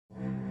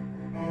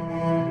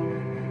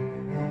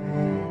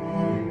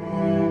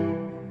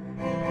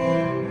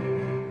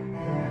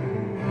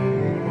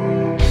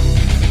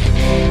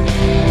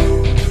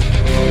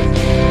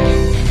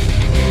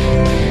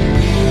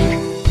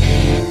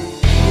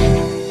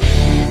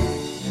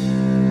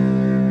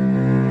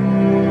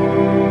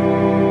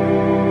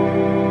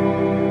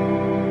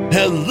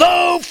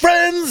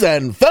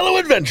friends and fellow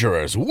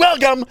adventurers,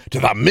 welcome to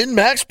the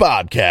Min-Max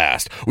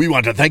Podcast. We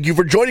want to thank you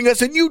for joining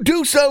us, and you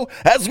do so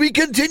as we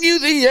continue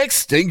the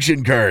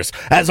Extinction Curse.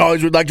 As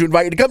always, we'd like to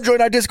invite you to come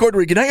join our Discord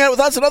where you can hang out with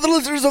us and other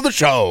listeners of the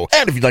show.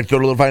 And if you'd like to go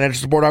to a little financial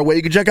support our way,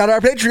 you can check out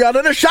our Patreon,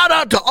 and a shout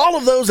out to all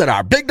of those at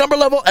our big number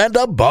level and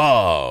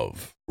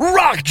above.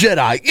 Rock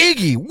Jedi,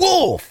 Iggy,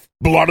 Wolf,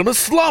 Blottimus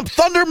Slump,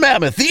 Thunder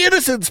Mammoth, The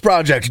Innocence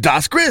Project,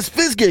 Das Gris,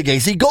 Fizzgig,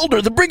 AC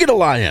Goldner, The Brigand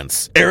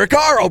Alliance, Eric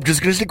R, Hope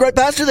just gonna stick right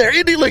past you there,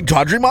 Indie Link,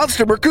 Tawdry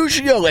Monster,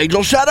 Mercutio,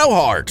 Angel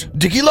Shadowheart,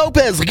 Dicky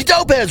Lopez, Licky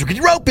Topaz, Ricky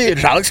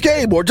Ropage, Alex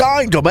K,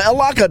 Mordine, Doma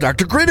Elaka,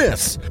 Dr.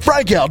 Grinis,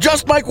 Frank L,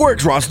 Just Mike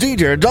Works, Ross D,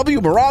 Darren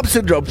W, Marab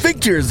Syndrome, Fig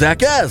Tears,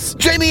 Zach S,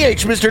 Jamie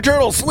H, Mr.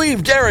 Turtle,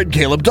 Sleeve, Darren,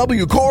 Caleb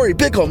W, Corey,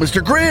 Pickle,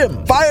 Mr.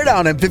 Grimm,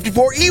 Firedown,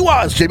 M54,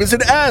 Ewas,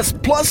 Jameson S,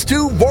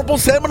 +2, Vorpal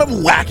Salmon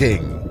of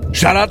Whacking.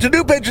 Shout out to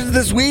new patrons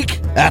this week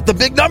at the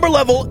big number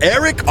level,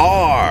 Eric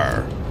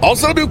R.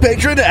 Also new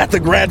patron at the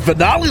grand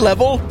finale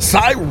level,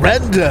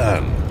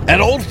 Cyrendon.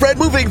 An old friend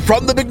moving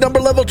from the big number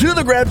level to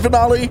the grand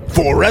finale,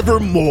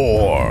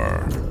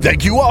 Forevermore.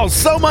 Thank you all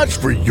so much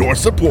for your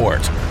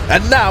support.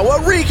 And now a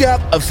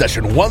recap of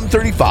session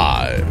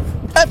 135.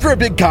 After a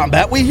big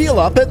combat, we heal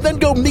up and then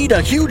go meet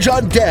a huge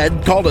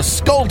undead called a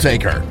Skull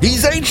Taker.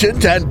 He's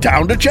ancient and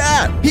down to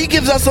chat. He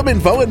gives us some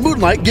info and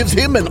Moonlight gives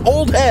him an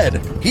old head.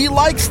 He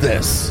likes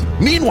this.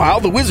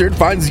 Meanwhile, the wizard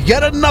finds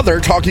yet another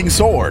talking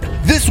sword.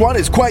 This one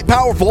is quite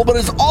powerful, but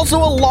is also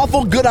a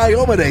lawful good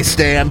Iomade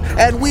stan,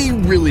 and we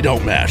really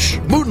don't mesh.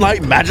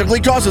 Moonlight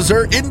magically tosses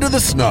her into the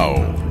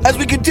snow. As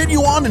we continue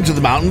on into the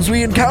mountains,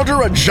 we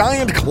encounter a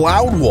giant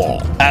cloud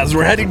wall. As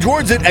we're heading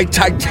towards it, a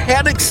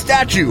titanic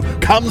statue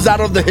comes out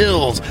of the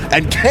hills,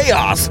 and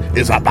chaos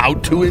is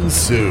about to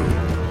ensue.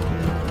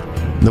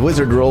 The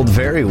wizard rolled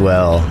very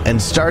well and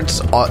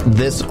starts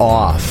this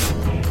off.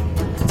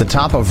 At the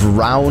top of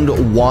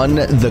round 1,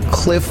 the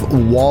cliff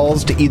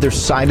walls to either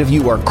side of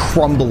you are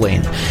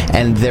crumbling,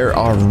 and there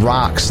are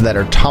rocks that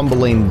are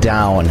tumbling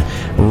down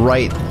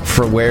right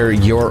for where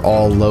you're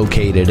all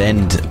located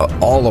and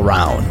all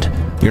around.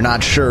 You're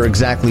not sure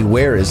exactly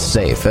where is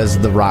safe as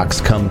the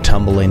rocks come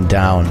tumbling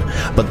down.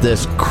 But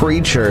this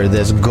creature,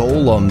 this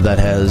golem that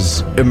has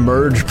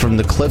emerged from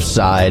the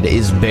cliffside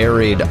is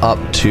buried up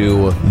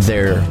to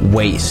their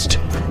waist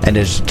and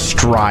is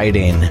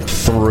striding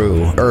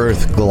through,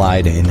 earth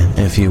gliding,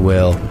 if you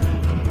will.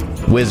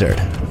 Wizard,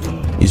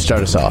 you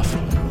start us off.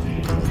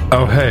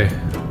 Oh, hey.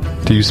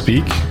 Do you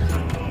speak?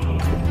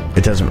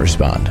 It doesn't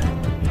respond.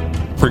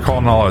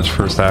 Recall knowledge,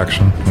 first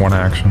action, one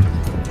action.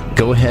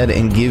 Go ahead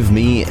and give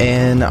me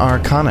an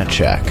Arcana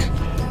check.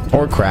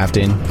 Or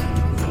crafting.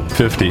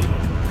 50.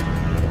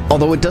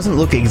 Although it doesn't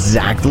look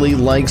exactly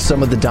like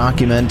some of the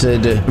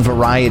documented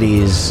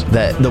varieties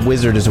that the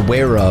wizard is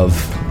aware of,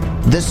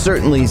 this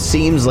certainly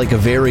seems like a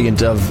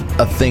variant of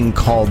a thing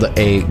called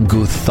a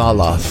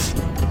Guthalath.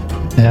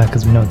 Yeah,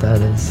 because we know what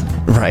that is.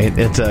 Right,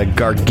 it's a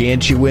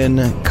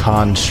gargantuan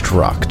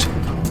construct.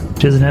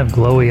 She doesn't have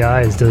glowy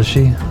eyes, does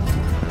she?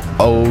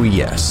 Oh,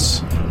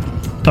 yes.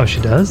 Oh, she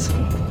does?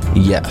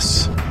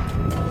 Yes.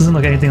 Doesn't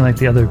look anything like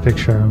the other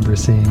picture I remember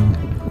seeing.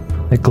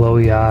 Like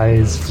glowy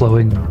eyes,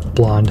 flowing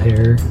blonde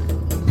hair.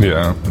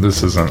 Yeah,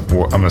 this isn't...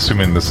 I'm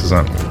assuming this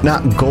isn't...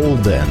 Not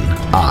golden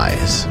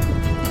eyes.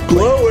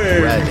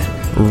 Glowing!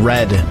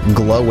 Red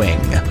glowing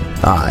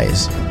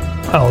eyes.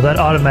 Oh, that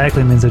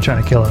automatically means they're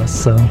trying to kill us,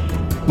 so...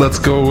 Let's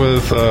go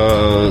with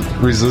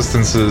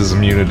resistances,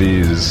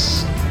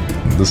 immunities,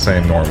 the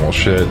same normal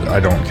shit.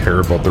 I don't care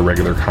about the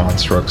regular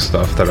construct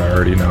stuff that I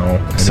already know.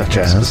 Such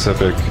as?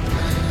 Specific...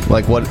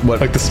 Like what?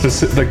 Like the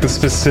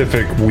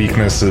specific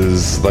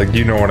weaknesses, like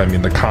you know what I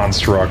mean, the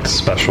construct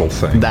special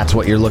thing. That's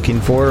what you're looking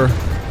for?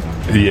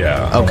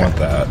 Yeah, okay. I want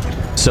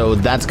that. So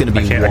that's going to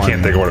be I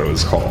can't think of what it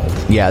was called.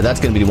 Yeah, that's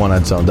going to be one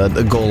on its own, the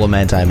golem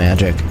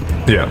anti-magic.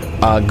 Yeah.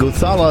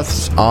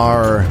 Guthalaths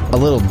are a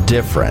little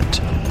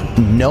different.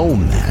 No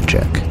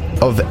magic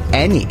of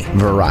any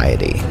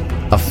variety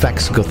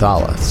affects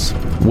Guthalaths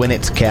when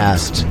it's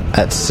cast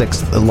at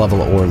 6th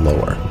level or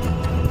lower.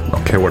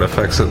 Okay, what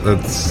affects it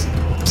that's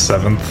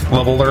 7th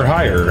level or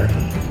higher?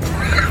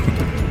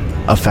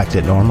 Affect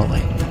it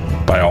normally.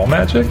 By all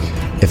magic?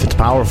 If it's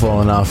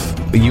powerful enough,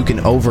 you can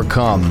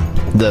overcome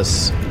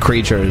this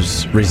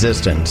creature's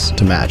resistance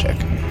to magic.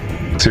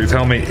 So you're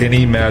telling me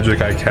any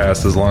magic I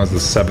cast, as long as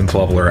it's 7th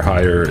level or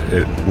higher,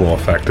 it will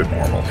affect it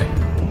normally?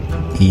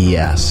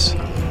 Yes.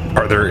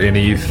 Are there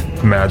any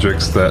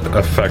magics that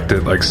affect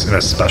it, like in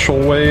a special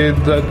way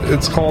that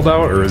it's called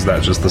out, or is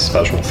that just the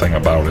special thing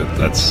about it?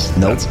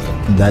 Nope.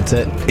 That's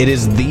it. It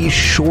is the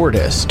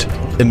shortest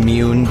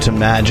immune to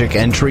magic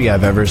entry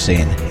I've ever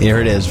seen. Here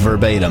it is,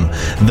 verbatim.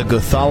 The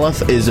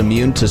Guthalath is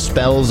immune to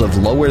spells of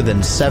lower than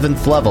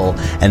 7th level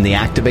and the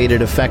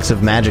activated effects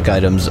of magic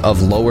items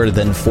of lower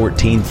than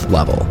 14th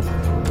level.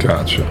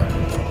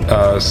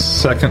 Gotcha.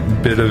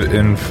 Second bit of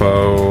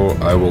info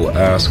I will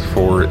ask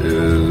for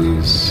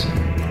is...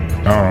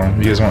 Oh,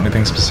 you guys want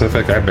anything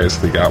specific? I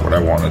basically got what I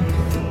wanted.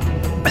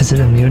 Is it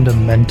immune to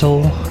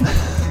mental?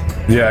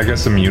 Yeah, I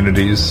guess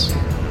immunities.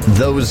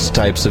 Those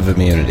types of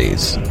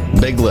immunities.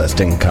 Big list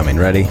incoming.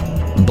 Ready?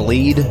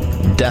 bleed,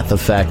 death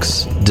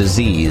effects,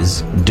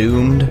 disease,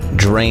 doomed,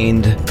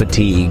 drained,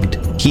 fatigued,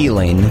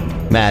 healing,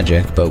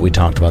 magic, but we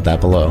talked about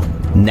that below,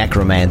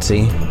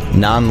 necromancy,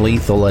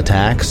 non-lethal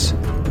attacks,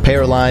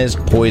 paralyzed,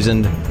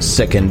 poisoned,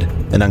 sickened,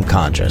 and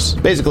unconscious.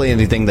 Basically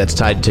anything that's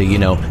tied to,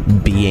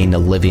 being a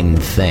living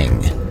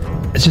thing.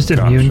 It's just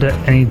immune to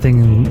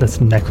anything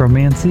that's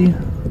necromancy?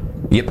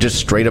 Yep, just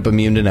straight up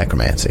immune to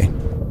necromancy.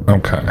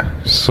 Okay,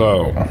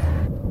 so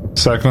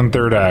second and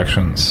third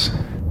actions.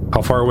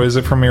 How far away is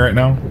it from me right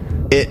now?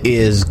 It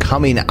is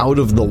coming out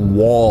of the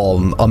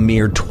wall a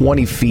mere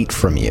 20 feet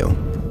from you.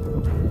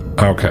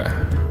 Okay.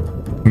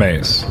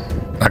 Maze.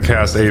 I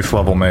cast 8th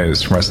level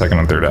maze for my second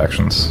and third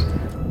actions.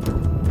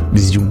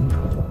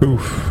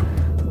 Oof.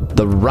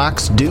 The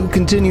rocks do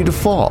continue to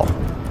fall,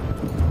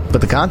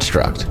 but the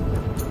construct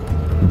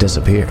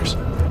disappears.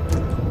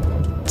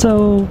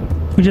 So,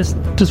 we just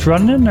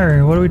running,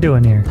 or what are we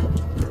doing here?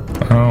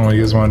 I don't know what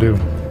you guys want to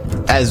do.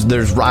 As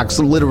there's rocks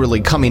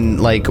literally coming,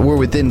 like, we're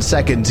within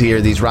seconds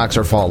here, these rocks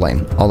are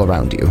falling all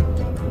around you.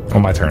 Well,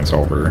 my turn's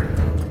over.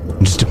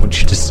 I just don't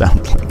want you to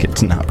sound like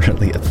it's not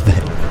really a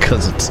thing,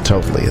 because it's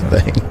totally a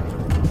thing.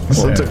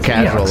 So it's so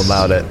casual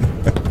about it.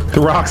 The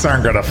rocks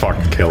aren't gonna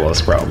fucking kill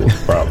us, probably.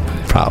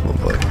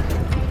 Probably.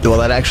 Well,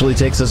 that actually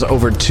takes us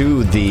over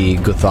to the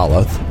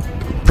Guthaloth.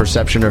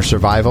 Perception or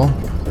survival?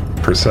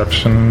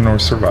 Perception or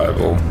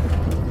survival.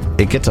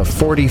 It gets a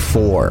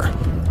 44.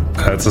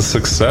 That's a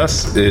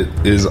success. It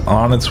is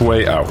on its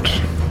way out.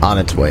 On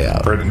its way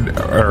out.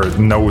 Or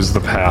knows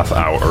the path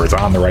out, or it's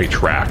on the right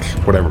track.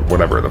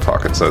 Whatever the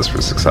fuck it says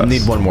for success.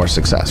 Need one more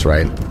success,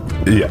 right?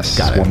 Yes,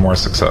 Got it. One more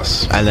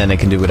success. And then it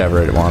can do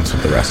whatever it wants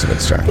with the rest of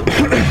its turn.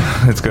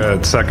 It's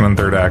got second and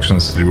third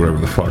actions to do whatever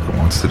the fuck it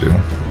wants to do.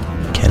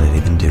 Can it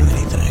even do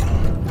anything?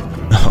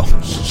 Oh,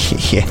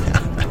 yeah.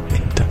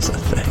 It does a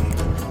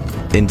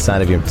thing.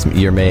 Inside of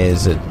your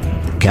maze, it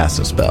casts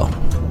a spell.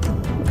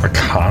 A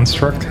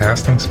construct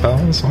casting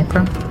spells?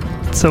 Okay.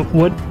 So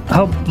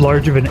how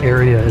large of an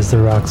area is the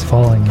rocks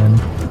falling in?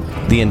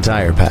 The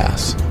entire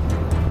pass.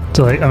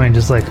 So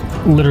just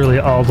literally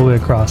all the way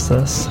across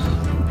this.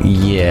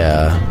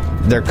 Yeah.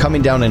 They're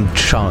coming down in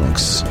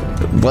chunks.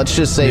 Let's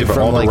just say but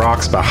from all the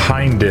rocks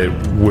behind it,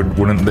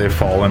 wouldn't they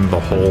fall into the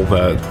hole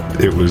that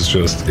it was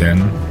just in?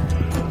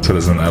 So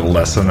doesn't that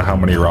lessen how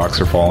many rocks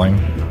are falling?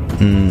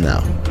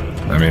 No.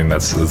 I mean,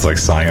 it's like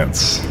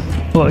science.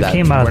 Well, it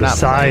came out of the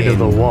side of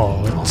the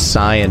wall.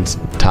 Science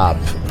top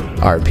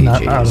RPGs.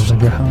 Not out of the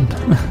ground.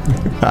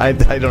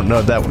 I don't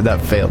know,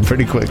 that failed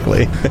pretty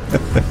quickly.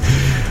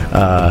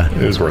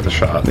 It was worth a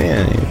shot.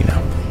 Yeah,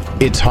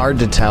 It's hard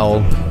to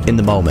tell in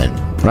the moment.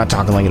 We're not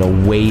talking like in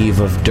a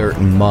wave of dirt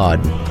and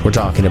mud. We're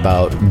talking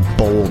about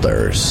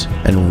boulders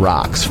and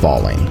rocks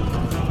falling.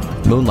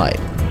 Moonlight,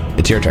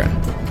 it's your turn.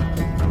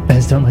 I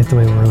just don't like the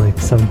way we're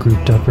so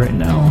grouped up right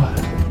now.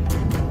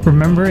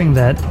 Remembering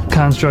that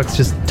constructs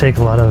just take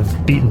a lot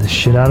of beating the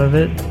shit out of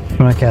it, I'm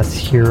gonna cast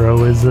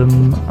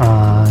Heroism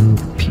on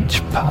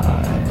Peach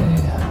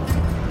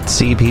Pie.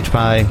 See, Peach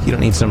Pie, you don't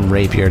need some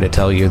rapier to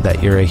tell you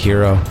that you're a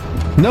hero.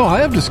 No, I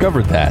have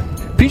discovered that.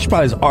 Peach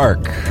Pie's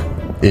arc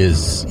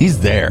he's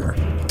there.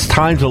 It's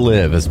time to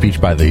live as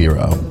Peach Pie the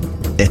hero.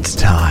 It's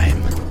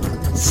time.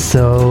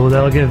 So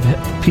that'll give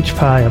Peach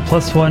Pie a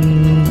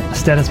 +1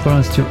 status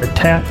bonus to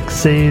attack,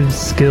 saves,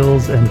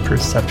 skills, and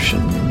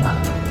perception.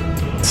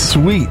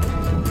 Sweet.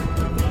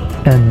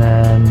 And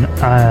then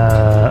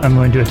I'm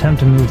going to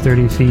attempt to move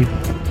 30 feet.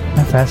 Am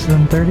I faster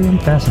than 30? I'm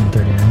faster than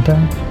 30, aren't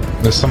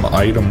I? There's some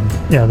item.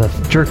 Yeah, the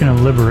Jerkin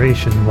of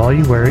Liberation. While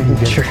you wear it, you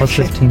get a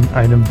 +15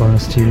 item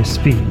bonus to your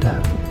speed.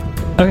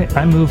 Okay,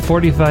 I move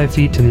 45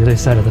 feet to the other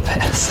side of the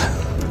pass.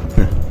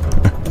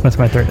 That's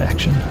my third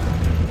action.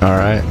 All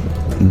right.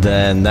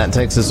 Then that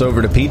takes us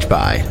over to Peach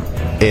Pie.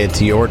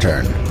 It's your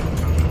turn.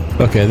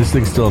 Okay, this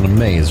thing's still in a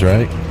maze,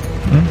 right?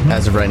 Mm-hmm.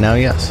 As of right now,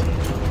 yes.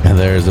 And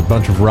there's a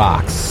bunch of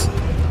rocks.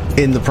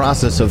 In the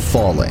process of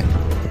falling.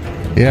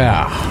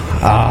 Yeah.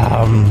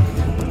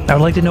 I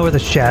would like to know where the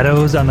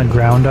shadows on the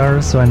ground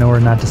are so I know where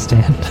not to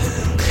stand.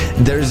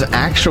 There's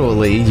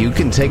actually, you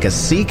can take a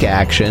seek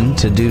action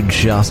to do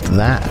just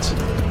that.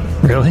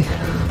 Really?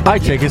 I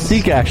take a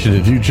seek action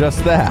to do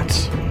just that.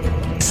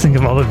 Just think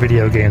of all the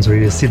video games where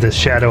you just see the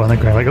shadow on the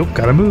ground,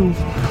 gotta move.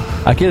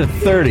 I get a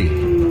 30.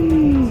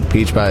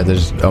 Peach Pie,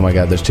 oh my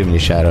god, there's too many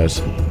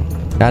shadows.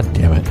 God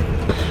damn it.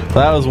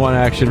 Well, that was one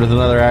action. With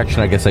another action,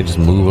 I guess I just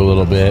move a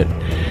little bit.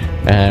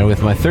 And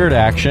with my third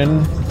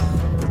action,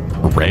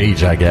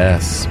 rage, I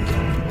guess.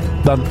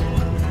 Done.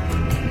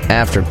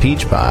 After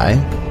Peach Pie,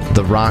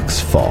 the rocks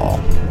fall.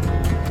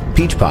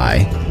 Peach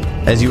Pie,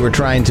 as you were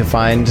trying to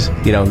find,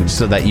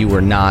 so that you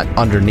were not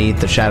underneath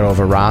the shadow of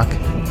a rock,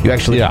 you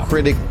actually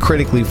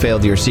critically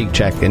failed your seek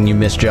check and you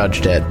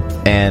misjudged it,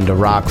 and a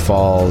rock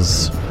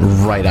falls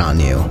right on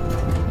you.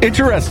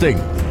 Interesting.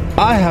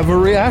 I have a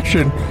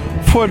reaction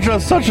for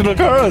just such an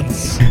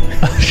occurrence.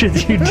 Should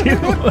you do?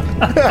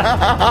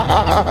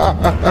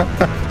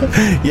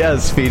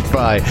 Yes, Peach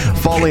Pie.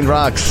 Falling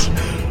rocks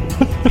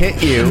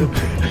hit you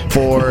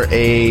for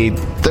a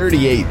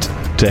 38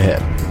 to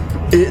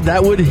hit.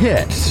 That would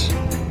hit.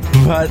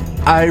 but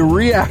I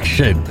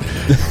reaction.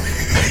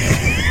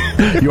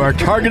 You are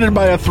targeted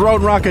by a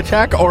thrown rock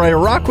attack, or a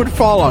rock would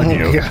fall on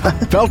you.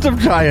 Belt of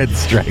Giant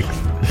Strength.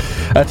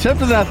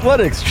 Attempt an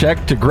athletics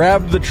check to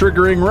grab the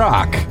triggering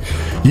rock.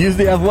 Use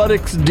the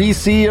athletics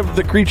DC of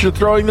the creature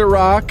throwing the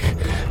rock,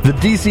 the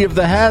DC of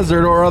the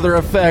hazard or other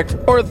effect,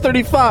 or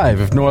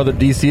 35 if no other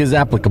DC is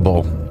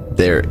applicable.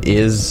 There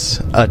is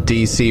a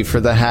DC for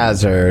the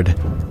hazard.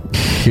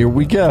 Here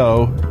we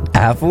go.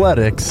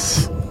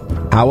 Athletics.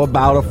 How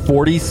about a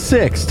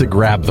 46 to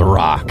grab the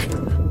rock?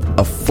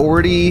 A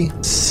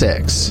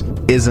 46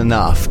 is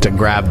enough to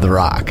grab the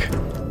rock.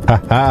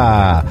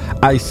 Haha.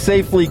 I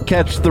safely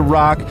catch the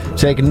rock,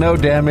 take no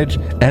damage,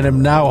 and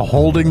am now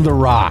holding the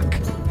rock.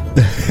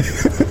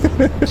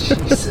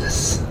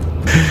 Jesus.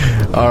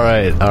 All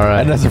right.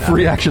 And as a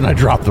free action, I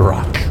drop the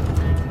rock.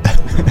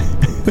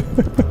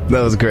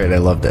 That was great. I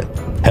loved it.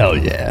 Hell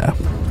yeah.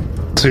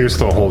 So you're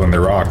still holding the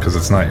rock because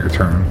it's not your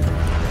turn.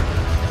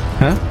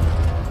 Huh?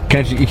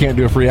 You can't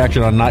do a free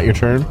action on not your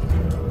turn?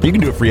 You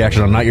can do a free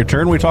action on not your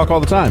turn. We talk all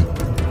the time.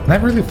 I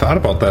never really thought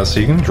about that. So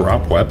you can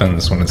drop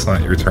weapons when it's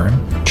not your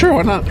turn. Sure,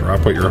 why not?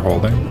 Drop what you're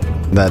holding.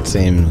 That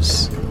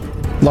seems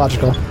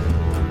logical.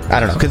 I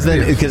don't know. Because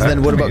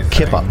then what about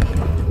kip up?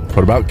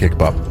 What about kick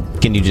up?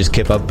 Can you just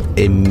kip up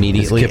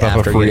immediately Is kip up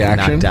after a free getting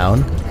action? knocked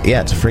down?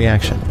 Yeah, it's a free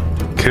action.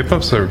 Kip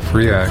ups are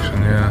free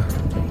action, yeah.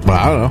 Well,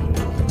 I don't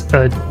know.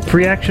 A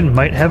free action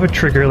might have a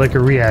trigger like a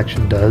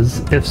reaction does.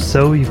 If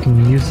so, you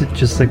can use it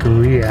just like a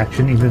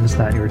reaction, even if it's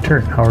not your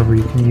turn. However,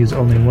 you can use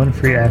only one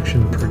free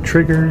action per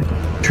trigger.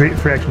 Free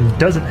action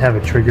doesn't have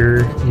a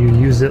trigger. You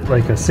use it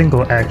like a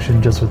single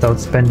action just without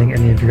spending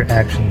any of your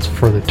actions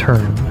for the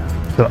turn.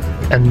 So,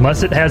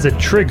 unless it has a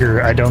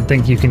trigger, I don't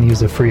think you can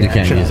use a free can't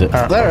action use it.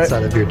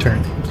 outside of your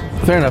turn.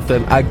 Fair enough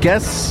then. I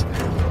guess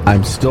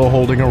I'm still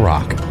holding a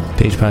rock.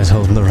 Peach Pie's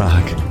holding the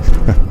rock.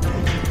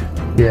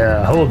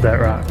 Yeah, hold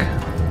that rock.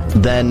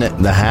 Then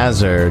the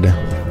hazard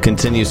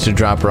continues to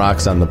drop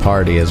rocks on the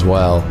party as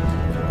well.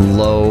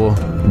 Low,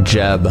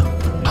 Jeb,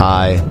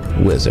 high,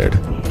 wizard.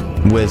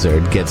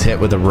 Wizard gets hit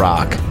with a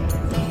rock.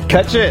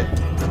 Catch it.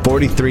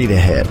 43 to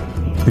hit.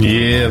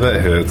 Yeah,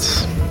 that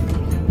hits.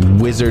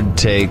 Wizard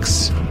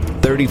takes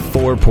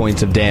 34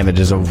 points of damage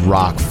as a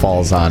rock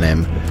falls on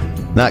him.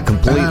 Not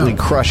completely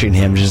crushing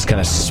him, just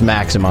kind of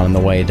smacks him on the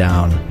way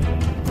down.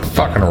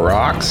 Fucking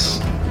rocks.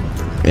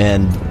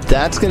 And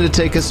that's going to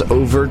take us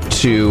over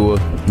to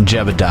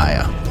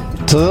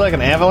Jebediah. So they're like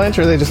an avalanche,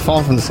 or are they just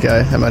falling from the sky?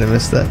 I might have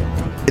missed that.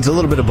 It's a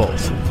little bit of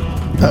both,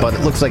 but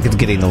it looks like it's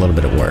getting a little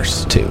bit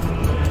worse, too.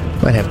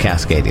 Might have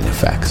cascading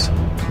effects.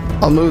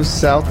 I'll move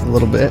south a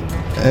little bit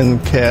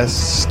and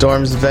cast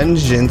Storm's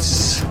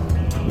Vengeance.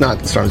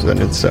 Not Storm's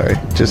Vengeance, sorry.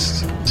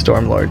 Just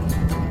Stormlord.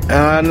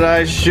 And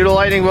I shoot a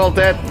lightning bolt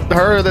at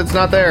her that's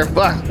not there.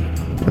 Blah.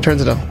 What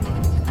turns it on?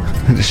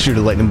 Just shoot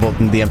a lightning bolt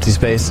into the empty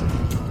space.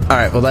 All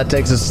right, well, that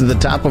takes us to the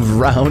top of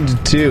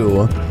round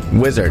 2.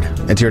 Wizard,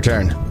 it's your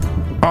turn.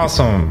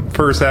 Awesome.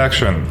 First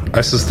action,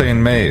 I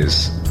sustain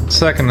maze.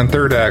 Second and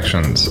third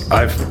actions,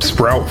 I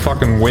sprout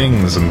fucking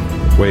wings and...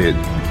 Wait,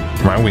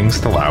 are my wings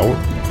still out?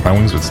 My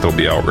wings would still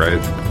be out,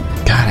 right?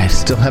 God, I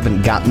still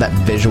haven't gotten that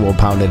visual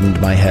pounded into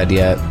my head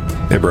yet.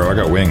 Hey, bro, I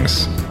got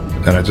wings.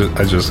 And I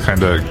just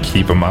kind of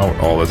keep them out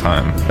all the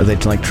time. Are they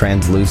like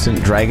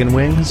translucent dragon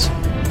wings?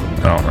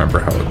 I don't remember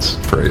how it's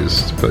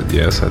phrased, but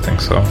yes, I think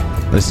so.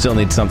 I still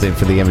need something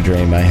for the imagery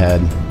in my head.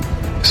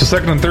 So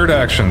second and third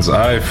actions,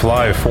 I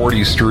fly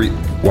 40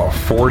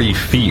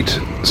 feet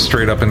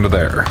straight up into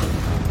there.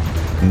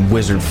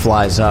 Wizard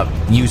flies up.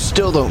 You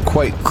still don't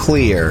quite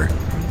clear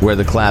where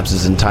the collapse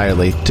is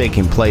entirely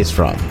taking place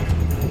from.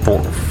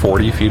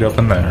 40 feet up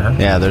in there.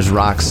 Yeah, there's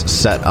rocks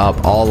set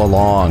up all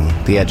along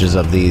the edges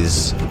of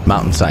these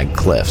mountainside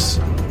cliffs.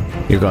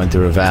 You're going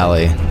through a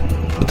valley,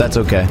 but that's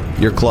okay.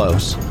 You're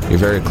close. You're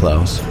very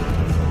close.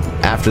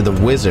 After the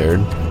wizard,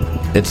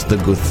 it's the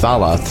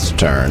Guthalath's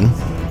turn,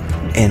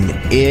 and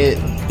it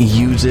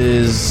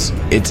uses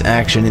its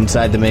action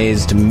inside the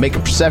maze to make a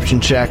perception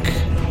check.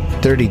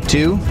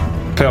 32.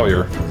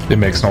 Failure. It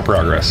makes no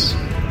progress.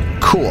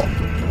 Cool.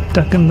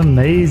 Stuck in the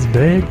maze,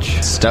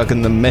 bitch. Stuck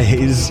in the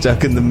maze,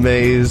 stuck in the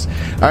maze.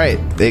 All right,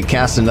 it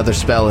casts another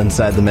spell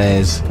inside the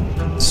maze.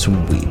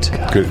 Sweet.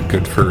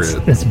 Good for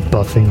it. It's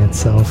buffing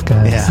itself,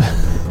 guys.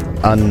 Yeah.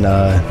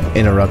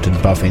 Uninterrupted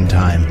buffing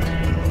time.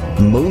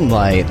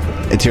 Moonlight,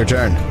 it's your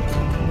turn.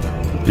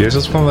 You guys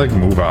just want to like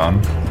move on?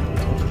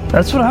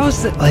 That's what I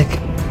was like.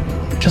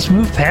 Just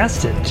move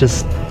past it.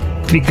 Just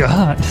be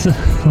gone. Just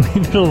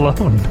leave it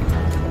alone.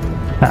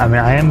 I mean,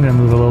 I am gonna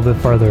move a little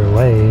bit farther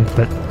away,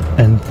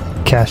 and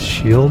cast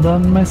shield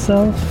on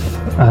myself.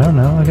 I don't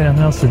know. I got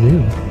nothing else to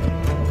do.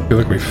 I feel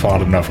like we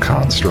fought enough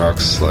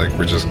constructs. Like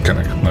we're just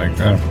gonna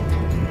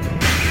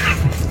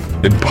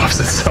it buffs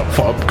itself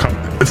up.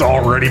 It's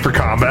all ready for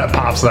combat.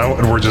 Pops out,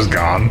 and we're just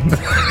gone.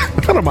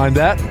 I don't mind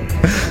that.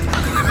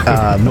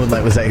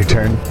 Moonlight, was that your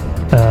turn?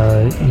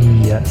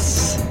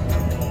 Yes.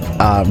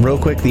 Real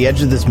quick, the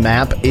edge of this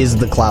map is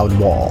the cloud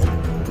wall.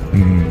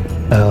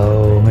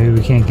 Oh, maybe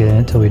we can't get in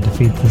until we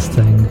defeat this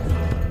thing.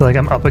 Like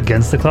I'm up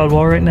against the cloud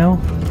wall right now.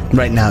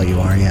 Right now you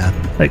are, yeah.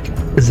 Like,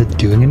 is it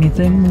doing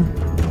anything?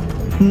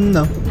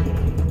 No.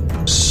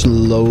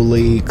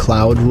 Slowly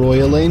cloud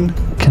roiling.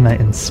 Can I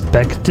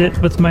inspect it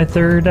with my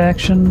third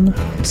action?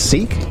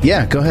 Seek?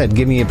 Yeah, go ahead.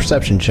 Give me a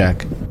perception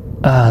check.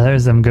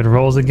 There's them good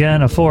rolls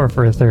again. A 4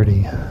 for a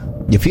 30.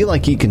 You feel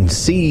like you can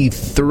see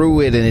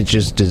through it and it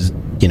just is,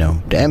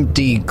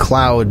 empty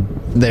cloud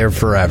there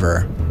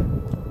forever.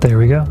 There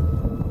we go.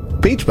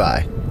 Peach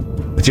Pie,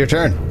 it's your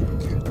turn.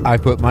 I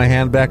put my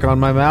hand back on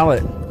my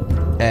mallet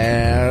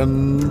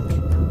and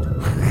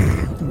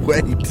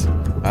wait.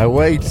 I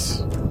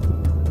wait.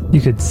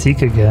 You could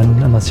seek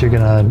again, unless you're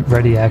gonna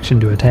ready action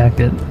to attack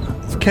it.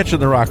 Catching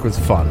the rock was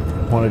fun.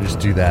 I want to just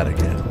do that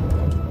again.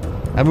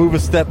 I move a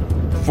step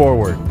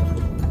forward.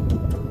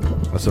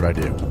 That's what I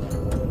do.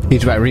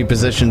 Peach Pie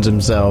repositions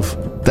himself.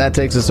 That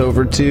takes us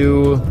over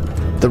to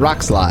the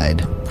rock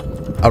slide.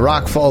 A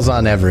rock falls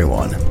on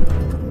everyone.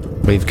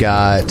 We've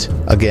got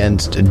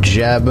against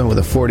Jeb with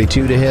a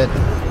 42 to hit,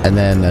 and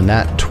then a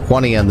nat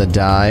 20 on the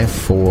die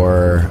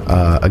for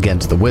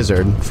against the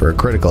wizard for a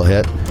critical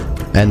hit,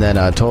 and then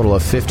a total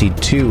of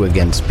 52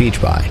 against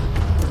Peach Pie,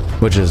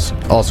 which is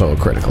also a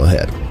critical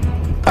hit.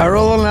 I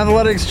roll an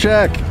athletics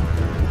check.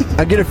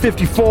 I get a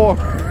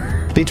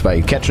 54. Peach Pie,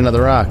 you catch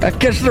another rock. I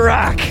catch the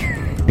rock.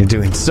 You're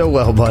doing so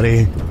well,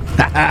 buddy.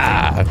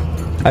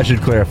 I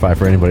should clarify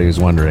for anybody who's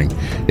wondering,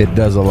 it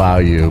does allow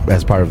you,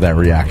 as part of that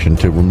reaction,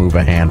 to remove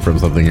a hand from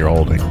something you're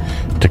holding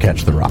to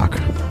catch the rock.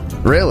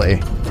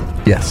 Really?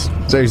 Yes.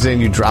 So you're saying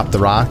you drop the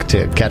rock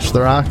to catch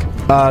the rock?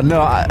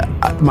 No,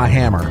 my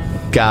hammer.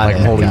 Got it.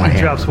 I'm holding my He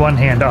hand drops one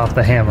hand off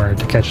the hammer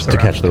to catch the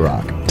rock. catch the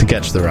rock. To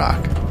catch the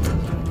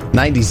rock.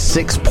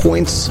 96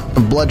 points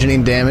of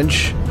bludgeoning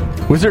damage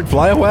Wizard,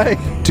 fly away.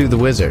 to the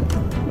wizard.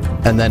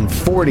 And then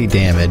 40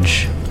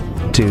 damage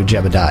to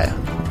Jebediah.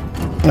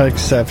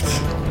 Except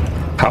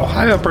How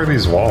high up are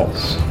these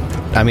walls?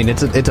 I mean,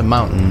 it's a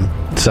mountain,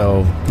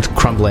 so it's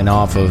crumbling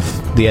off of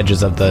the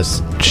edges of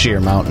this sheer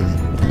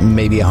mountain.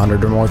 Maybe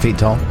 100 or more feet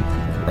tall.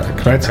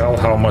 Can I tell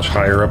how much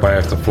higher up I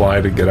have to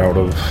fly to get out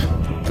of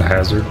the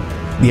hazard?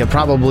 Yeah,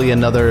 probably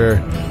another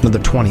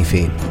 20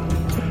 feet.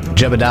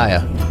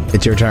 Jebediah,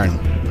 it's your turn.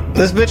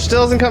 this bitch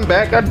still hasn't come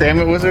back. God damn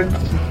it, wizard.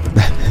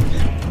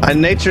 I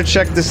nature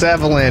checked this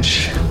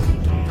avalanche.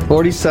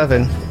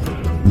 47.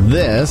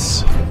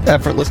 This...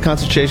 Effortless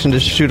concentration to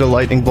shoot a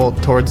lightning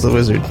bolt towards the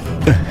wizard.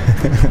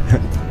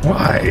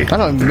 Why? I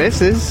don't know,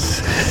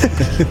 misses.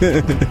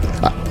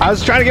 I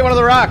was trying to get one of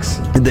the rocks.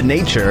 The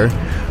nature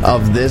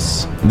of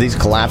these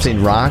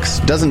collapsing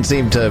rocks doesn't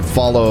seem to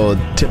follow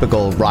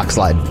typical rock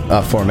slide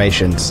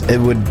formations. It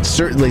would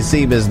certainly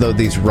seem as though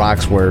these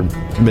rocks were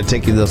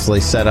meticulously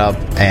set up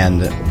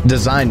and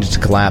designed to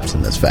collapse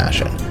in this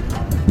fashion.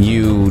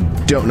 You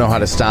don't know how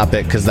to stop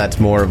it because that's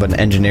more of an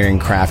engineering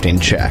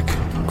crafting check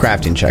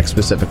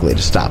specifically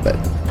to stop it.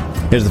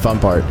 Here's the fun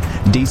part.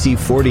 DC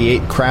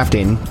 48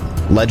 crafting,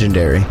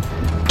 legendary,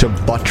 to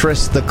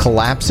buttress the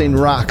collapsing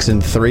rocks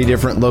in 3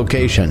 different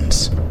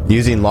locations.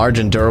 Using large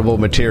and durable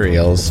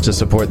materials to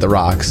support the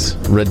rocks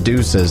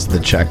reduces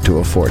the check to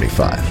a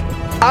 45.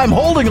 I'm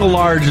holding a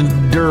large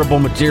and durable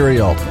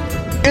material.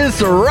 It's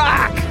a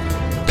rock.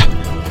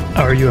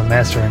 Are you a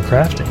master in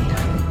crafting?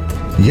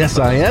 Yes,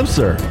 I am,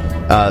 sir.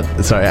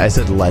 Sorry, I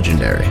said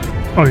legendary.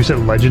 Oh, you said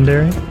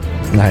legendary?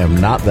 I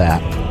am not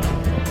that.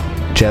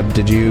 Jeb,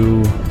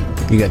 you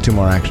got 2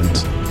 more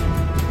actions.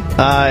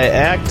 I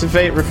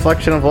activate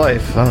Reflection of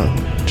Life.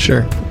 Oh,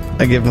 sure.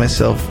 I give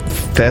myself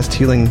fast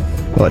healing,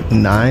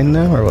 9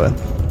 now, or what?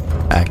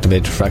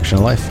 Activate Reflection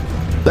of Life.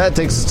 That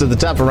takes us to the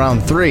top of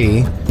round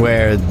 3,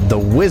 where the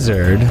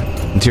wizard,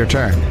 it's your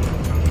turn.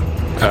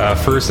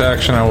 First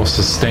action, I will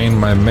sustain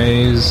my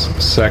maze.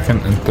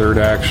 Second and third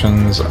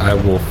actions, I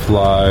will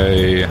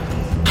fly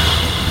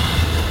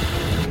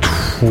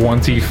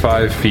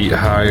 25 feet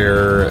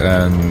higher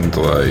and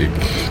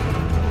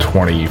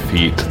 20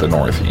 feet to the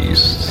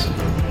northeast.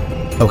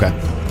 Okay.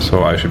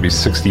 So I should be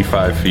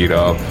 65 feet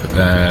up,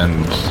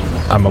 and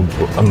I'm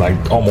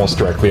almost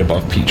directly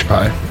above Peach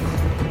Pie.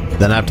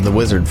 Then after the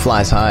wizard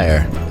flies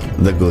higher,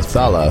 the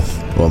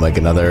Guthalath will make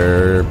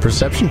another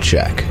perception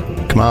check.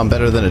 Come on,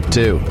 better than a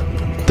 2.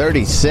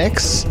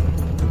 36?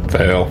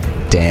 Fail.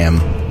 Damn.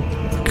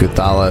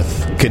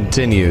 Guthalath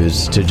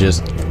continues to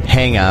just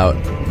hang out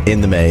in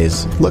the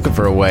maze, looking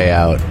for a way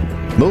out.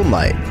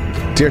 Moonlight,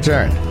 it's your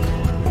turn.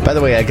 By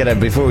the way,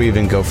 before we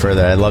even go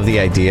further, I love the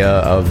idea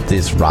of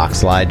this rock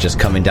slide just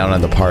coming down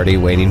on the party,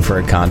 waiting for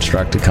a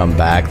construct to come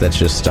back that's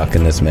just stuck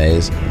in this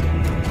maze.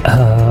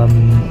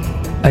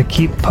 I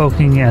keep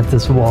poking at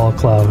this wall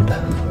cloud.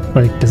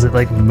 Does it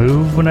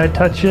move when I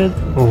touch it,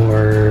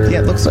 or? Yeah,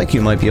 it looks like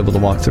you might be able to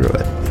walk through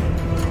it.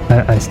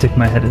 I stick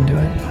my head into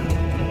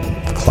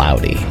it.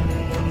 Cloudy.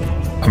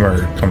 I'm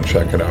gonna come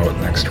check it out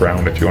next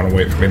round if you want to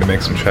wait for me to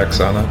make some checks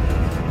on it.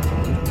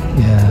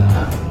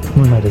 Yeah,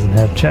 Moonlight doesn't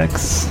have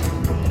checks,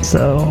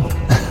 so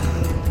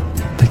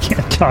they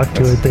can't talk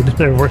to it.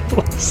 They're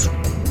worthless.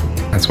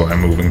 That's why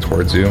I'm moving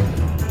towards you.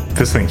 If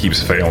this thing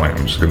keeps failing,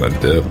 I'm just gonna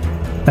dip.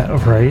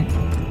 Right?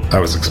 I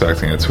was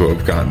expecting it to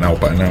have gotten out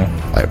by now.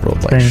 I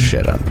rolled Same.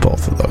 shit on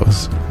both of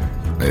those.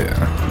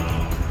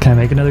 Yeah. Can I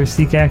make another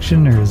seek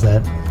action, or is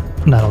that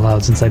not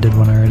allowed since I did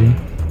one already?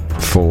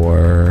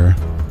 For...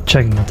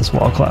 Checking out this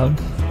wall cloud.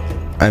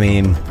 I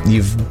mean,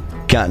 you've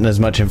gotten as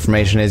much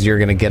information as you're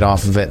going to get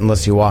off of it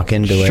unless you walk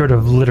into it. Short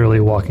of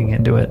literally walking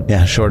into it.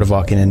 Yeah, short of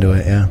walking into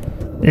it, yeah.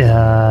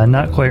 Yeah,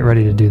 not quite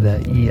ready to do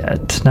that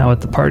yet. Not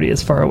with the party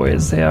as far away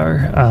as they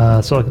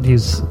are. So I'll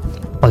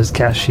just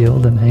cast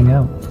shield and hang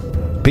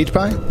out. Peach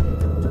Pie?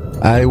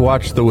 I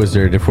watched the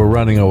wizard. If we're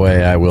running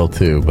away, I will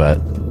too, but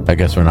I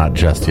guess we're not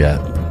just yet.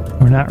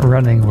 We're not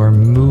running, we're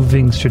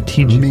moving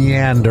strategically.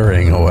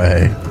 Meandering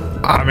away.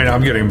 I mean,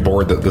 I'm getting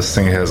bored that this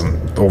thing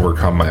hasn't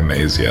overcome my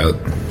maze yet.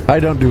 I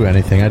don't do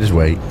anything. I just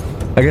wait.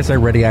 I guess I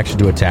ready action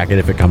to attack it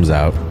if it comes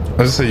out. I was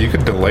gonna say, you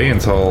could delay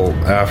until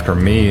after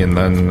me, and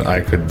then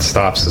I could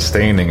stop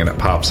sustaining, and it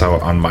pops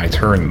out on my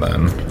turn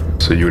then.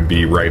 So you would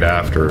be right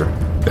after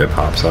it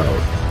pops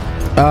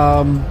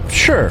out.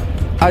 Sure.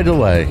 I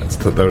delay.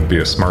 That would be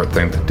a smart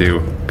thing to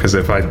do, because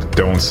if I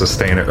don't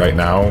sustain it right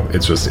now,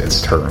 it's just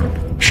its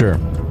turn. Sure.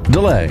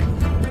 Delay.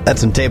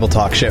 That's some table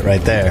talk shit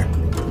right there.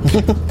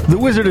 The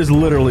wizard is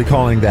literally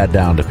calling that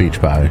down to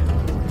Peach Pie.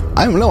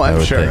 I'm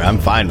sure. think. I'm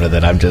fine with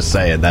it. I'm just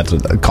saying that's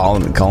what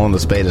calling the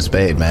spade a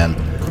spade, man.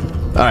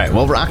 All right.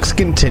 Well, rocks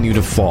continue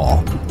to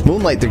fall.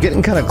 Moonlight, they're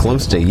getting kind of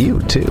close to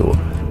you too.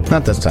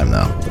 Not this time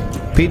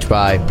though. Peach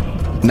Pie.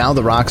 Now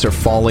the rocks are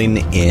falling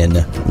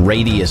in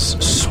radius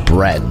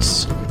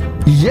spreads.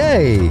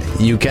 Yay!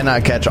 You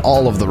cannot catch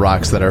all of the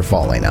rocks that are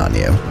falling on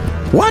you.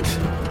 What?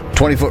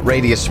 20-foot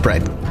radius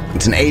spread.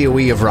 It's an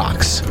AoE of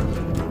rocks.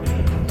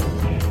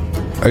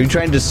 What are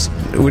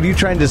you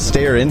trying to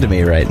stare into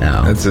me right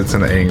now? It's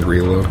an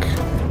angry look.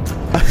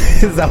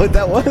 Is that what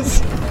that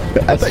was?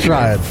 Let's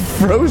try it.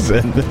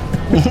 Frozen.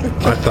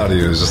 I thought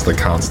he was just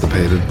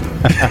constipated.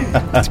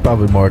 That's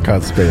probably more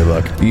constipated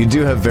look. You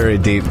do have very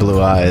deep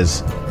blue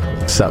eyes.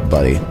 Sup,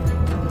 buddy?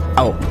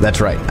 Oh, that's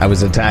right. I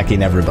was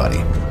attacking everybody.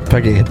 If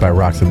I get hit by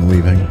rocks, I'm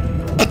leaving.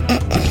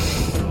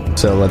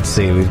 So let's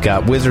see. We've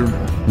got wizard.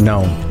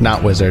 No,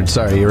 not wizard.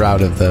 Sorry, you're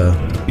out of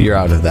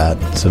that.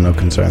 So no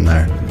concern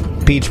there.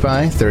 Peach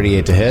Pie,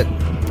 38 to hit.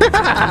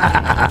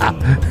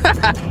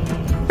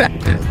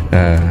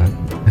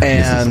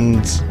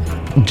 And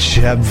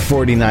Jeb,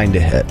 49 to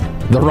hit.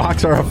 The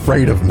rocks are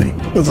afraid of me.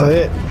 That's a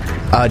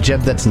hit.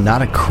 Jeb, that's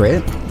not a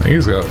crit. I think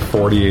he's got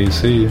 40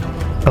 AC.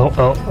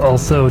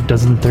 Also,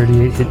 doesn't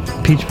 38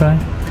 hit Peach Pie?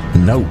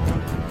 Nope.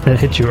 That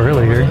hit you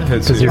earlier.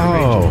 hits 'cause you. you're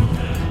Oh,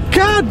 raging.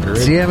 God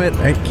damn it.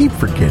 I keep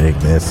forgetting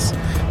this.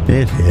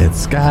 It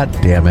hits. God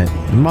damn it.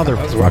 I was wondering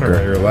why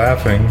Motherfucker. you're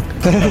laughing.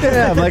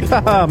 Yeah, I'm like,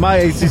 haha, my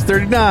AC's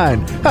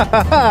 39. Ha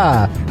ha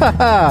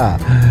ha.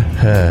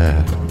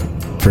 Ha.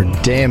 For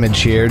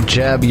damage here,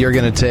 Jeb, you're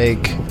going to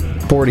take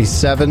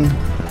 47.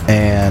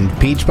 And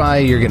Peach Pie,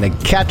 you're going to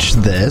catch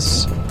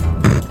this.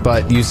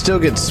 But you still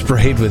get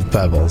sprayed with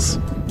pebbles.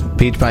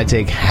 Peach Pie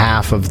take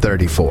half of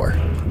 34.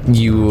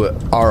 You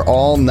are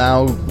all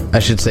now, I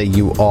should say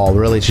you all,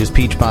 really it's just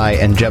Peach Pie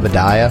and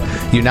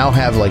Jebediah. You now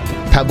have like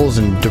pebbles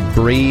and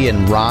debris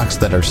and rocks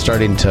that are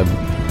starting to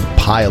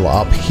pile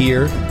up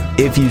here.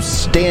 If you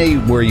stay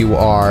where you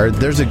are,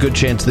 there's a good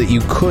chance that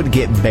you could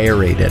get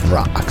buried in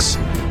rocks.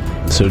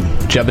 So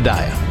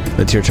Jebediah,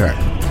 it's your turn.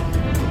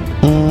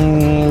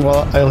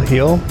 Well, I'll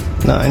heal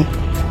 9.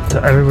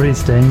 So everybody's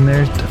staying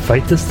there to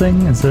fight this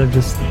thing instead of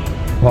just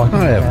walking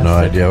I have past no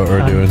it idea what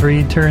we're on doing.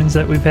 3 turns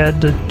that we've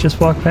had to just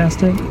walk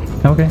past it?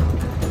 Okay.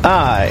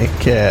 I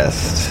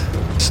cast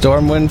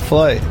Stormwind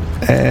Flight,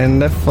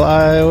 and I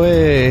fly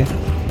away.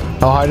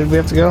 How high did we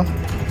have to go?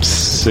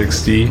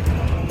 60.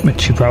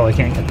 But you probably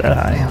can't get that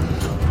high.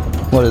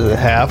 What is it,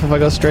 half if I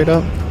go straight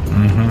up?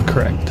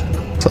 Correct.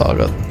 So I'll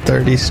go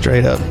 30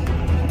 straight up.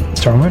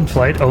 Stormwind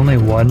Flight, only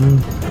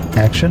 1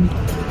 action?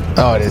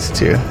 Oh, it is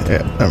 2.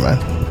 Yeah, never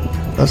mind.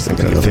 I was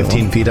thinking it was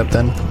 15 feet up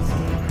then?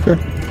 Sure.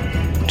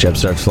 Jeb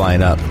starts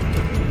flying up.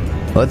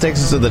 Well, that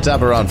takes us to the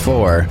top of round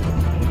 4.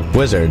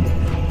 Wizard,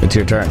 it's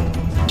your turn.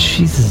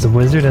 Jesus, the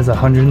wizard has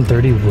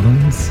 130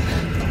 wounds?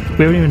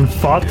 We haven't even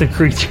fought the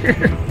creature.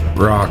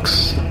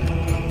 Rocks.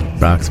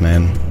 Rocks,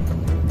 man.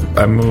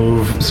 I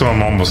move, so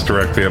I'm almost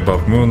directly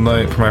above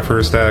Moonlight for my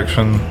first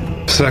action.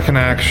 Second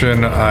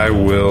action, I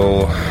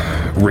will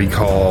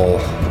recall,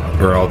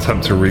 or I'll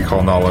attempt to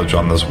recall knowledge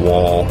on this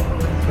wall,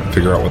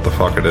 figure out what the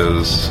fuck it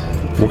is.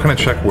 What kind of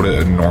check would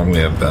it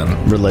normally have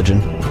been?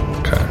 Religion.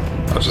 Okay,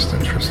 I was just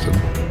interested.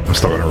 I'm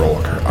still gonna roll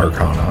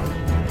Arcana.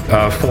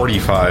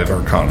 45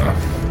 Arcana.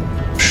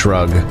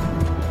 Shrug.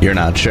 You're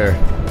not sure.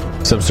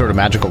 Some sort of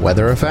magical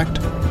weather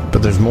effect?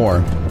 But there's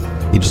more.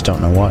 You just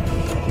don't know what.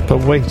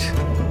 But wait,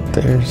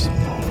 there's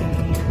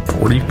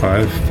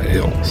 45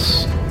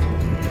 fails.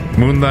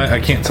 Moonlight, I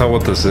can't tell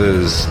what this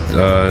is.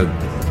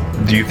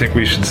 Do you think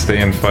we should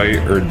stay and fight,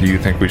 or do you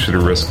think we should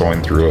risk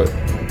going through it?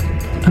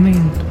 I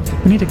mean,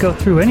 we need to go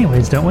through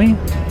anyways, don't we?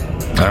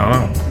 I don't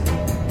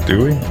know.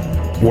 Do we?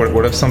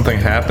 What if something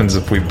happens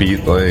if we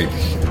beat, like,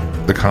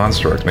 the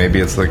construct? Maybe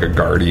it's like a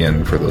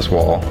guardian for this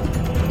wall.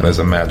 It has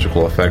a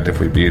magical effect if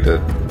we beat it.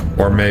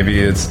 Or maybe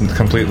it's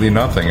completely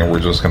nothing and we're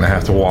just going to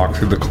have to walk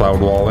through the cloud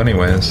wall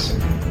anyways.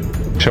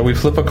 Shall we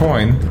flip a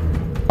coin?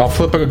 I'll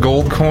flip a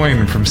gold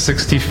coin from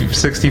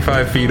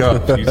 65 feet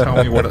up. You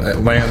tell me what it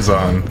lands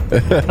on.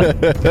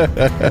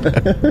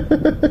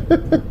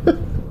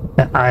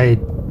 I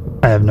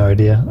have no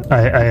idea.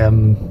 I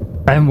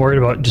am worried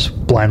about just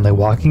blindly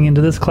walking into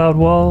this cloud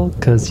wall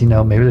because,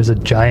 maybe there's a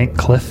giant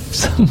cliff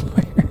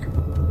somewhere.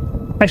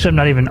 Actually, I'm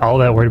not even all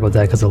that worried about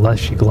that because of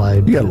Leshy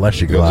Glide. You got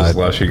Leshy You'll Glide. just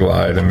Leshy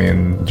Glide. I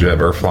mean,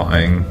 Jeb are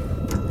flying.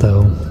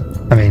 Though,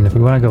 if we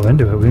want to go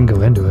into it, we can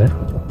go into it.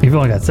 You've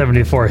only got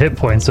 74 hit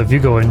points, so if you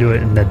go into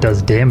it and that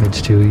does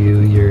damage to you,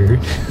 you're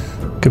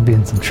could be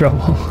in some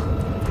trouble.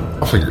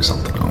 I'll figure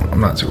something out. I'm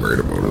not too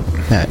worried about it.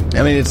 Yeah,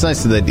 it's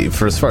nice that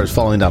for as far as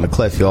falling down a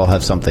cliff, you all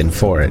have something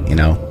for it,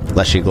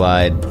 Leshy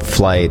Glide,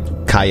 flight,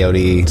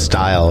 coyote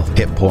style,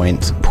 hit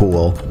points,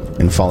 pool,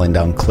 and falling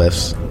down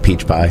cliffs,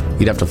 peach pie.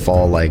 You'd have to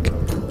fall like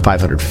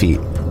 500 feet,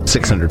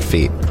 600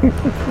 feet.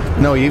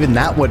 No, even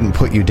that wouldn't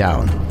put you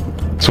down.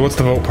 So what's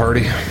the vote,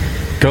 party?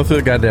 Go through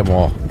the goddamn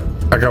wall.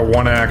 I got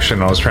one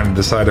action. I was trying to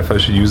decide if I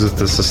should use it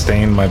to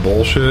sustain my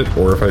bullshit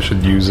or if I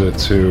should use it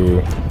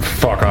to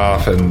fuck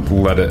off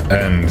and let it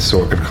end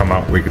so it could come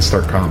out and we could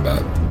start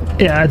combat.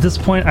 Yeah, at this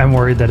point, I'm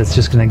worried that it's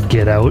just going to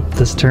get out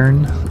this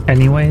turn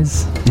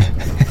anyways.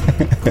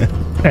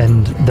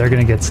 And they're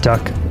going to get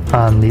stuck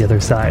on the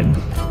other side.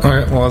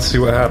 Alright, well, let's see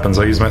what happens.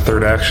 I use my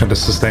third action to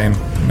sustain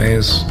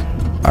Maze.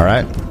 All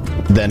right.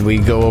 Then we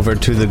go over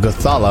to the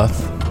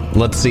Gothalath.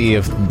 Let's see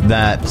if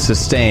that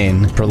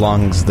sustain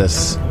prolongs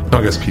this.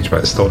 I guess Peach Pie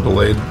is still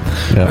delayed.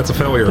 Yeah. That's a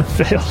failure.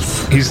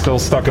 Fails. He's still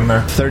stuck in there.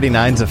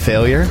 39's a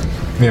failure.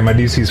 Yeah, my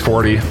DC's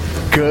 40.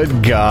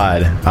 Good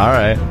God. All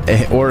right.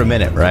 Or a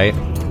minute, right?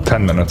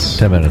 10 minutes.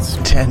 10 minutes.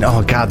 10.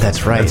 Oh, God,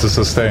 that's right. It's a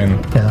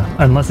sustain. Yeah,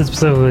 unless it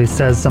specifically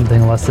says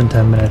something less than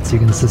 10 minutes, you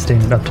can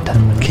sustain it up to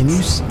 10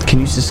 minutes. Can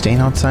you sustain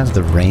outside of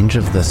the range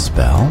of the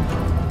spell?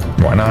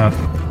 Why not?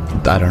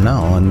 I don't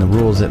know. In the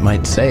rules, it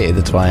might say.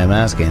 That's why I'm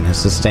asking. Does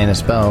sustain a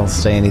spell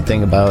say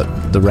anything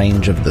about the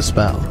range of the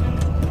spell?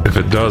 If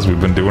it does,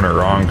 we've been doing it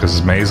wrong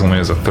because Maze only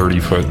has a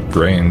 30-foot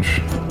range.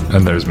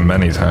 And there's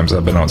many times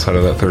I've been outside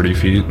of that 30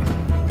 feet.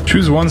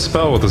 Choose one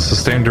spell with a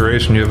sustained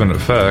duration you have in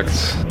effect.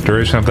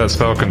 Duration of that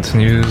spell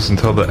continues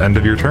until the end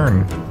of your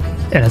turn.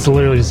 And it's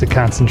literally just a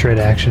concentrate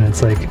action.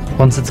 It's like,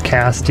 once it's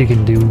cast, you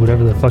can do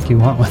whatever the fuck you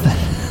want with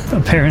it,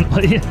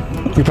 apparently.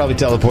 You probably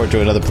teleport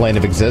to another plane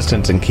of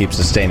existence and keep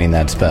sustaining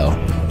that spell.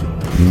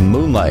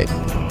 Moonlight.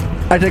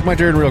 I take my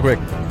turn real quick.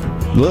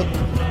 Look.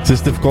 Is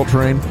this difficult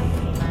terrain?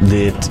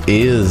 It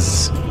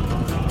is.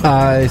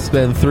 I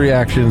spend 3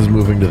 actions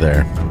moving to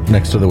there.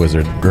 Next to the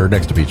wizard. Or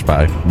next to Peach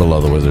Pie.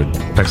 Below the wizard.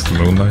 Next to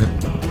Moonlight,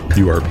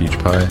 you are Peach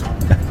Pie.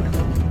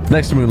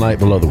 Next to Moonlight,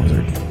 below the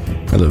wizard.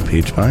 Hello,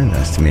 Peach Pie.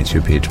 Nice to meet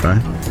you, Peach Pie.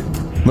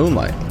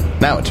 Moonlight.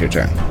 Now it's your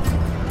turn.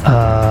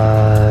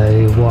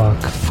 I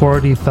walk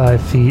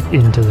 45 feet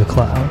into the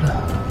cloud.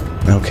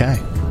 Okay.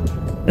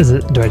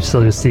 Do I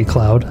still just see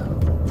cloud?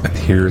 And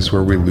here's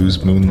where we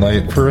lose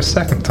Moonlight for a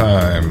second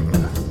time.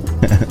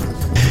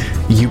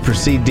 You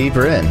proceed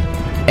deeper in.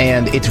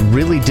 And it's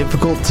really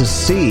difficult to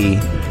see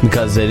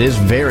because it is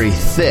very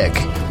thick,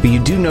 but you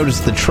do notice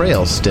the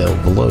trail still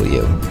below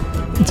you.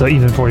 So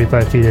even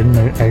 45 feet in,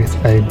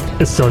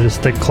 it's still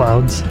just thick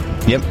clouds.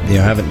 Yep, you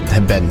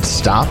haven't been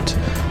stopped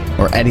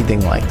or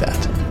anything like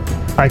that.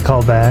 I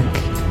call back,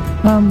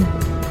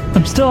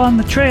 I'm still on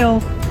the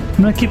trail.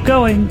 I'm gonna keep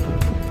going.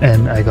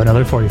 And I go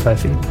another 45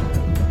 feet.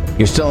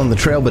 You're still on the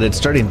trail, but it's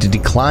starting to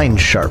decline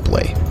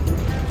sharply.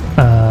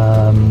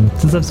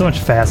 Since I'm so much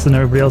faster than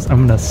everybody else,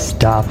 I'm gonna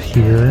stop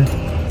here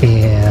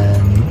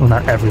and, well,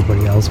 not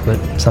everybody else, but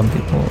some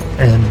people,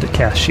 and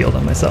cast shield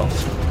on myself,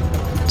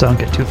 so I don't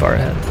get too far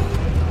ahead.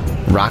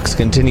 Rocks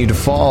continue to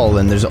fall,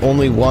 and there's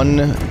only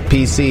one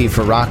PC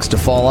for rocks to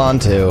fall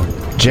onto.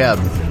 Jeb.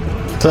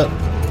 What's up?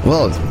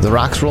 Well, the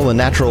rocks roll a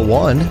natural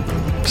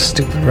 1.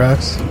 Stupid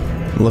rocks.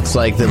 Looks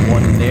like the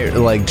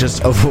one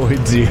just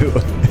avoids you.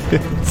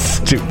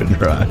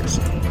 Stupid rocks.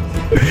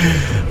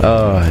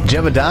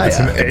 Jebediah. It's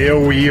an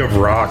AoE of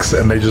rocks,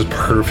 and they just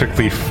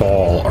perfectly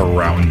fall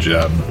around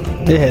Jeb.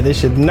 Yeah, they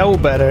should know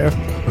better.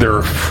 They're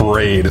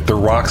afraid. The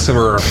rocks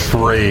are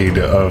afraid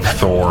of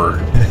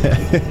Thor.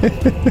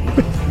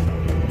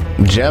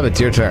 Jeb, it's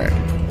your turn.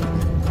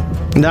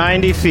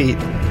 90 feet.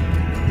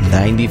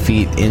 90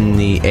 feet in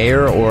the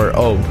air,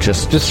 or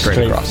just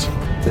straight across.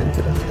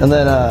 And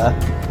then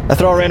I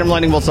throw a random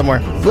lightning bolt somewhere.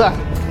 Blah.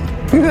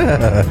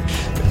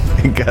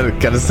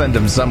 gotta send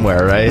him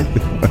somewhere, right?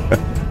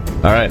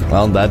 All right,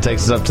 well, that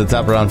takes us up to the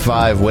top of round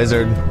 5.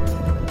 Wizard.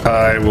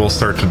 I will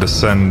start to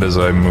descend as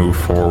I move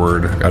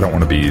forward. I don't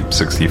want to be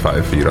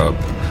 65 feet up.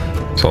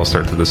 So I'll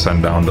start to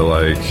descend down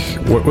to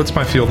what's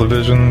my field of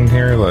vision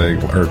here?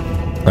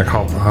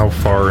 How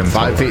far in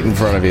 5 feet in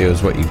front of you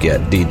is what you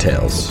get.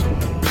 Details.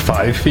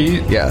 5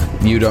 feet? Yeah,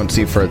 you don't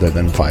see further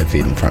than 5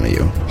 feet in front of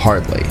you.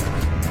 Hardly.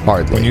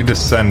 When you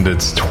descend,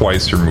 it's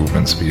twice your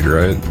movement speed,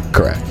 right?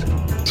 Correct.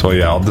 So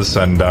yeah, I'll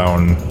descend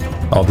down.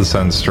 I'll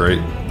descend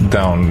straight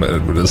down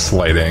at a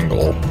slight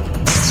angle.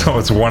 So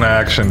it's one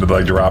action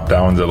to drop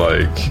down to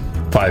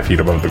 5 feet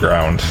above the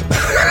ground.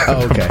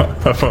 Oh, okay.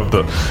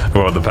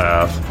 above the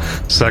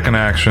path. Second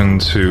action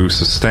to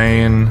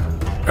sustain,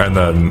 and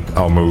then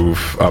I'll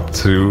move up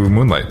to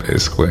Moonlight,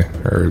 basically,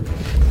 or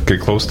get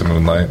close to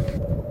Moonlight.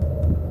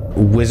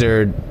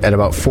 Wizard, at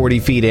about 40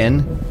 feet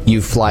in,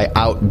 you fly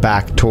out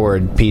back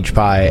toward Peach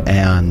Pie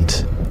and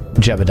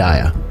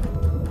Jebediah.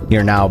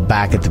 You're now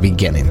back at the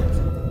beginning.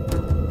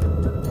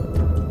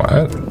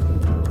 What?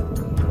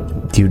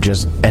 You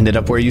just ended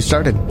up where you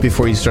started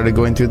before you started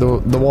going through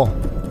the wall.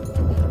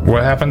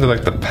 What happened to,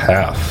 like, the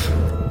path?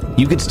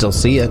 You could still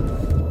see it.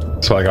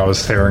 So, like, I was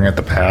staring at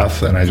the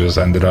path, and I just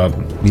ended up...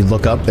 You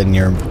look up, and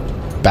you're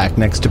back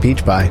next to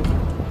Peach Pie.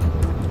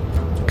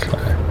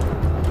 Okay.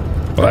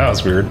 Well, that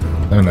was weird.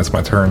 I mean, that's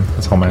my turn.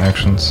 That's all my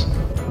actions.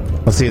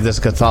 Let's see if this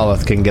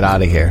Cathalith can get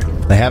out of here.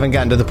 They haven't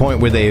gotten to the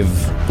point where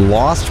they've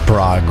lost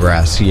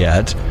progress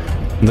yet.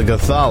 The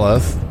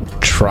Cathalith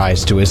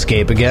tries to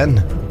escape again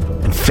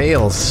and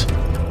fails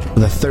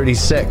with a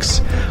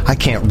 36. I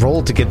can't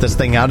roll to get this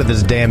thing out of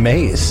this damn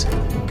maze.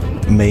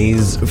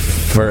 Maze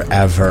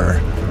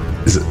forever.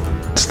 Is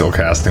it still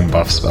casting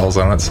buff spells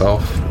on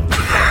itself?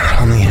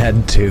 Only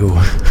had 2.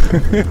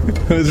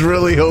 I was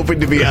really hoping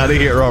to be out of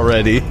here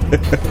already.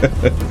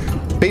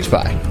 Peach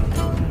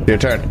Pie, your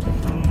turn.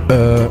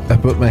 I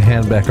put my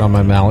hand back on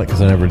my mallet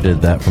because I never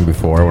did that from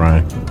before when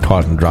I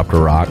caught and dropped a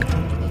rock.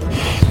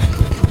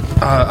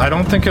 I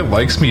don't think it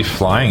likes me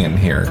flying in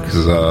here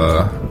because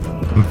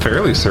I'm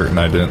fairly certain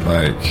I didn't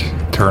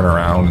like turn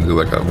around and do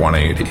like a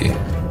 180.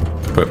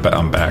 But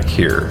I'm back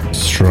here.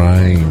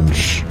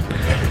 Strange.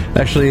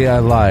 Actually, I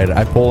lied.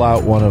 I pull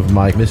out one of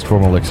my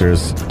Mistform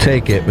elixirs,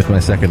 take it with my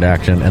second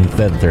action, and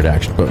then third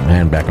action, put my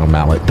hand back on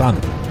mallet.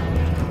 Done.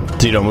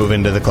 So you don't move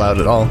into the cloud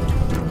at all?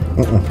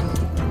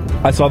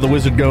 I saw the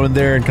wizard go in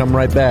there and come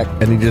right back,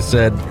 and he just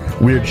said,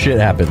 weird shit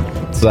happened.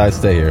 So I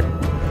stay here.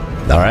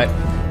 All right.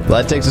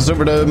 Well, that takes us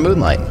over to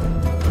Moonlight.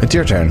 It's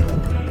your turn.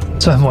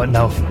 So I'm, what,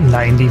 now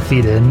 90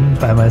 feet in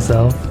by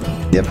myself?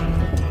 Yep.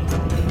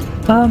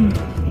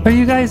 Are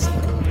you guys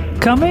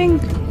coming?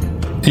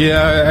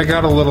 Yeah, I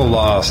got a little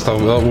lost.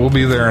 We'll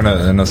be there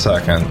in a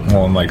second.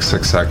 Well, in like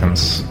 6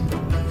 seconds.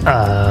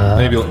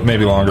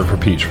 Maybe longer for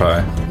Peach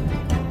Pie.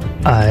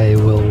 I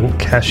will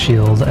cast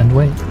shield and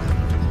wait.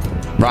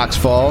 Rocks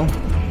fall,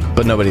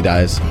 but nobody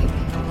dies.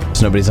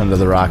 So nobody's under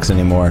the rocks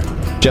anymore.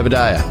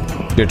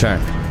 Jebediah, your turn.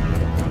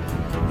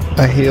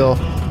 I heal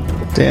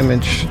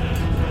damage.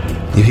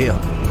 You heal.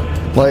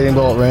 Lightning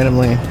bolt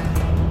randomly.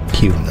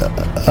 Cute.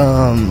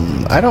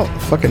 I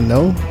don't fucking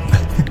know.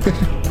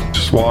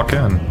 Just walk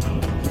in.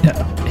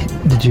 Yeah.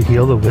 Did you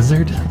heal the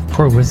wizard?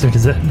 Poor wizard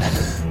is at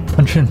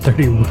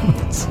 130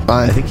 wounds.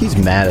 I think he's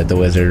mad at the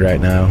wizard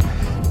right now.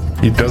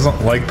 He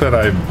doesn't like that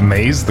I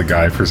mazed the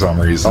guy for some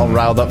reason. All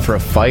riled up for a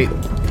fight.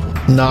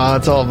 Nah,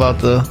 it's all about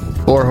the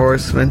 4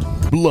 horsemen.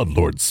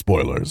 Bloodlord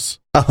spoilers.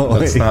 Oh,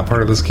 That's not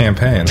part of this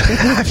campaign.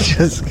 I'm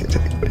just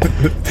kidding.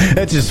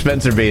 That's just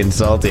Spencer being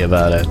salty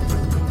about it.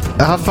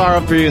 How far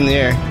up are you in the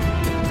air?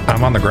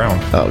 I'm on the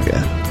ground. Oh, okay.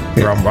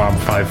 I'm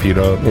 5 feet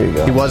up. Here you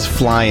go. He was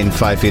flying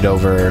 5 feet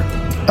over.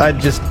 I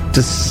just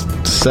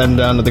descend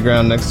down to the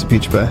ground next to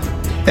Peach Pie.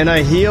 And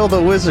I heal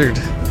the wizard.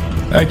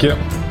 Thank you.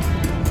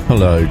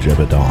 Hello,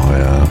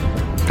 Jebediah.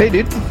 Hey,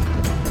 dude.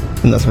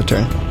 And that's my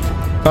turn.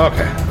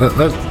 Okay.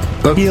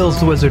 That Heals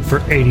the wizard for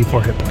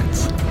 84 hit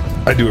points.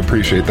 I do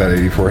appreciate that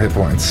 84 hit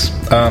points.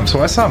 So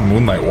I saw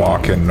Moonlight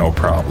walk in, no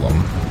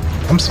problem.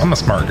 I'm a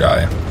smart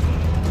guy.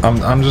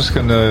 I'm just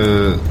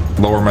gonna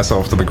lower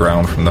myself to the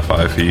ground from the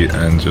 5 feet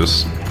and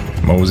just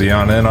mosey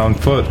on in on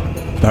foot.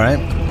 All right.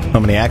 How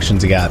many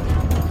actions you got?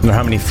 Or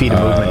how many feet of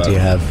movement do you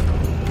have?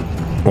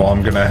 Well,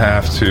 I'm gonna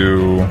have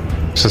to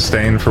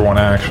sustain for 1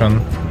 action,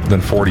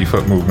 then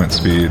 40-foot movement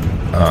speed,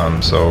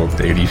 so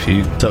 80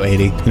 feet. So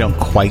 80. You don't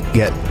quite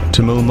get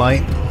to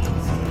Moonlight,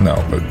 No,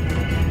 but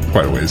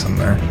quite a ways in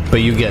there.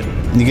 but you get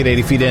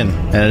 80 feet in,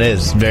 and it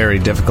is very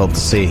difficult to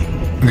see.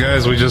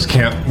 Guys, we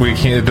can't,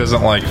 it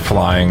doesn't like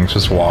flying,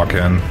 just walk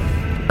in.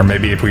 Or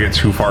maybe if we get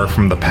too far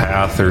from the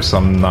path or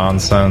some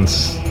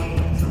nonsense.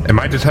 Am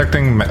I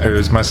detecting, or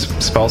is my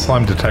spell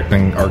slime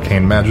detecting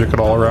arcane magic at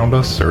all around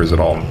us, or is it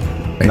all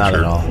nature? Not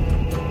at all.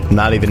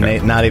 Not even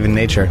not even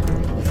nature.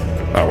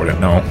 I wouldn't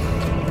know.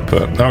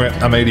 But, okay,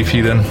 I'm 80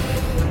 feet in.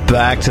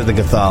 Back to the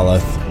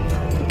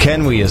Cathalith.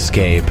 Can we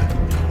escape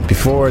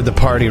before the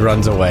party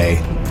runs away?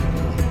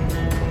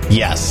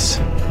 Yes.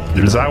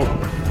 It is out.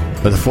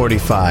 With a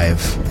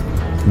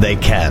 45, they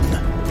can.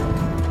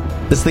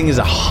 This thing is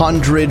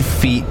 100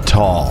 feet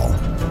tall.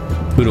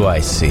 Who do I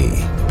see?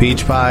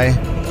 Peach Pie?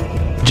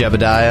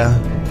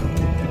 Jebediah?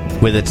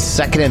 With its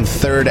second and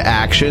third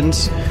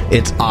actions,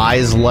 its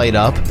eyes light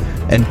up,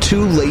 and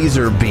 2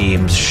 laser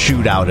beams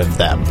shoot out of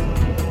them,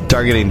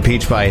 targeting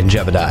Peach Pie and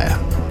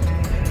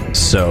Jebediah.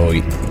 So,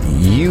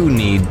 you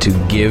need to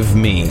give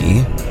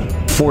me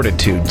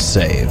fortitude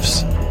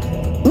saves.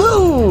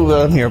 Woo!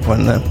 I'm your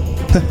opponent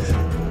then.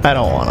 I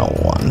don't want a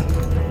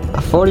 1.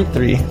 A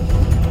 43.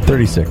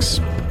 36.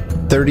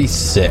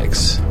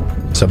 36.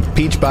 So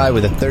Peach Pie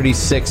with a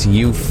 36,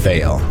 you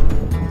fail.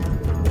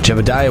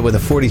 Jebediah with a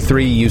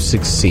 43, you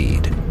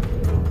succeed.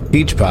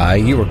 Peach Pie,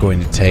 you are going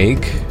to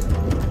take...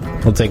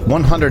 We'll take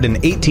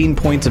 118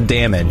 points of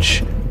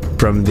damage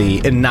from the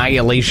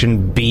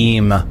Annihilation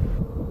Beam.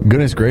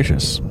 Goodness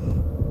gracious.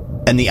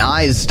 And the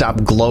eyes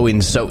stop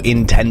glowing so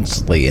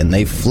intensely, and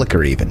they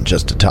flicker even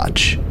just a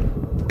touch.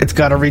 It's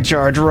got to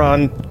recharge,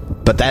 run.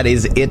 But that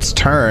is its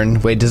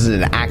turn. Wait, is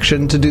it an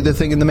action to do the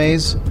thing in the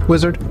maze,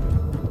 Wizard?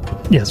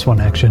 Yes, one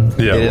action.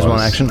 Yeah, It is one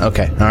action?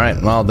 Okay, all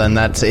right. Well, then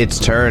that's its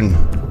turn.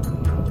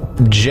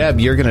 Jeb,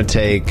 you're going to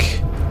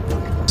take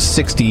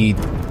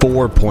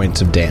 64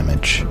 points of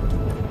damage.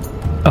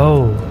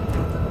 Oh,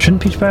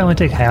 shouldn't Peach Pie only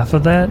take half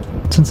of that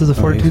since it's a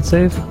fortitude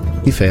save?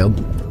 He failed.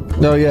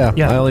 No, yeah.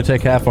 Yeah. I only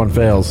take half on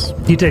fails.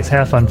 He takes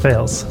half on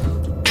fails.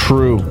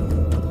 True.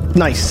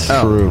 Nice.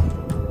 True.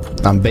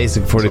 On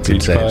basic So fortitude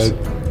Peach saves.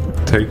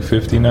 Pie, take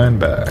 59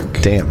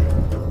 back. Damn.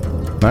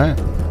 All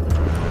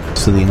right.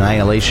 So the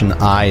Annihilation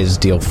Eyes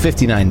deal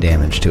 59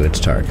 damage to its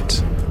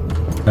targets.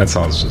 That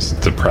sounds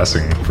just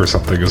depressing for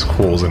something as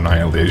cool as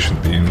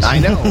Annihilation Beams. I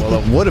know.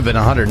 Well, it would have been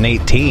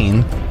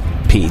 118.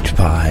 Peach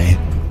Pie.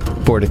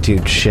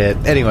 Fortitude shit.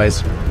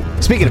 Anyways,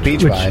 speaking of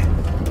Peach Which Pie.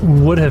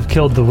 would have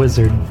killed the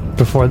wizard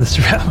before this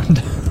round.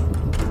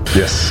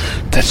 Yes.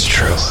 That's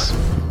true.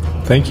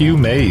 Thank you,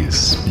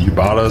 Maze. You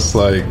bought us,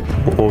 like,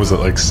 what was it,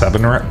 like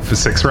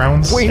 6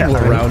 rounds? Way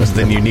more rounds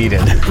than you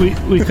needed.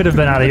 we could have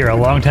been out of here a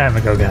long time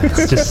ago,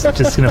 guys.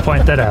 Just gonna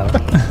point that out.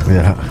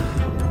 Yeah.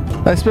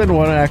 I spend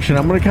one action.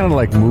 I'm going to kind of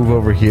like move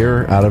over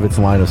here out of its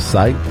line of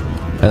sight.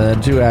 And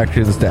then 2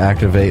 actions to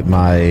activate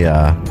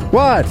my,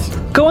 what?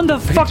 Go in the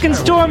fucking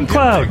storm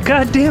cloud.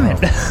 God damn it.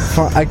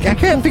 I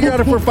can't figure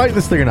out if we're fighting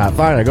this thing or not.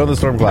 Fine, I go in the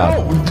storm cloud.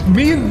 Oh,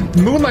 me and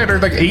Moonlight are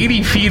like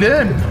 80 feet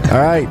in.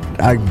 All right,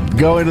 I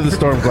go into the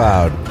storm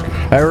cloud.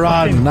 I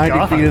run Fucking 90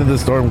 God. feet into the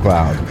storm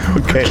cloud.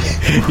 Okay.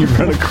 You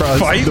run across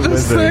Fight the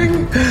this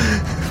wizard.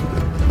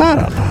 thing? I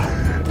don't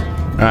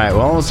know. All right.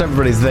 Well, almost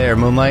everybody's there,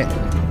 Moonlight.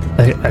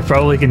 I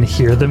probably can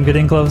hear them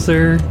getting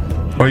closer.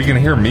 Well, you can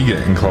hear me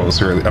getting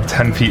closer. I'm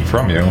 10 feet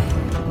from you.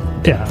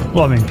 Yeah.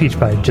 Well, I mean, Peach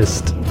Pie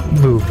just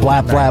moved.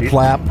 Flap, flap, 90.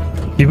 flap.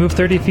 You move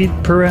 30 feet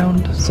per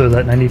round, so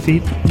that 90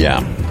 feet? Yeah,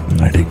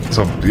 90.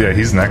 So, yeah,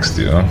 he's next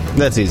to you.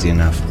 That's easy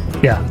enough.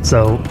 Yeah,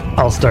 so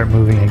I'll start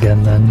moving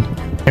again then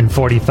in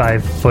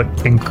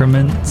 45-foot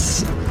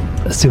increments,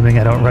 assuming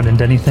I don't run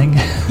into anything.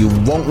 You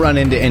won't run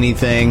into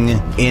anything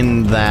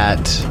in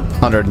that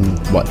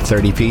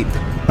 30 feet?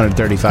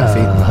 135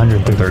 feet?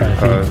 135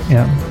 35. feet.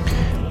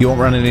 Yeah. You won't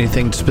run into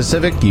anything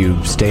specific.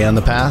 You stay on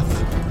the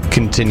path.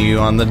 Continue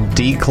on the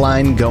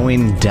decline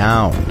going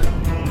down.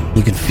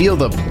 You can feel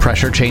the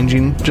pressure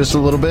changing just a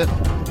little bit.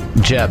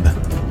 Jeb,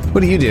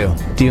 what do you do?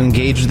 Do you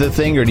engage the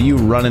thing or do you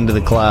run into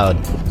the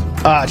cloud?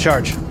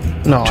 Charge.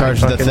 No,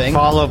 Charge I the fucking thing?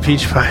 Follow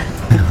Peach Pie.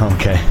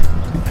 Okay.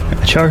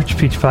 Charge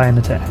Peach Pie and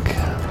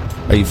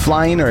attack. Are you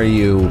flying or are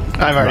you...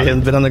 I've already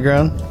been on the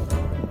ground.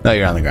 No,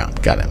 you're on the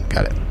ground. Got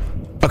it.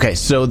 Okay,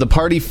 so the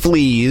party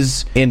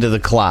flees into the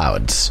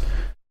clouds.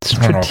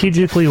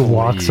 Strategically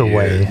walks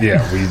away.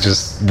 Yeah,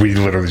 we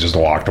literally just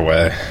walked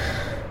away.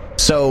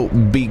 So,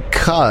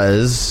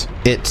 because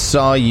it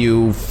saw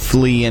you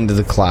flee into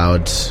the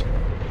clouds,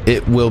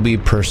 it will be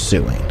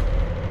pursuing.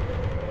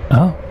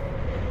 Oh,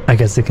 I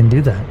guess it can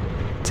do that.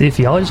 See, if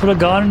y'all just would have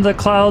gone into the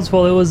clouds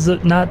while it was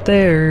not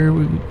there,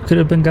 we could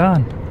have been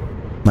gone.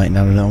 Might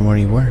not have known where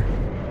you were.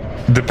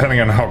 Depending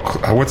on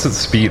what's its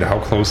speed, how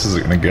close is it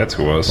going to get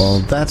to us? Well,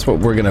 that's what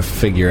we're going to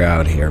figure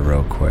out here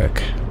real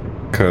quick.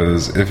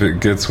 Because if it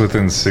gets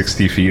within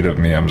 60 feet of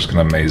me, I'm just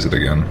going to maze it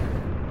again.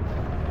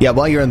 Yeah,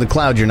 while you're in the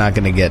cloud, you're not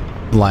going to get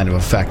line of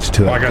effect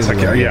to it. Well, I guess I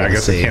You'll can't. be Yeah, able I to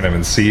guess I see. can't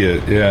even see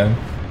it. Yeah.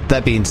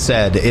 That being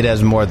said, it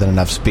has more than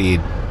enough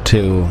speed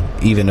to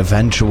even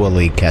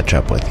eventually catch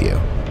up with you.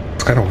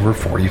 It's got over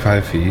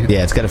 45 feet.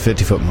 Yeah, it's got a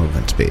 50-foot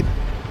movement speed.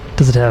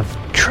 Does it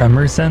have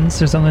tremor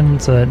sense or something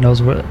so that it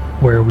knows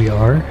where we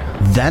are?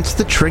 That's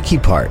the tricky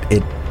part.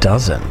 It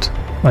doesn't.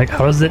 Like,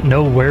 how does it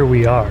know where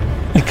we are?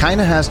 It kind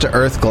of has to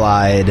earth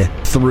glide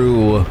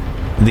through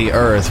the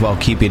earth while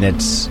keeping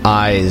its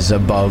eyes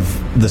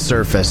above the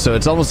surface. So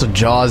it's almost a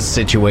Jaws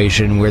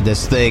situation where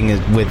this thing is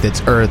with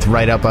its earth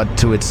right up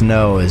to its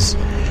nose,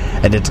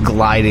 and it's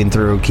gliding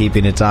through,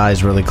 keeping its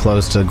eyes really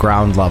close to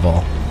ground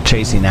level,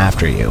 chasing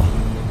after you.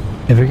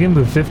 If it can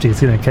move 50,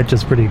 it's going to catch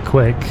us pretty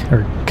quick,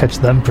 or catch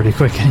them pretty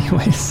quick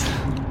anyways.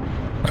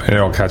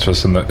 It'll catch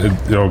us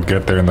it'll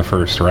get there in the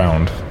first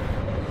round.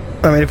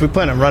 I mean, if we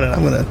plan on running,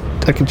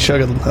 I can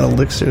chug an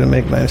elixir to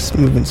make my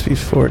movement speed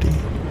 40.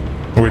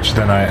 Which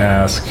then I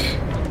ask,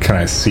 can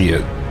I see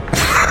it?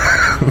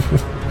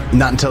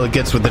 Not until it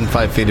gets within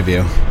 5 feet of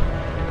you.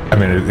 I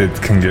mean,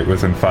 it can get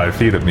within 5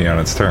 feet of me on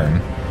its turn.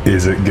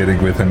 Is it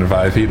getting within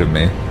 5 feet of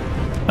me?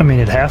 I mean,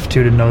 it'd have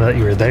to know that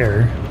you were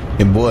there.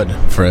 It would,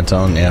 for its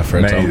own Maze.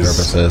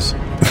 purposes.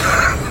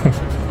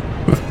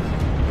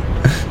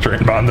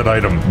 Train bonded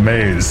item,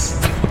 maze.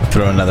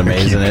 Throw another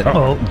maze in it.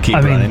 Well, Keep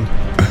I mean, running.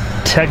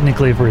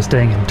 technically, if we're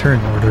staying in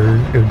turn order,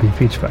 it would be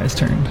Peach Pie's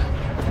turn.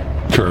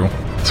 True.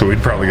 So we'd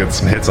probably get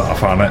some hits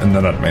off on it, and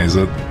then I'd maze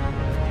it.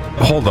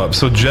 Hold up.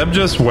 So Jeb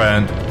just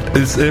went.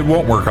 It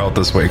won't work out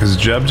this way, because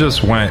Jeb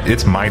just went.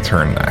 It's my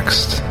turn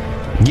next.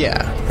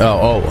 Yeah.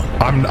 Oh.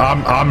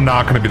 I'm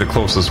not going to be the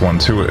closest one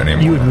to it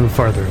anymore. You would move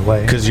farther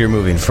away. Because you're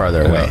moving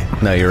farther away.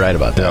 No, you're right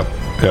about that.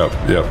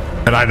 Yep.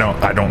 And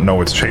I don't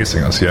know it's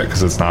chasing us yet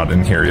because it's not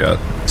in here yet.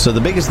 So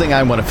the biggest thing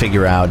I want to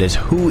figure out is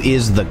who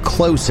is the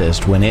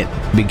closest when it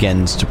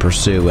begins to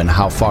pursue, and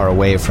how far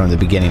away from the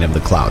beginning of the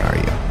cloud are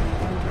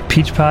you?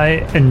 Peach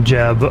Pie and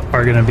Jeb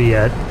are going to be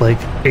at like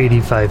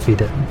 85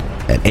 feet in.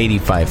 At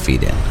 85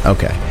 feet in.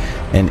 Okay.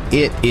 And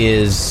it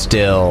is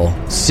still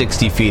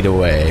 60 feet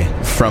away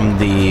from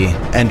the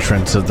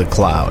entrance of the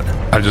cloud.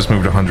 I just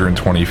moved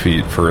 120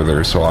 feet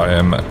further, so I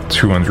am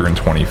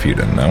 220 feet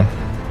in now.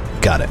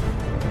 Got it.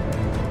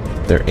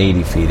 They're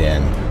 80 feet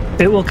in.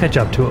 It will catch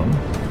up to him.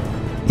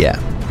 Yeah.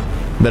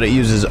 But it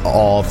uses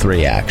all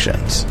 3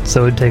 actions.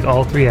 So it'd take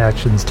all 3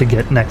 actions to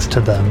get next to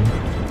them.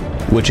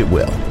 Which it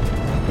will.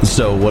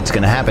 So what's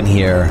going to happen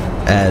here,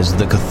 as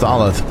the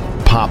Cathalith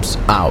pops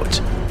out,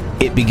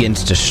 it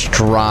begins to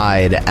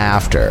stride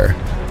after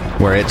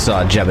where it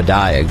saw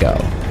Jebediah go.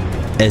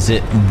 As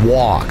it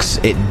walks,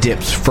 it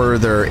dips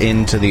further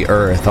into the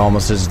earth,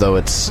 almost as though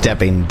it's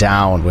stepping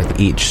down with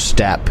each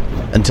step,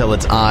 until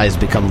its eyes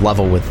become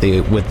level with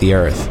the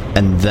earth,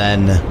 and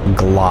then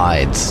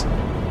glides.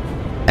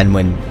 And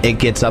when it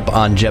gets up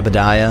on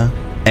Jebediah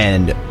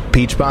and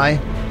Peach Pie,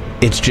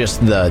 it's just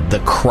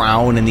the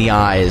crown and the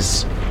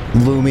eyes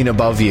looming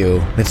above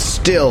you. It's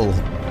still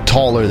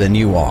taller than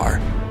you are,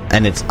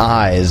 and its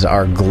eyes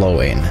are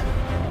glowing.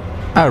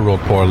 I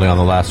rolled poorly on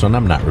the last one.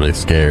 I'm not really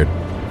scared.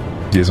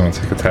 Do you guys want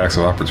to take attacks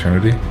of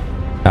opportunity?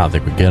 I don't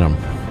think we get them.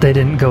 They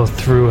didn't go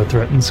through a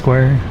threatened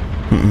square.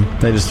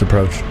 They just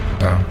approached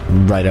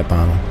right up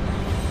on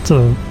them.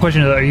 So,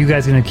 question is, are you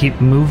guys going to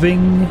keep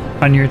moving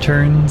on your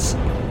turns,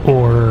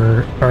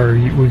 or are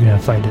we going to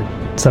fight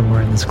it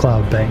somewhere in this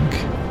cloud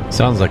bank?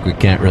 Sounds like we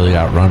can't really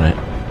outrun it.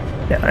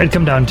 Yeah, it'd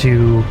come down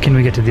to, can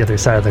we get to the other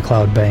side of the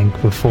cloud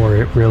bank before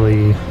it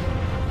really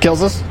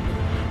Kills us?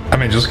 I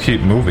mean, just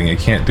keep moving. It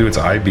can't do its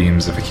eye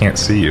beams if it can't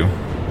see you.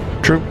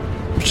 True.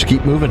 Just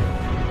keep moving.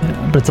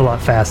 but it's a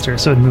lot faster.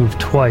 So it'd move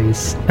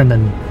twice, and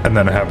then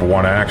have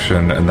one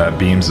action, and that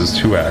beams is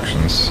two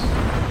actions.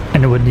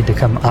 And it would need to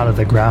come out of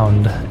the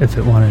ground if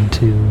it wanted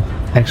to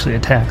actually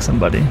attack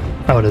somebody,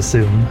 I would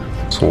assume.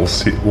 So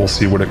we'll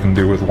see what it can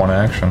do with one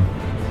action.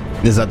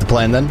 Is that the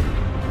plan then?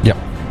 Yep.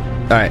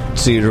 Alright,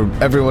 so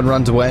everyone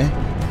runs away.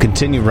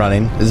 Continue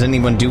running. Does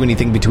anyone do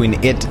anything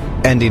between it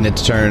ending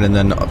its turn and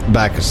then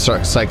back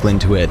start cycling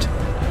to it?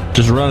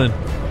 Just running.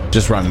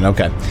 Just running,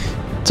 okay.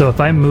 So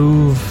if I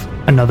move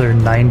another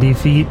 90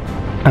 feet,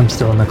 I'm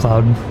still in the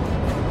cloud.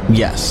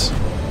 Yes.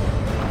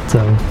 So,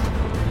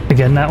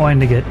 again, not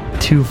wanting to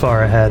get too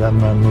far ahead, I'm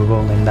going to move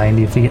only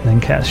 90 feet and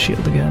then cast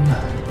shield again.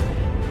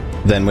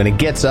 Then when it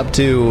gets up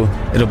to,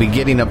 it'll be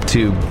getting up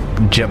to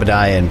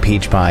Jebediah and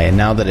Peach Pie, and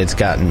now that it's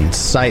gotten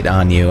sight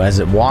on you, as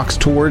it walks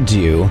towards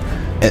you,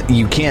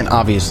 you can't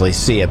obviously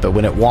see it, but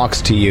when it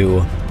walks to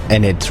you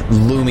and it's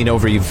looming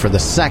over you for the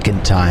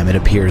second time, it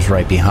appears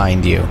right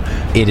behind you.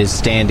 It is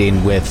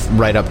standing with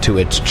right up to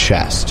its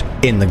chest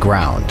in the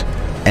ground,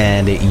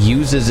 and it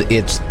uses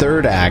its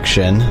third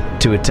action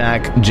to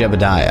attack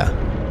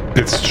Jebediah.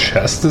 Its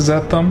chest is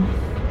at them?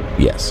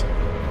 Yes.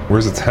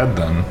 Where's its head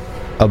then?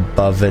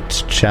 Above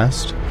its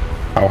chest.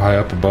 How high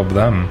up above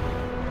them?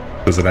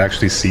 Does it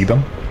actually see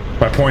them?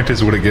 My point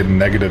is, would it get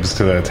negatives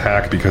to the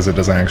attack because it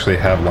doesn't actually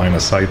have line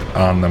of sight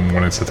on them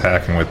when it's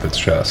attacking with its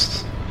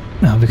chest?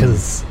 No,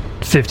 because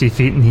it's 50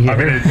 feet in the air. I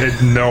mean,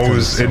 it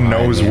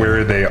knows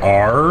where they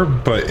are,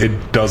 but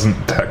it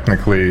doesn't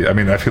technically. I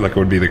mean, I feel like it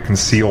would be the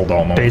concealed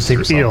almost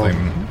or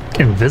something.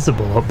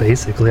 Invisible,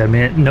 basically. I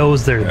mean, it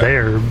knows they're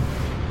there,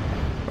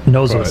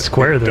 knows what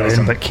square they're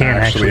in, but can't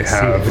actually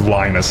have see it.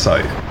 Line of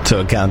sight.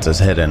 So it counts as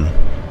hidden.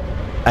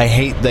 I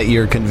hate that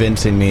you're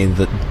convincing me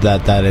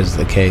that is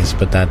the case,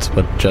 but that's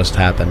what just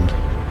happened.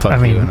 Fuck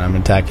you, and I'm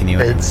attacking you.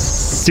 It's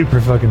super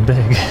fucking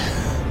big.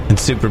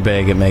 It's super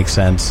big. It makes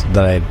sense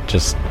that I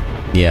just,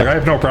 yeah. Like, I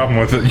have no problem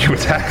with you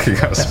attacking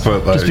us,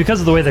 but like, just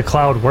because of the way the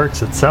cloud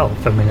works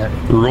itself. I mean,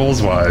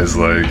 rules wise,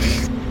 like,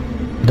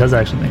 it does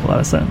actually make a lot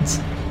of sense.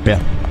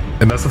 Yeah.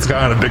 Unless it's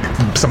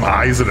got some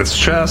eyes in its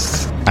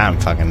chest. I don't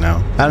fucking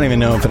know. I don't even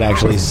know if it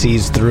actually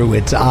sees through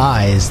its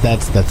eyes.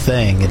 That's the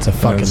thing. It's a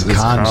fucking It's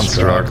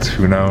construct.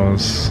 Who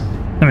knows?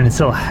 I mean, it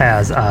still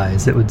has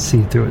eyes. It would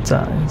see through its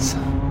eyes.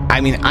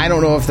 I mean, I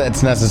don't know if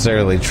that's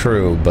necessarily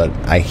true, but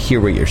I hear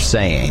what you're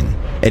saying.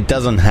 It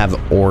doesn't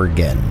have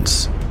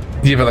organs.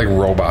 You have like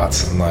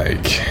robots and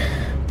like,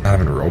 not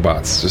even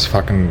robots, just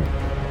fucking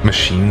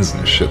machines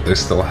and shit. They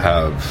still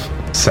have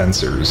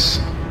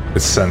sensors.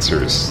 It's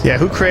sensors. Yeah,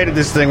 who created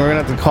this thing? We're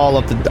gonna have to call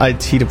up the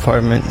IT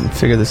department and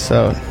figure this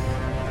out.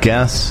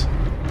 Guess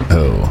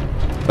who?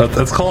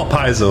 Let's call it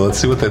Paizo. Let's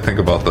see what they think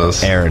about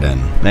this.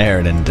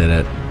 Aridin did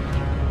it.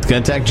 It's gonna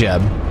attack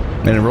Jeb,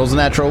 and it rolls a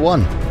natural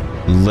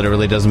 1.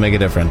 Literally doesn't make a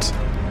difference.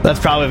 That's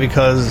probably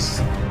because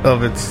of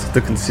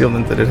the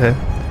concealment that it had.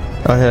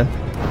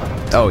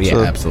 Oh yeah,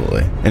 So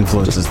absolutely.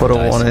 Influences Just put the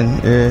a dice. 1 in.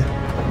 Yeah.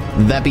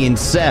 That being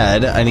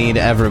said, I need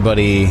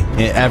everybody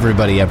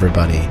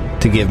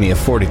to give me a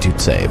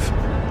fortitude save.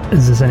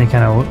 Is this any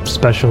kind of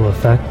special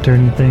effect or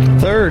anything?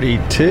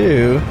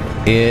 32.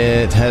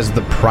 It has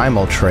the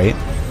primal trait.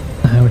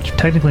 Which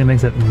technically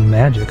makes it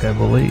magic, I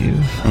believe.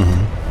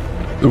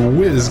 The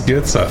Wiz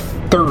gets a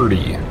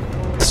 30.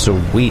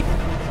 Sweet.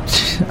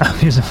 I'm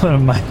using one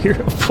of my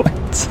hero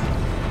points.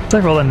 So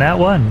I rolled a nat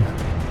 1.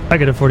 I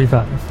get a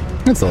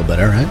 45. That's a little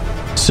better, right?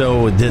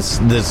 So this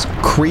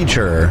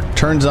creature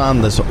turns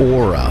on this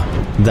aura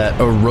that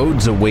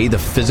erodes away the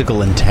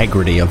physical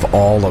integrity of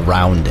all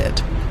around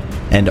it.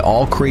 And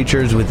all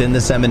creatures within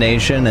this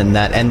emanation and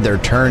that end their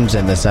turns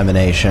in this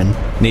emanation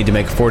need to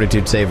make a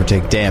fortitude save or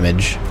take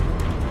damage.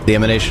 The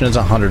emanation is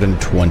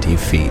 120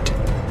 feet.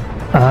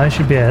 I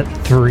should be at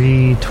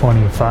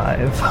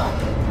 325.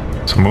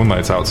 So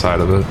Moonlight's outside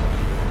of it.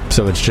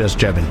 So it's just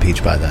Jeb and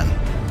Peach by then.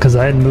 Because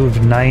I had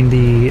moved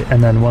 90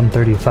 and then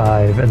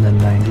 135 and then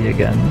 90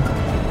 again.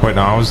 Wait,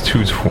 no, I was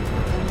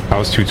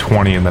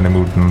 220 and then I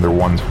moved another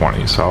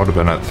 120, so I would have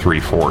been at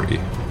 340.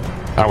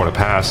 I would have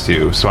passed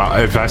you, so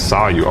if I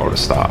saw you, I would have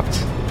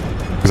stopped.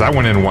 Because I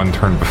went in one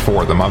turn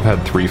before them. I've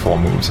had 3 full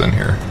moves in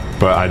here.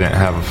 But I didn't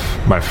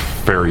have my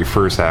very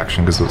first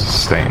action because it was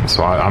sustained,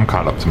 so I'm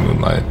caught up to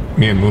Moonlight.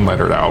 Me and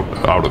Moonlight are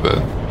out of it.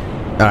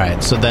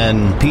 Alright, so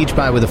then Peach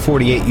Pie with a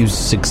 48, you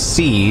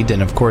succeed,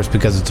 and of course,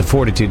 because it's a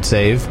fortitude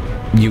save,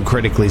 you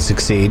critically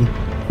succeed.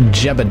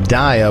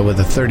 Jebediah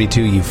with a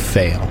 32, you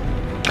fail.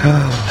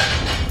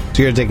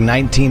 So you're going to take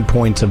 19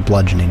 points of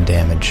bludgeoning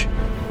damage.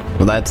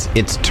 Well, that's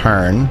its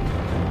turn.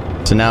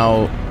 So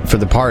now, for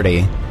the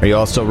party, are you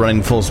all still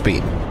running full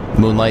speed?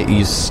 Moonlight,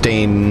 you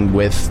staying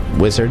with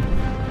Wizard?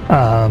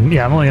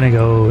 Yeah, I'm only going to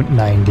go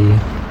 90.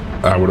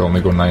 I would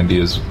only go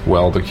 90 as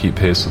well to keep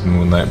pace with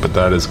Moonlight, but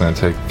that is going to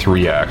take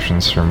 3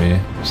 actions for me,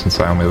 since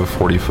I only have a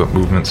 40-foot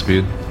movement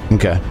speed.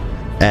 Okay.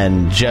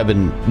 And Jeb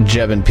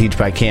and Peach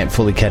Pie can't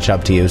fully catch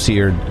up to you, so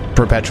you're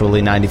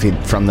perpetually 90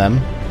 feet from them?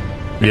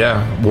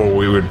 Yeah, well,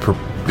 we would...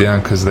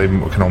 because they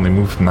can only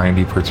move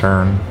 90 per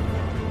turn.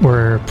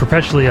 We're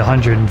perpetually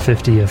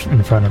 150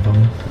 in front of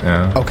them.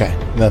 Yeah. Okay,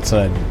 that's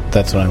what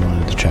I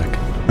wanted to check.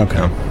 Okay.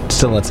 Yeah.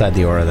 Still outside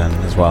the aura then,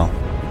 as well.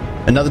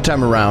 Another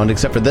time around,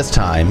 except for this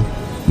time,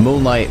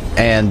 Moonlight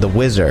and the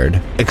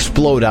Wizard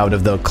explode out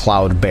of the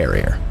cloud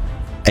barrier.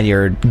 And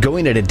you're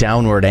going at a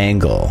downward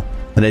angle.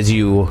 And as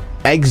you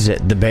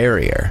exit the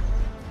barrier,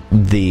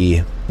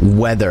 the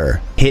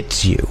weather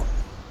hits you.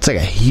 It's like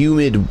a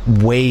humid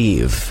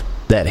wave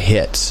that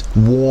hits.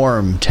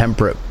 Warm,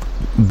 temperate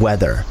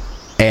weather.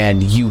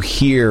 And you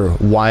hear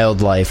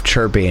wildlife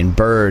chirping,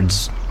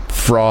 birds,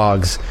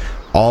 frogs,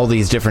 all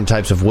these different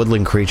types of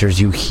woodland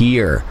creatures you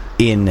hear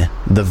in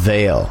the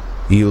Vale.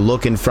 You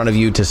look in front of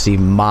you to see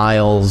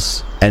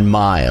miles and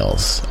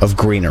miles of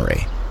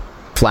greenery.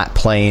 Flat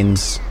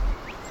plains,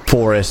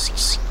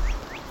 forests,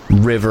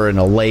 river and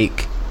a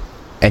lake,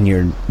 and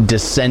you're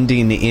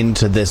descending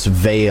into this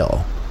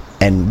vale.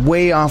 And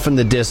way off in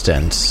the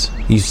distance,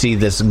 you see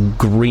this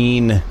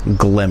green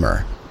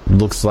glimmer.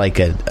 Looks like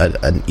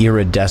an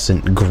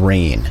iridescent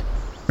green,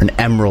 an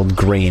emerald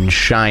green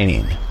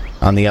shining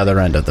on the other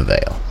end of the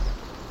vale.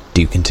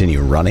 Do you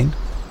continue running?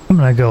 I'm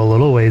going to go a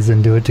little ways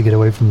into it to get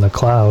away from the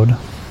cloud.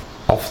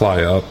 I'll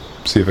fly up,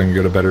 see if I can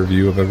get a better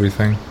view of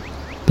everything.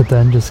 But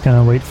then just kind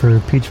of wait for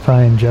Peach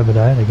Pie and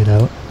Jebediah to get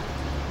out.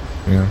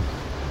 Yeah.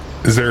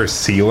 Is there a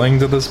ceiling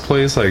to this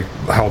place? Like,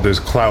 how there's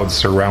clouds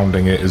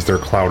surrounding it, is there a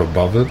cloud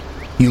above it?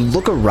 You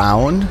look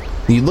around,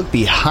 you look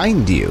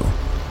behind you,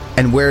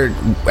 and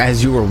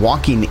as you were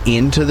walking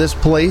into this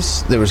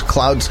place, there was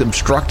clouds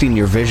obstructing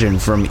your vision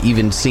from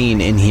even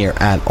seeing in here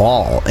at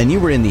all. And you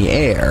were in the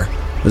air.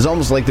 It was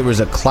almost like there was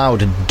a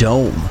cloud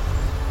dome.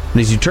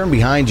 And as you turn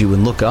behind you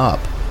and look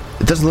up,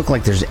 it doesn't look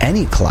like there's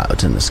any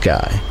clouds in the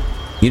sky.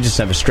 You just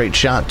have a straight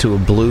shot to a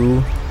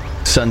blue,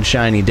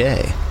 sunshiny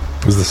day.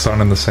 Is the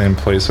sun in the same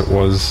place it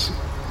was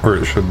where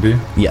it should be?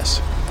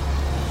 Yes.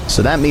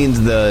 So that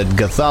means the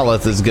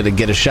Gathalith is going to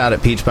get a shot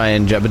at Peach Pie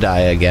and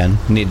Jebediah again.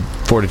 Need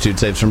fortitude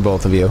saves from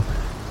both of you.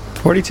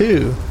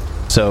 42.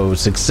 So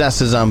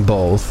successes on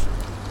both.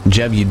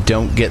 Jeb, you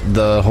don't get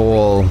the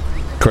whole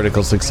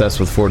critical success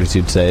with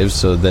fortitude saves,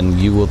 so then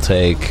you will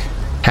take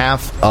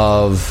half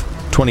of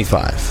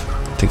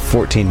 25. Take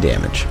 14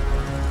 damage.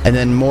 And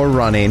then more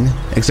running,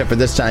 except for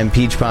this time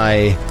Peach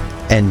Pie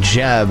and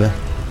Jeb,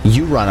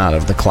 you run out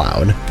of the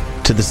cloud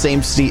to the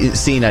same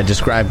scene I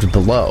described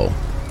below.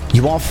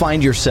 You all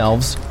find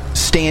yourselves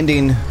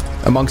standing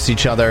amongst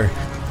each other,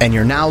 and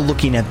you're now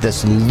looking at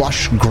this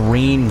lush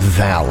green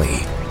valley.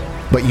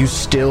 But you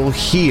still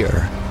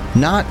hear,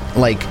 not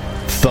like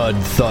thud,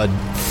 thud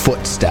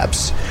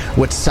footsteps,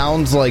 what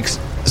sounds like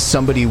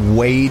somebody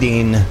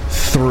wading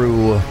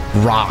through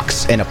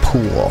rocks in a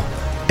pool.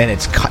 And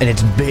it's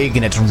big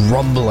and it's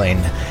rumbling.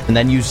 And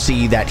then you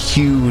see that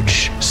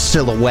huge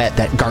silhouette,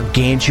 that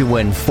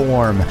gargantuan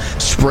form,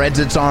 spreads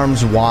its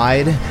arms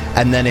wide,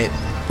 and then it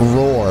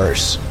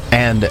roars.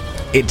 And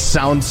it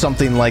sounds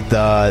something like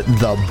the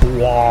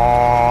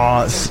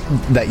blah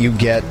that you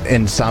get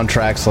in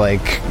soundtracks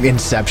like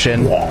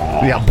Inception.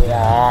 Blah. Yeah,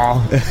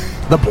 blah.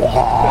 The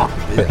blah.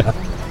 Yeah.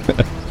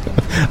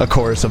 A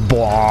chorus of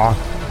blah.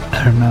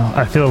 I don't know.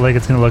 I feel like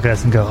it's going to look at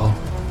us and go,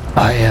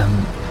 I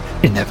am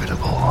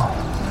inevitable.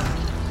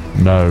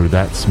 No,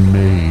 that's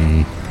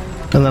me.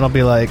 And then I'll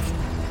be like,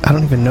 I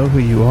don't even know who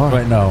you are.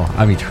 Wait, no,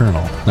 I'm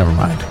eternal. Never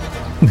mind.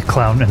 The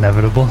clown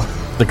inevitable.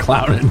 The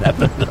clown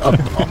inevitable.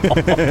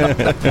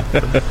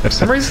 For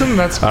some reason,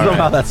 that's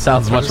Somehow that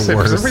sounds much For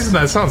worse. some reason,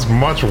 that sounds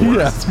much worse.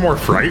 Yeah. It's more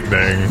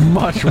frightening.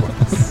 Much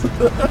worse.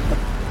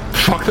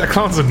 Fuck, that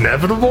clown's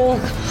inevitable?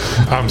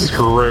 I'm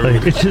screwed.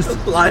 Like, it's just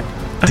Damn,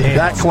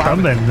 that it's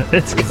clown. coming.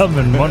 It's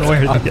coming one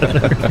way or the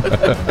other.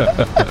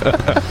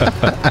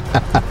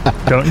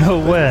 Don't know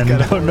when.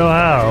 Don't know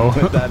how.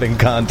 Put that in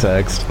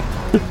context.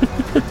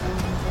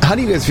 How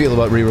do you guys feel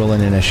about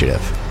rerolling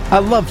initiative?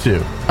 I'd love to.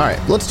 All right,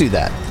 let's do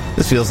that.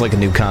 This feels like a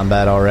new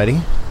combat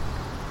already.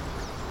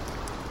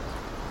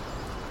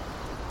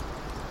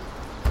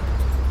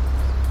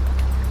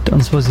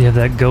 Don't suppose you have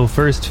that go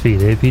first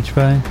feat, eh, Peach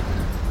Pie?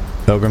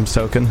 Pilgrim's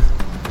Token.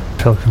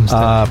 Pilgrim's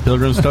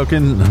Pilgrim's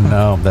Token?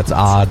 No, that's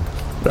odd.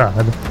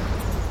 odd.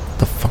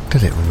 The fuck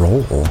did it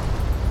roll?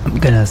 I'm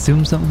gonna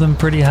assume something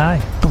pretty high.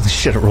 Holy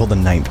shit, it rolled a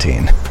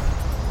 19.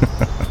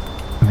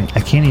 I mean, I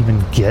can't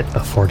even get a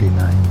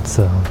 49,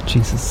 so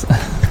Jesus.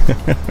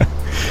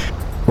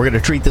 We're going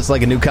to treat this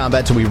like a new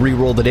combat, so we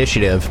re-rolled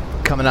initiative.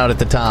 Coming out at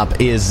the top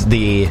is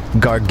the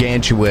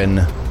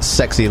gargantuan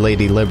sexy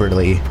lady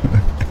Liberty.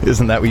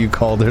 Isn't that what you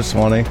called her,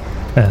 Swanee?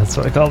 That's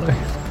what I called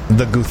her.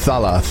 The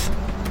Guthalath.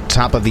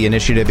 Top of the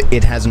initiative,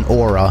 it has an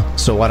aura,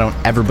 so why don't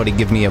everybody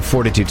give me a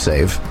fortitude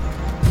save?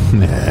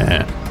 Nah.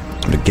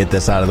 I'm going to get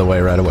this out of the way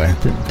right away.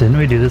 Didn't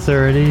we do this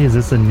already? Is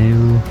this a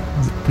new...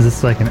 Is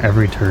this like an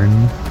every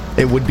turn?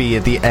 It would be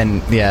at the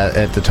end, yeah,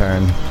 at the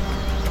turn.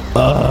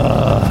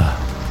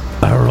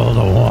 I rolled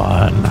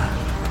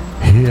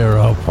a 1.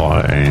 Hero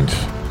point.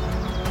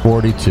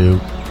 42.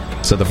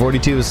 So the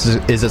 42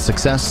 is a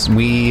success.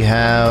 We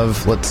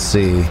have, let's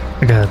see,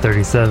 I got a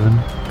 37.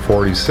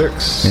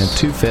 46. we have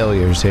 2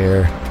 failures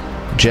here.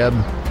 Jeb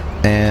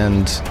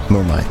and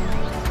Moonlight.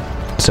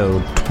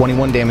 So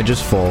 21 damage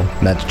is full.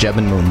 That's Jeb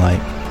and Moonlight.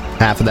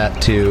 Half of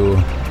that to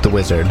the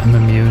wizard. I'm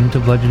immune to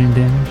bludgeoning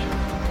damage.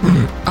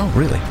 Oh,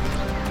 really?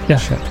 Yeah,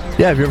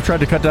 Yeah, have you ever tried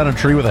to cut down a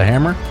tree with a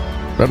hammer?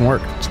 Doesn't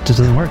work. it just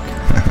doesn't work.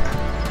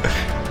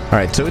 All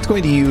right, so it's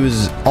going to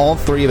use all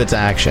 3 of its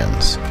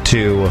actions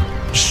to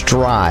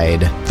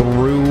stride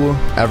through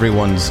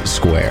everyone's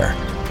square.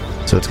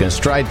 So it's going to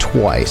stride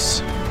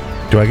twice.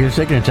 Do I get to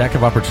take an attack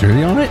of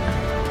opportunity on it?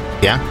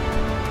 Yeah,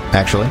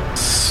 actually.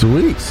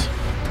 Sweet.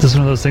 This is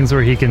one of those things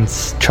where he can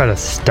try to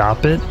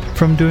stop it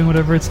from doing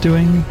whatever it's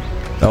doing.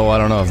 Oh, I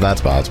don't know if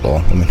that's possible.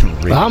 Let me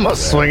read I'm gonna that.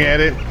 swing at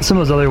it. Some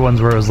of those other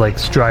ones where it was like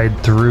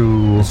stride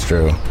through, It's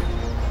true.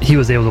 he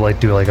was able to like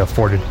do like a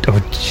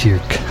oh dear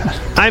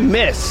God. I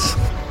miss.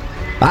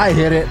 I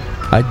hit it.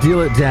 I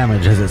deal it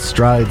damage as it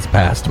strides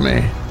past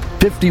me.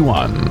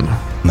 51. All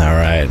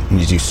right.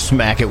 As you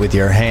smack it with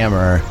your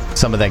hammer,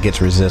 some of that gets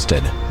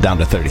resisted, down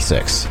to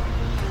 36.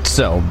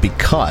 So,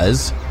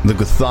 because the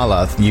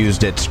Guthalath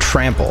used its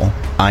trample,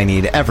 I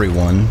need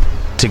everyone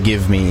to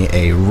give me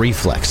a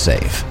reflex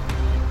save.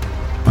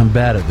 I'm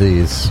bad at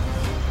these.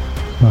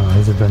 Oh,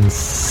 these have been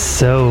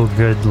so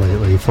good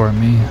lately for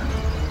me.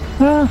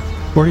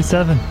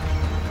 47.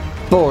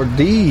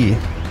 4D.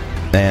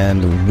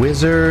 And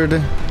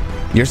wizard,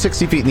 you're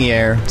 60 feet in the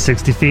air.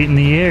 60 feet in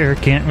the air.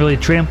 Can't really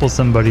trample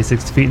somebody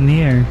 60 feet in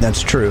the air.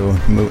 That's true.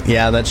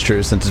 Yeah, that's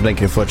true, since it's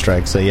making a foot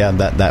strike. So yeah,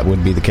 that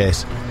would be the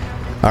case.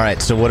 All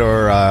right, so what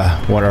are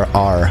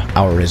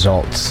our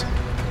results?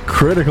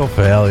 Critical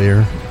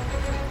failure.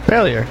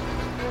 Failure.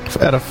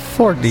 At a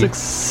 4D.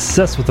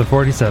 Success with a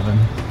 47.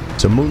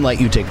 So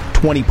Moonlight, you take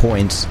 20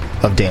 points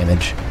of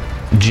damage.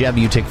 Jeb,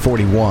 you take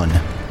 41.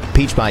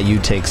 Peach Pie, you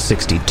take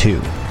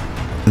 62.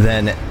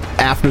 Then,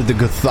 after the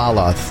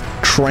Guthalath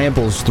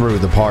tramples through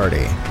the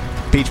party,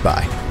 Peach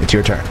Pie, it's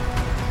your turn.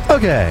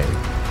 Okay.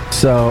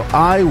 So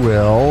I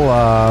will,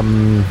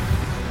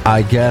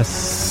 I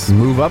guess,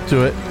 move up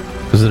to it.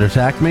 Does it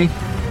attack me?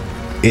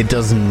 It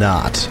does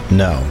not,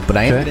 no. But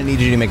I am Okay. going to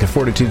need you to make a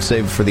fortitude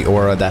save for the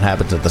aura. That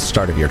happens at the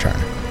start of your turn.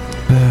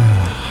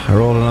 I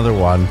rolled another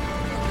 1.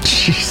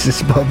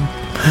 Jesus, bub.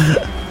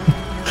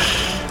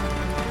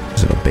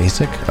 Is it a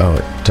basic? Oh,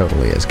 it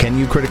totally is. Can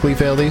you critically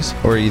fail these?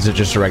 Or is it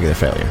just a regular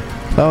failure?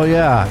 Oh,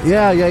 yeah.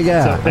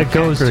 So it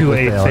goes to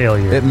a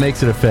failure. It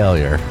makes it a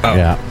failure. Oh.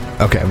 Yeah.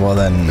 Okay, well Are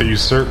then... you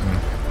certain?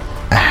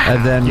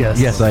 And then,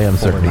 Yes. I am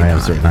certain. I am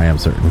certain. I am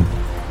certain.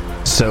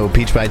 So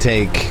Peach Pie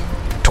take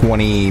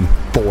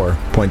 24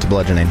 points of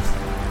bludgeoning.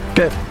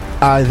 Okay.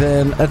 I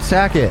then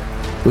attack it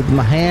with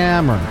my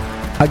hammer.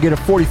 I get a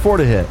 44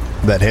 to hit.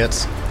 That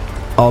hits.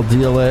 I'll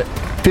deal it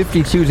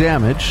 52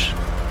 damage.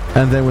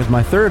 And then with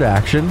my third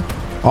action,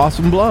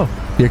 awesome blow.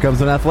 Here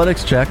comes an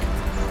athletics check.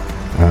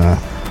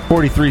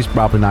 43 is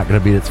probably not going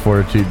to beat its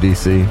fortitude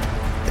DC.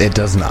 It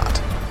does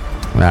not.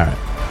 All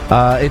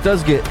right. It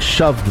does get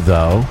shoved,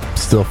 though.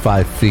 Still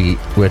 5 feet,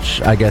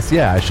 which I guess,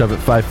 yeah, I shove it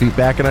 5 feet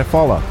back and I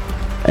fall up.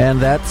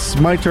 And that's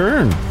my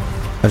turn.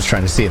 I was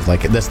trying to see if,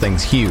 like, this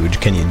thing's huge.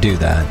 Can you do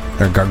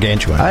that? Or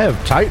gargantuan? I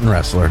have Titan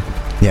Wrestler.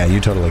 Yeah, you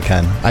totally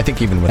can. I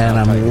think even without And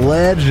I'm Titan.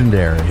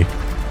 legendary.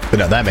 But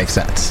no, that makes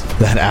sense.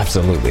 That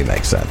absolutely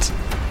makes sense.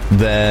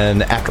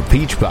 Then after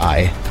Peach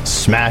Pie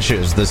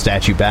smashes the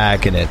statue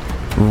back and it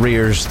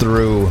rears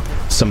through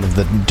some of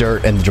the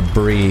dirt and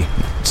debris.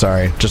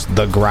 Sorry, just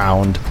the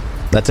ground.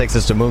 That takes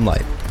us to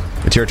Moonlight.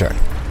 It's your turn.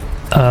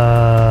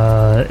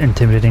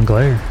 Intimidating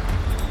glare.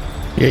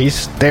 Yeah, you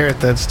stare at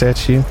that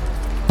statue.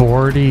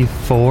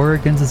 44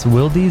 against its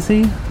will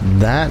DC?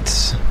 That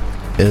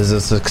is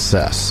a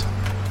success.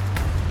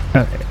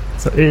 Okay,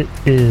 so it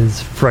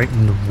is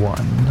frightened 1.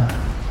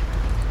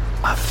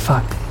 Ah,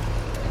 fuck.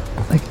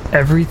 Like,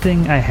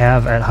 everything I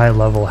have at high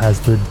level has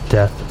the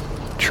death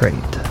trait.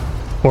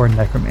 Or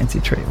necromancy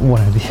trait.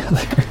 One or the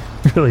other.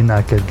 Really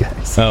not good,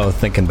 guys. Oh,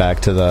 thinking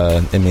back to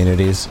the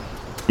immunities.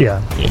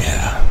 Yeah.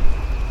 Yeah.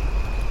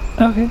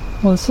 Okay,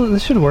 well,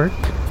 this should work.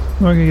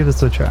 We're gonna give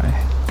this a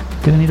try.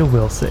 Gonna need a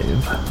will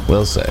save.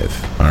 Will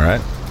save. All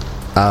right.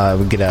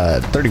 We get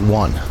a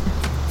 31.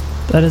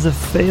 That is a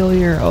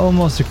failure,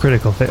 almost a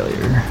critical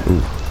failure.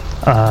 Ooh.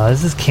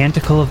 This is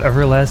Canticle of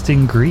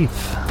Everlasting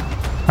Grief.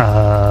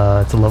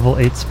 It's a level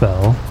 8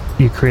 spell.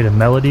 You create a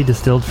melody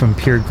distilled from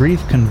pure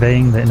grief,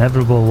 conveying the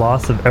inevitable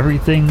loss of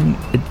everything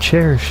it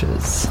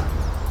cherishes.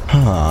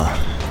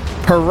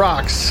 Her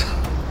rocks.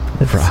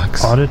 It's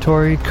Rocks.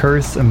 auditory,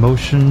 curse,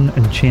 emotion,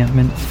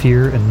 enchantment,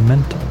 fear, and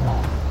mental.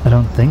 I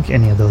don't think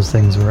any of those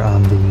things were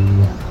on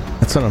the...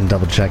 That's what I'm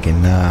double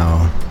checking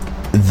now.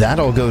 That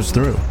all goes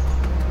through.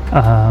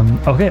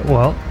 Okay,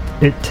 well,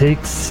 it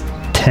takes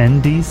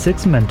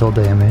 10d6 mental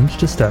damage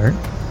to start.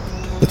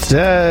 It's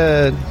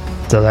dead.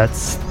 So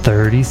that's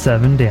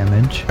 37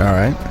 damage. All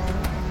right.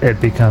 It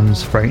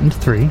becomes frightened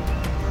 3.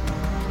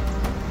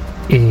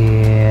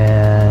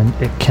 And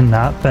it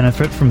cannot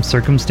benefit from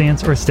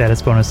circumstance or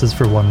status bonuses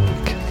for 1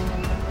 week.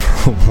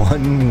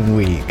 1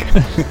 week.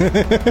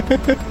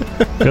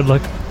 Good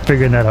luck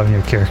figuring that out on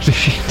your character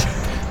sheet.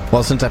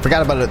 Well, since I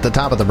forgot about it at the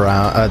top of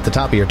the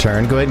top of your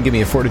turn, go ahead and give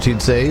me a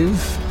fortitude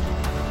save.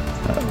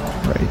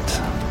 Right.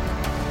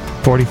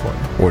 44.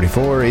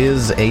 44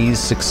 is a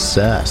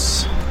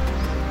success.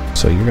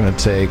 So you're going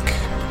to take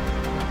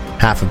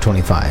half of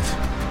 25.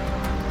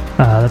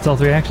 That's all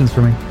 3 actions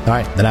for me. All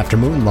right. Then after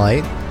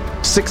Moonlight,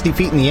 60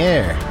 feet in the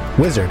air.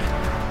 Wizard,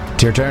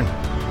 it's your turn.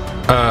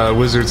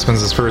 Wizard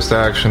spends his first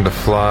action to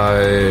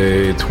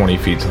fly 20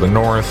 feet to the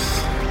north,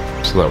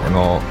 so that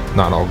we're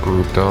not all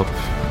grouped up.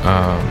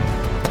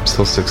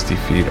 Still 60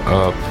 feet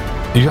up.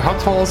 How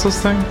tall is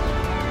this thing?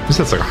 You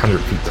said it's like 100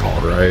 feet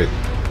tall, right?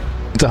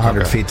 It's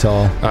 100 feet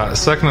tall.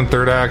 Second and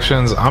third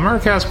actions, I'm going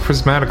to cast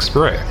Prismatic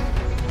Spray.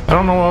 I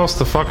don't know what else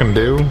to fucking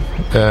do,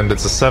 and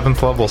it's a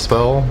 7th level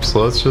spell,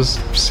 so let's just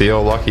see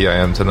how lucky I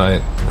am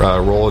tonight.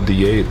 Roll a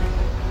d8.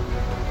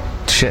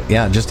 Shit,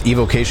 yeah, just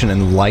evocation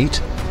and light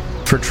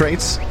for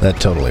traits. That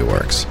totally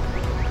works.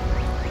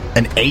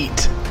 An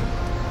 8.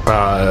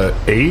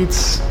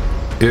 8,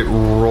 it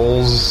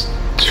rolls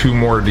 2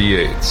 more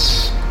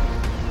d8s.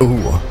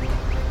 Ooh.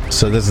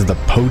 So this is the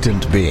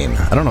potent beam.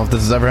 I don't know if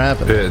this has ever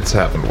happened. It's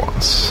happened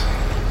once.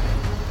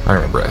 I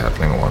remember it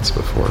happening once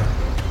before.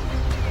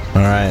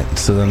 All right,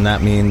 so then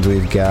that means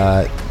we've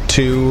got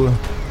 2,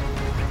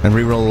 and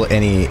reroll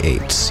any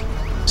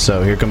 8s.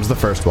 So here comes the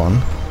first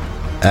one.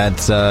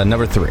 That's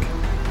number 3.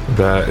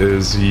 That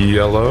is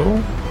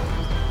yellow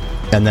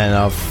And then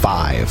a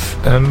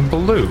 5. and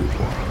blue.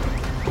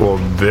 Well,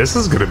 this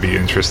is going to be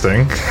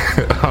interesting.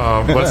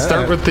 Let's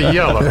start with the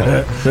yellow.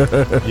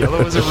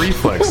 Yellow is a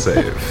reflex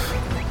save.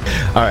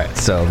 All right,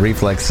 so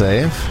reflex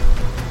save.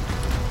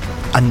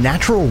 A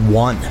natural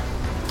 1.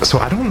 So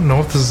I don't know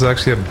if this is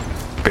actually a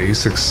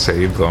basic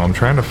save, though. I'm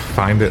trying to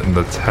find it in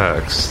the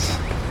text.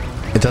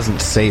 It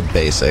doesn't say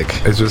basic.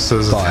 It just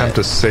says But- attempt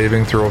a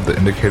saving throw of the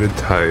indicated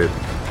type.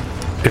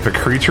 If a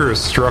creature is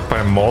struck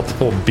by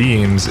multiple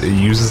beams, it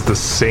uses the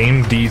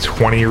same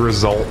d20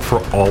 result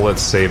for all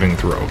its saving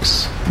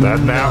throws. That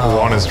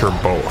 1 is for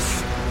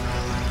both.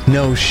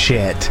 No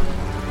shit.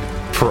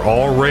 For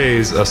all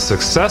rays, a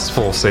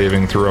successful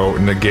saving throw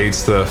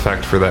negates the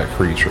effect for that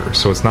creature.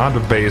 So it's not a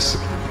base.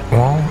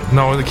 Well,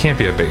 no, it can't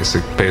be a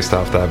basic based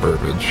off that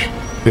verbiage.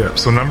 Yeah,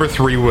 so number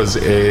 3 was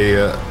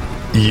a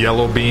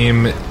yellow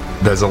beam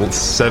that's a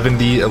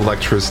 70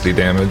 electricity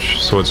damage.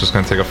 So it's just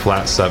going to take a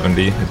flat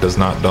 70. It does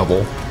not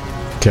double.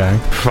 Okay.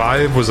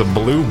 5 was a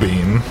blue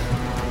beam,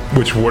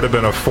 which would have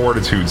been a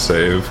fortitude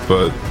save,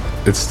 but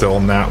it's still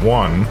nat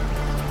 1.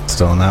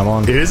 Still in that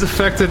one. It is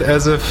affected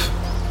as if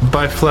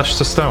by flesh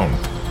to stone.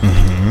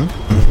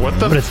 What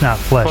the But it's not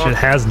flesh. fuck? It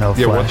has no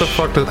Yeah, flesh. what the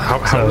fuck?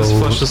 How does So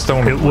flesh to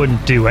stone It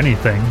wouldn't do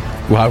anything.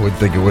 Well, I would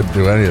think it wouldn't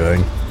do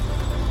anything.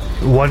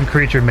 One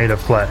creature made of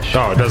flesh.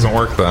 Oh, it doesn't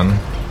work then.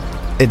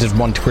 It is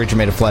one creature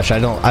made of flesh. I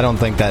don't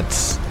think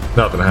that's.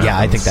 Nothing happens. Yeah,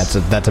 I think that's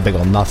a big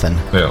old nothing.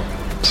 Yeah.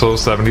 So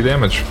 70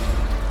 damage.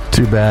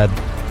 Too bad.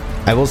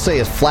 I will say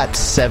a flat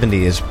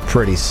 70 is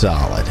pretty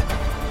solid.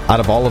 Out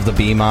of all of the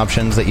beam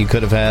options that you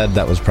could have had,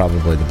 that was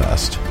probably the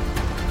best.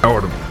 I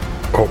would have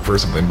hoped for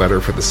something better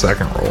for the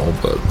second roll,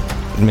 but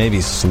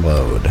Maybe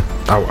slowed.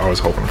 I was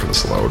hoping for the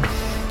slowed.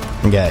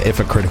 Yeah, if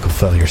a critical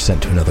failure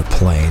sent to another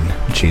plane.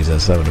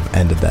 Jesus, that would have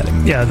ended that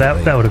immediately. Yeah,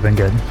 that would have been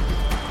good.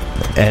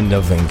 End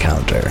of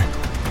encounter.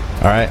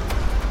 All right.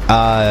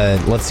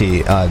 Let's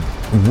see.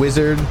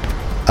 Wizard,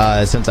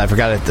 since I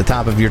forgot at the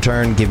top of your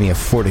turn, give me a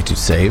fortitude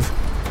save.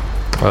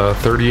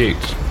 38.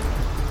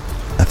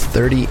 A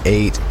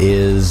 38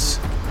 is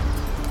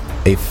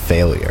a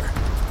failure.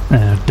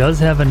 It does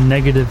have a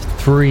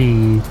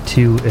 -3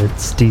 to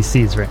its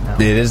DCs right now.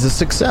 It is a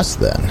success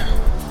then.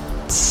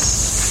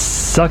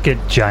 Suck it,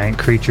 giant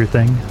creature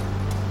thing.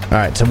 All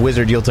right, so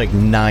Wizard, you'll take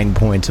 9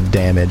 points of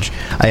damage,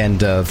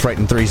 and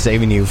Frightened 3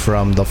 saving you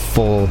from the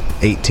full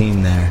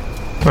 18 there.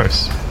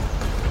 Nice.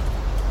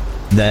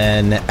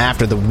 Then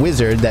after the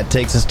Wizard, that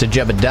takes us to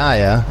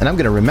Jebediah, and I'm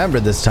going to remember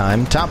this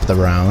time, top of the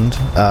round,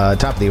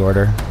 top of the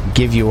order,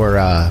 give your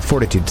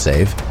fortitude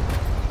save.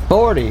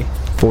 40.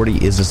 40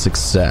 is a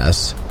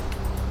success.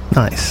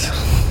 Nice.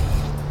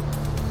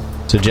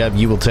 So Jeb,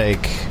 you will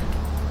take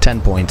 10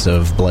 points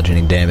of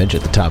bludgeoning damage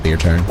at the top of your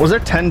turn. Was there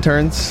 10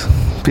 turns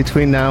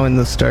between now and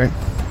the start?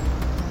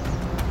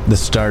 The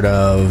start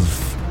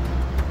of...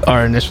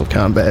 Our initial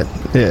combat.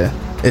 Yeah.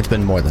 It's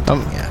been more than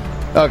 10, yeah.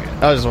 Okay,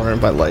 I was just wondering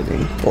about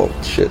lightning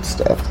bullshit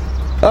stuff.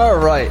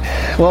 Alright.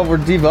 Well, we're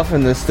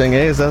debuffing this thing,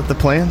 eh? Is that the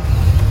plan?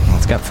 Well,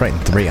 it's got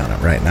Frightened 3 on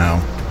it right now.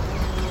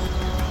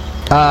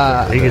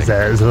 How big is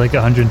that? Is it like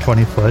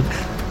 120 foot?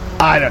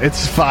 I don't.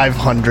 It's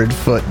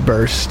 500-foot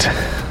burst.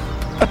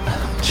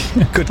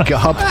 Good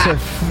God.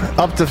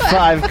 Up to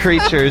 5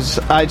 creatures.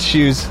 I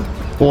choose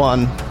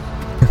 1.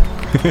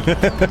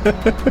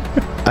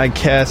 I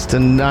cast a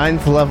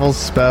 9th level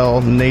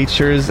spell,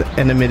 Nature's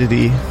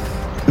Enmity.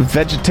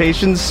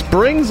 Vegetation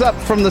springs up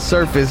from the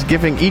surface,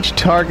 giving each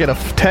target a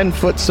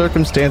 10-foot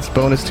circumstance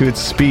bonus to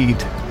its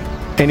speed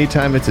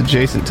anytime it's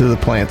adjacent to the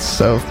plants,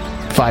 so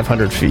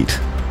 500 feet.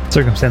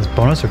 Circumstance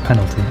bonus or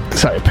penalty?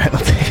 Sorry,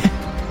 penalty.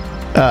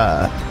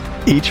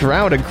 Each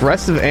round,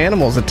 aggressive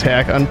animals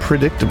attack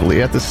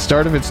unpredictably. At the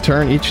start of its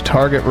turn, each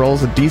target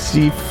rolls a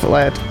DC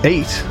flat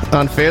 8.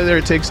 On failure,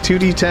 it takes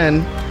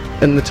 2d10,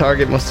 and the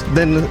target must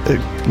then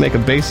make a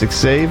basic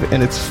save,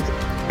 and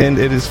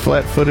it is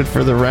flat-footed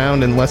for the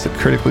round unless it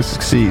critically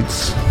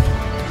succeeds.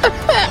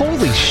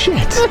 Holy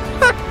shit!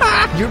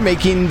 You're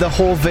making the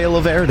whole Vale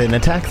of Eridan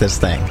attack this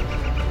thing.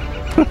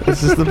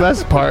 This is the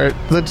best part.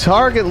 The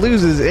target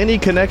loses any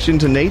connection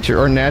to nature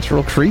or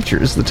natural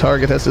creatures. The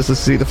target has to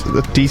succeed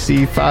the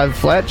DC 5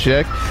 flat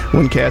check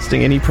when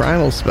casting any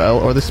primal spell,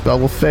 or the spell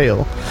will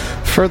fail.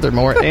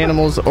 Furthermore,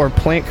 animals or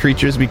plant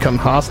creatures become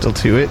hostile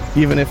to it,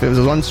 even if it was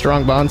one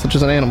strong bond, such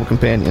as an animal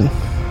companion.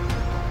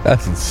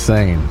 That's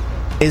insane.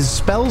 Is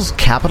spells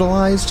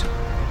capitalized?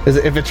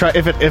 It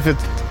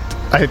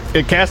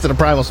casted a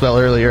primal spell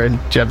earlier, and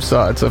Jeb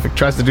saw it. So if it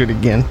tries to do it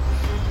again,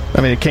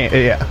 I mean, it can't.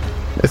 Yeah.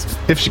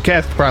 If she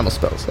casts primal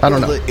spells, I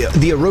don't know.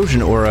 The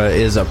erosion aura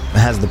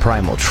has the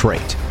primal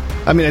trait.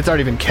 I mean, it's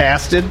already been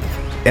casted.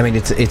 I mean,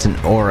 it's an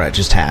aura. It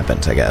just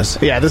happens, I guess.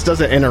 Yeah, this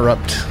doesn't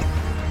interrupt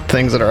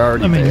things that are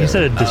already. I mean, there. you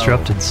said it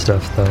disrupted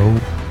stuff, though.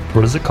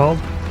 What is it called?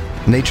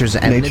 Nature's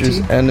Enmity?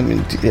 Nature's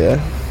Enmity, yeah.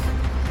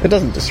 It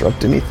doesn't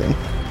disrupt anything.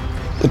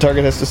 The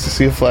target has to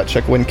succeed a flat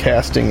check when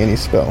casting any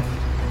spell.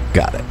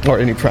 Got it. Or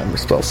any primal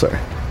spell, sorry.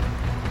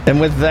 And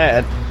with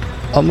that,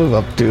 I'll move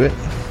up to it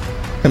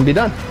and be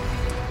done.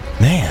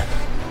 Man.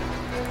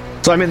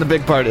 So I mean, the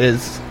big part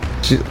is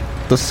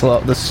the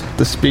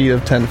speed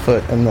of 10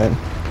 foot, and then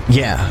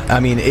Yeah, I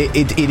mean,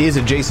 it is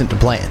adjacent to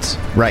plants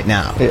right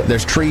now. Yeah.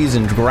 There's trees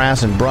and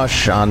grass and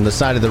brush on the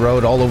side of the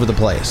road all over the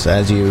place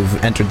as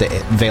you've entered the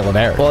Vale of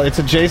Eridan. well, it's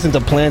adjacent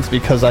to plants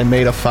because I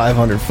made a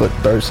 500-foot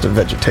burst of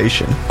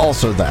vegetation.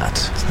 Also that.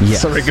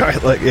 Yes. So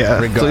regardless, yeah.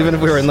 So even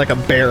if we were in like a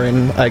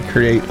barren, I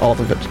create all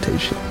the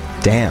vegetation.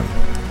 Damn.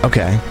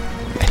 Okay.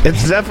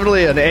 It's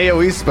definitely an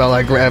AoE spell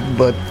I grabbed,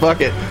 but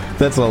fuck it.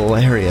 That's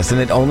hilarious.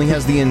 And it only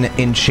has the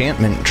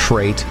enchantment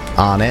trait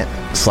on it.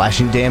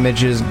 Slashing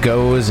damages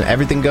goes,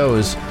 everything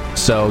goes.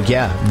 So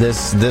yeah,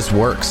 this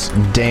works.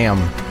 Damn.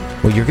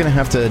 Well, you're going to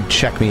have to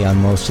check me on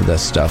most of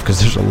this stuff because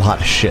there's a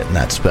lot of shit in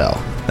that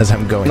spell as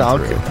I'm going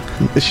through.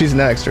 Okay. She's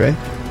next, right?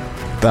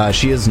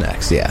 She is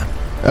next, yeah.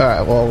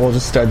 Alright, well, we'll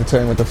just start the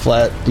turn with the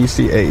flat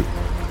DC 8.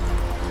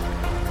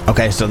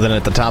 Okay, so then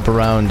at the top of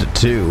round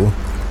 2,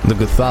 the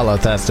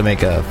Guthaloth has to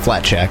make a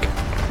flat check.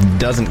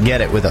 Doesn't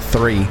get it with a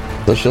 3.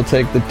 So she'll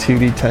take the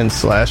 2d10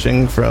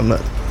 slashing from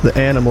the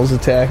animals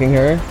attacking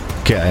her.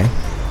 Okay.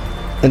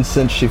 And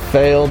since she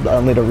failed,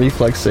 I'll need a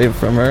reflex save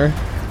from her.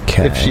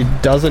 Okay. If she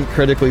doesn't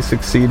critically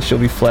succeed, she'll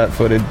be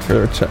flat-footed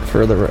for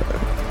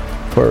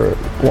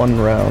one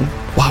round.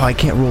 Wow, I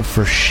can't roll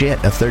for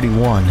shit. A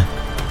 31.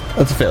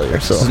 That's a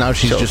failure. So now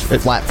she's just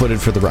flat-footed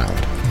for the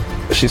round.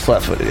 She's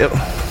flat-footed, yep.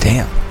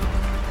 Damn.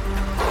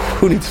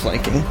 Who needs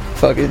flanking?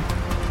 Fuck it.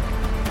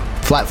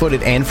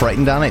 Flat-footed and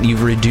frightened on it,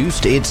 you've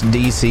reduced its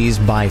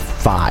DCs by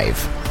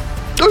 5.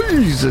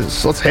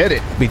 Jesus, let's hit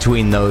it.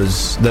 Between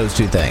those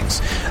two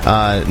things.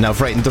 Now,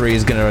 Frightened 3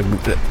 is going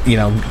to,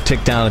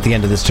 tick down at the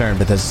end of this turn,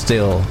 but that's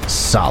still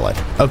solid.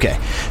 Okay,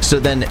 so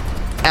then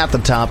at the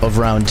top of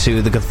round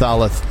 2, the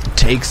Guthaloth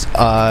takes,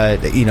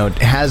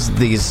 has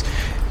these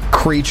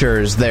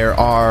creatures. There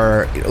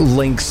are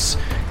lynx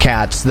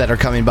cats that are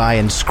coming by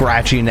and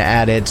scratching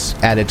at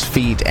its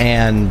feet,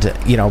 and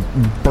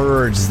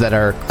birds that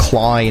are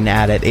clawing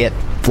at it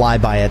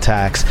flyby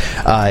attacks.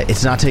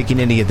 It's not taking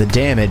any of the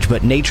damage,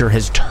 but nature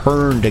has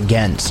turned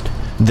against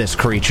this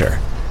creature.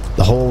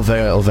 The whole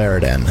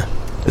Velverin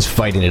is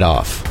fighting it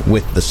off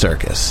with the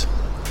circus.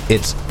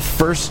 Its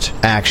first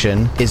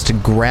action is to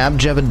grab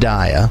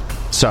Jebediah.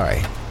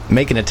 Sorry,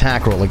 make an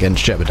attack roll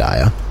against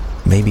Jebediah.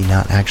 Maybe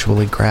not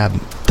actually grab.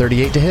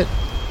 38 to hit?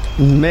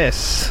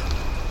 Miss.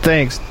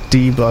 Thanks,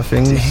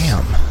 debuffing.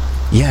 Damn.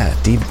 Yeah,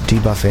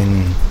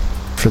 debuffing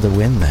for the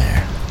win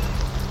there.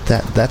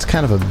 That's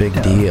kind of a big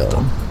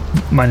deal.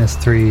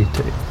 -3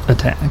 to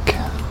attack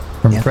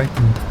from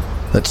frightened.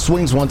 That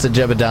swings once at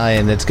Jebediah,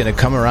 and it's going to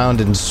come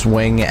around and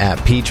swing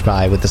at Peach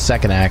Pie with the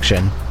second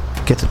action.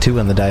 Gets a 2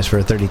 on the dice for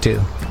a 32.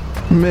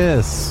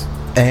 Miss.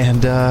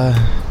 And,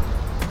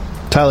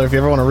 Tyler, if you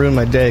ever want to ruin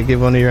my day,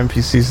 give one of your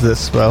NPCs this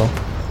spell.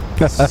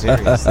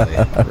 seriously,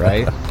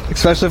 right?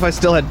 Especially if I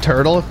still had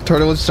Turtle. If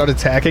Turtle would start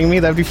attacking me,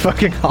 that'd be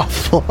fucking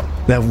awful.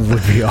 That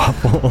would be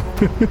awful.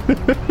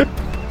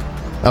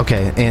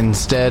 Okay,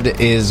 instead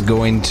is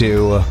going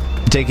to,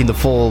 taking the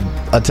full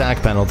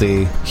attack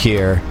penalty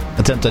here,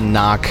 attempt to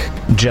knock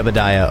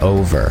Jebediah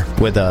over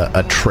with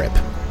a trip.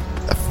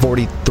 A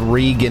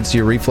 43 against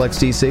your reflex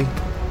DC?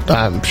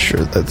 I'm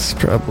sure that's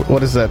probably...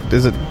 What is that?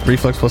 Is it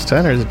reflex plus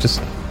 10, or is it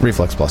just...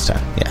 Reflex plus 10,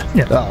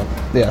 yeah. Oh,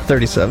 yeah,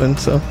 37,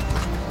 so...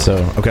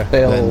 Okay.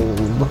 Failed.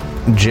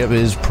 Then Jeb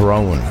is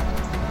prone.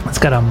 It's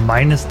got a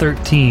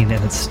 -13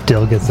 and it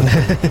still gets a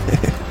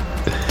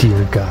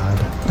Dear God.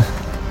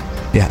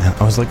 Yeah,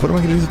 I was like, what am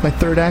I going to do with my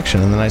third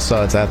action? And then I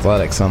saw it's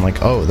athletics, so I'm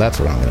like, oh, that's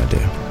what I'm going to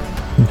do.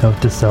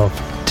 Note to self,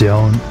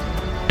 don't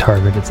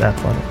target its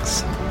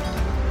athletics.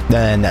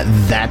 Then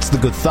that's the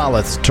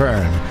Guthalith's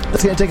turn.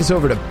 That's going to take us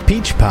over to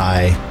Peach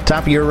Pie.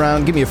 Top of your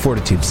round, give me a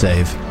fortitude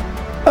save.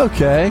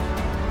 Okay.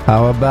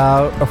 How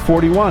about a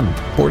 41?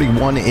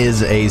 41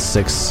 is a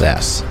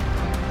success.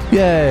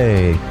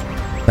 Yay.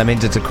 That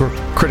means it's a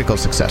critical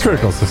success.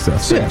 Critical right?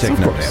 success. So you Yes, take of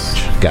no course.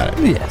 damage. Got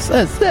it. Yes,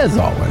 as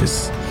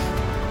always.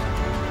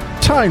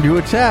 Time to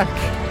attack.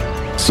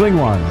 Swing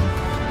one.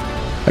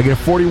 I get a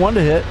 41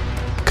 to hit.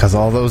 Because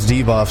all those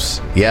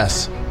debuffs,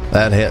 yes,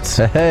 that hits.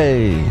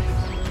 Hey.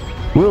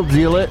 We'll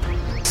deal it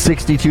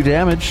 62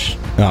 damage.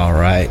 All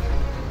right.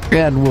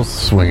 And we'll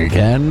swing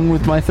again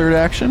with my third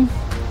action.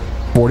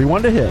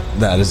 41 to hit.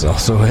 That is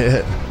also a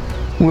hit.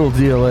 We'll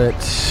deal it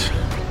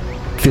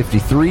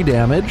 53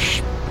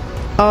 damage.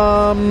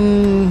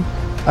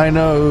 I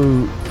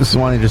know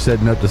Swanee just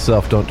said note to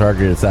self, don't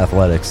target its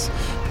athletics,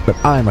 but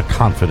I'm a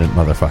confident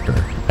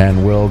motherfucker,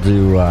 and we'll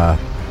do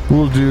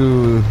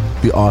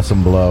the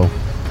awesome blow.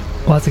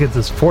 Well, that's against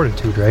this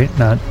fortitude, right?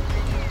 Not.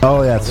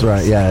 Oh, yeah, that's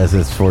right. Yeah,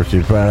 it's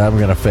fortitude, but I'm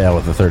gonna fail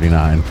with a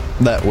 39.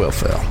 That will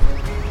fail.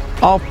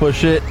 I'll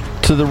push it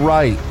to the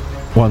right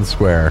 1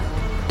 square,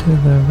 To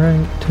the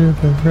right, to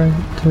the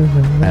right, to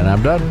the right. and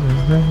I'm done. To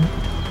the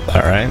right.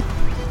 All right.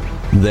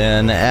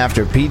 Then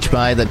after Peach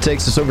Pie, that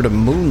takes us over to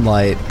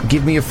Moonlight.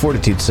 Give me a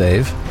fortitude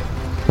save.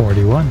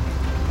 41.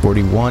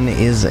 41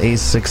 is a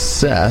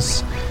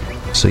success,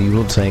 so you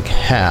will take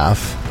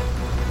half,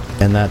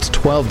 and that's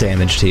 12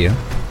 damage to you.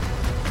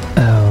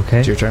 Okay.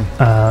 It's your turn.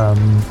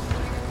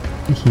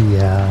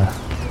 Yeah.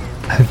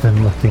 I've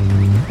been looking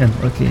and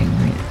looking.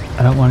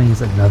 I don't want to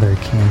use another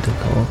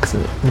canticle because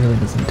it really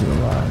doesn't do a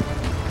lot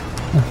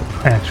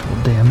of actual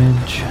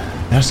damage.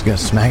 I'm just gonna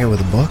smack it with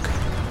a book.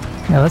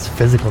 Yeah, that's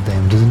physical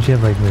damage. Doesn't she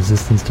have like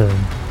resistance to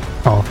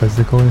all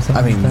physical or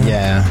something? I mean, like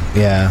that?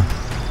 yeah.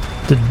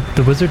 Did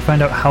the wizard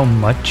find out how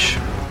much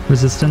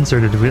resistance, or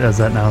is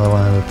that now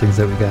one of the things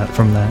that we got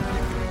from that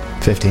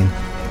 15.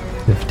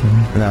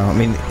 15? No, I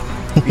mean,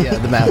 yeah,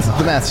 the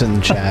math's in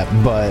the chat,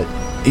 but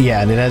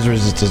yeah, and it has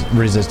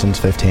resistance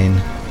 15.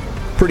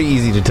 Pretty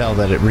easy to tell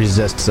that it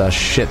resists a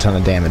shit ton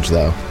of damage,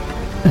 though.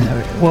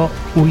 Alright, well,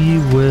 we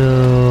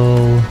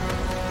will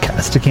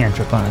cast a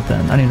cantrip on it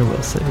then. I need a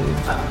will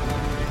save.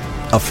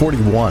 A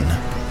 41.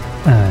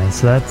 Alright,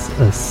 so that's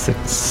a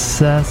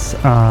success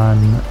on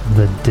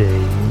the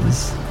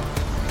days.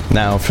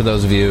 Now, for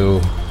those of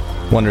you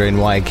wondering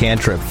why a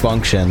cantrip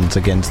functions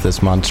against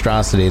this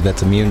monstrosity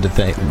that's immune to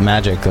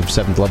magic of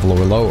 7th level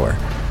or lower,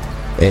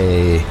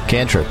 a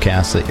cantrip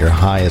casts at your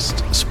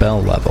highest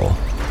spell level.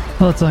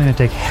 Well, it's only going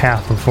to take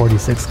half of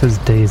 46 because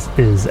days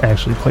is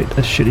actually quite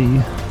a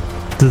shitty.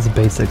 This is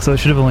basic, so it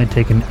should have only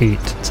taken 8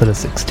 instead of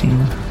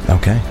 16.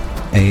 Okay.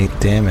 8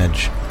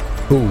 damage.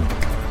 Ooh.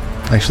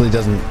 Actually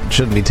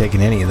shouldn't be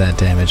taking any of that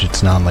damage.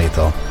 It's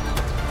non-lethal.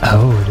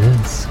 Oh, it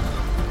is.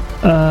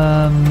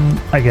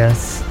 I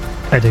guess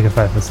I take a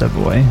 5-foot step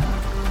away.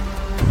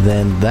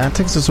 Then that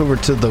takes us over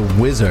to the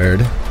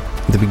wizard.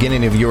 At the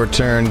beginning of your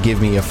turn,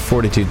 give me a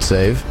fortitude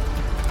save.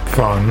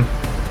 Fun.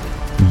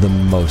 The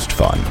most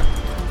fun.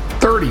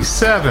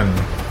 37.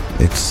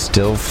 It's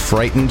still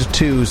frightened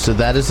too, so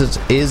that is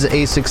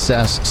a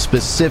success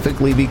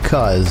specifically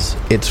because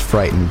it's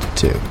frightened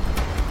too.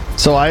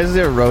 So why is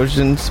the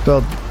erosion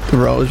spell,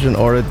 erosion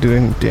aura,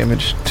 doing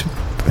damage to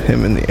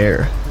him in the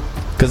air?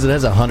 Because it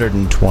has a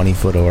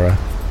 120-foot aura.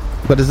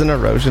 But isn't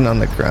erosion on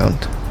the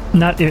ground?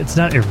 It's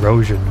not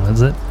erosion,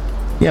 is it?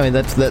 Yeah, I mean,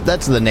 that's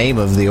the name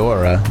of the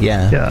aura,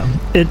 yeah. Yeah.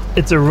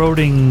 It's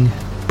eroding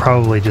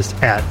probably just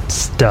at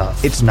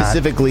stuff. It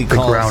specifically not the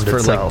calls ground for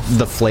itself. like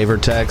the flavor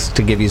text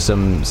to give you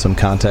some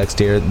context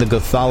here. The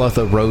Gothaloth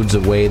erodes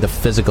away the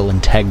physical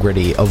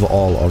integrity of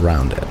all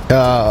around it.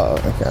 Oh,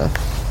 okay.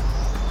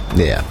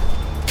 Yeah.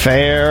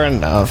 Fair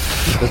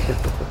enough.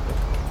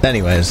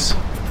 Anyways,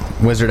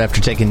 Wizard, after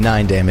taking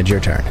 9 damage,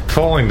 your turn.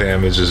 Falling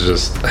damage is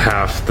just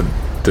half the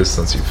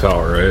distance you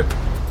fell, right?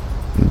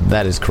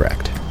 That is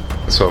correct.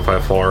 So if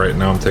I fall right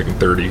now, I'm taking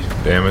 30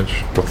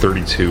 damage. Well,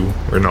 32.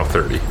 Or no,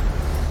 30.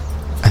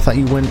 I thought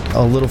you went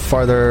a little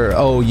farther.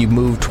 Oh, you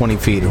moved 20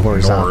 feet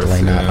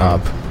horizontally, North, not yeah.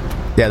 up.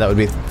 Yeah, that would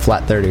be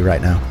flat 30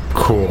 right now.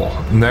 Cool.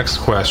 Next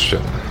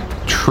question.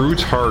 True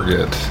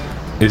target.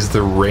 Is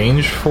the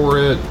range for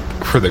it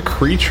for the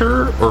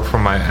creature, or for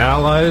my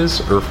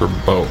allies, or for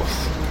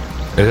both?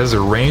 It has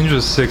a range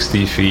of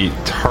 60 feet,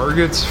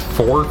 targets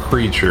 4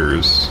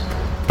 creatures,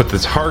 but the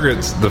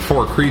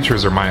 4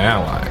 creatures are my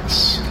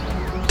allies.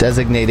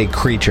 Designated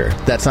creature.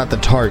 That's not the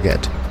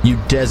target. You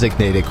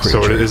designate a creature.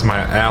 So it is my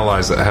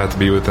allies that have to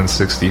be within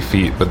 60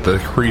 feet, but the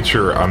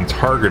creature I'm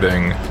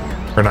targeting,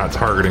 or not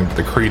targeting, but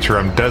the creature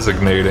I'm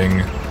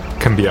designating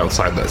can be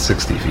outside that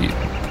 60 feet.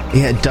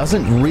 Yeah, it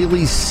doesn't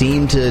really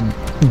seem to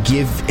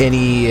give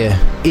any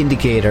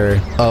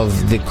indicator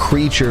of the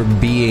creature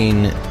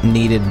being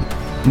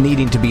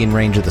needing to be in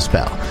range of the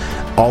spell.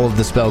 All of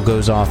the spell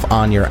goes off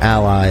on your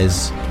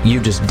allies. You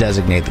just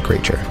designate the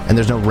creature, and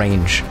there's no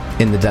range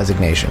in the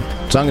designation.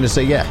 So I'm going to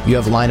say, yeah, you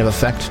have line of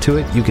effect to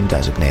it. You can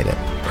designate it.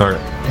 Alright.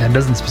 Yeah, it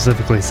doesn't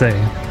specifically say.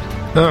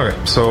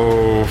 Alright,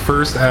 so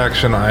first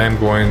action, I am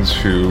going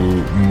to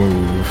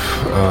move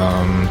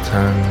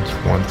 10,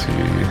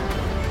 20...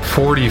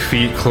 40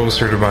 feet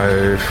closer to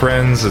my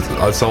friends.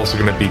 It's also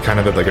going to be kind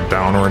of at like a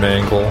downward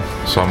angle,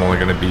 so I'm only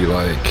going to be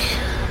like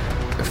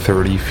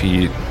 30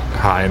 feet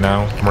high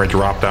now. I'm going to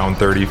drop down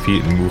 30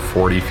 feet and move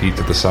 40 feet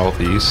to the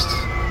southeast.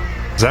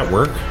 Does that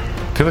work?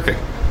 I feel like I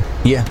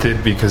Yeah.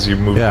 did because you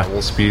moved Yeah.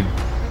 double speed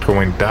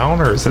going down,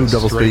 or is it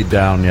Double straight? speed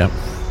down, yep.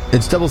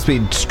 It's double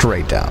speed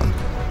straight down.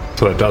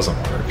 So that doesn't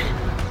work.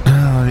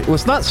 Well,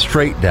 it's not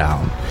straight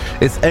down.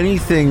 It's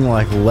anything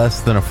like less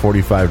than a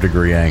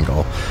 45-degree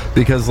angle.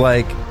 Because,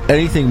 like,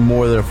 anything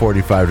more than a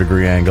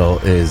 45-degree angle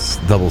is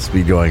double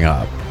speed going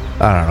up.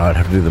 I don't know. I'd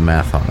have to do the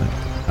math on it.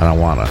 I don't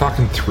want to.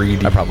 Fucking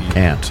 3D I probably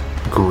can't.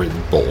 grid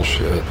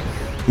bullshit.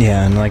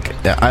 Yeah, and like,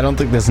 I don't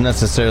think this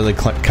necessarily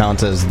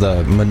counts as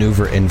the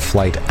maneuver in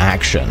flight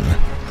action.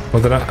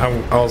 Well, then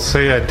I'll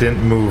say I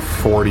didn't move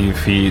 40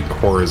 feet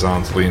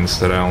horizontally.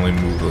 Instead, I only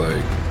moved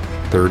like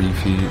 30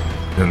 feet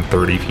and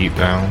 30 feet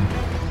down.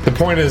 The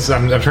point is,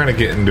 I'm trying to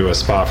get into a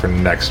spot for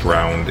next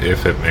round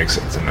if it makes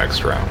it to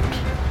next round.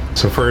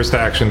 So first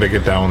action to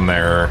get down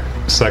there.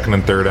 Second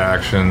and third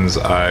actions,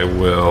 I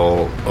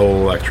will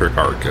electric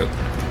arc it.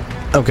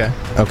 Okay.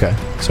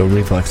 So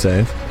reflex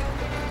save.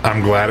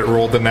 I'm glad it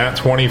rolled the nat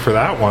 20 for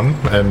that one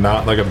and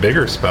not like a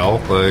bigger spell.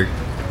 Like,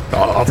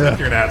 I'll take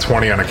your nat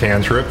 20 on a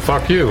cantrip.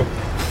 Fuck you.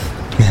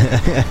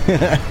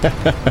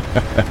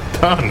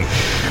 Done.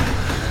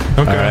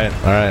 Okay.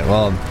 All right.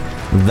 Well,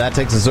 that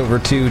takes us over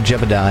to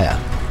Jebediah.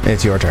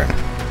 It's your turn.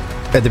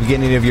 At the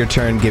beginning of your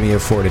turn, give me a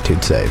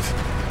fortitude save.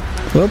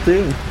 Will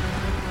do.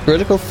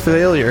 Critical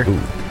failure.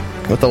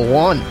 With a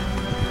 1.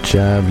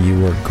 Jeb,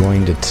 you are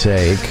going to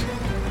take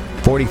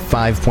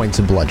 45 points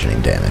of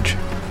bludgeoning damage.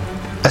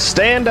 A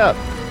stand up.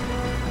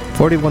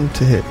 41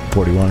 to hit.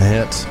 41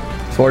 hits.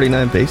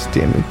 49 base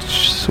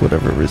damage.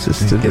 Whatever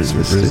resisted. Gets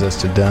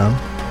resisted down.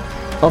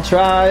 I'll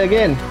try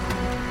again.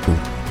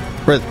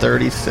 We're at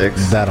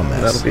 36. That'll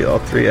miss. That'll be all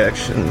 3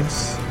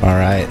 actions. All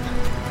right.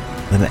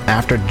 Then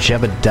after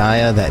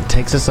Jebediah, that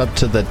takes us up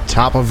to the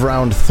top of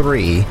round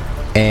 3.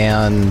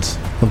 And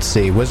let's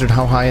see, Wizard,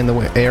 how high in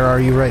the air are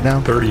you right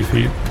now? 30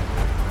 feet.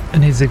 It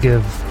needs to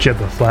give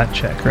Jeb a flat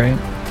check, right?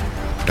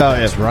 Oh,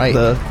 That's right.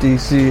 The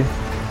DC.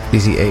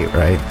 DC 8,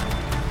 right?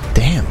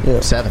 Damn. Yeah.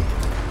 7.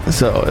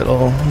 So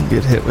it'll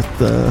get hit with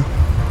the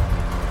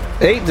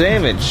 8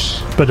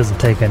 damage. But doesn't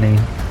take any.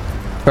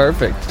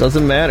 Perfect.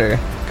 Doesn't matter.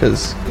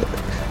 Because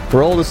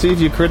roll to see if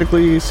you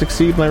critically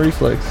succeed my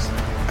reflex.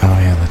 Oh,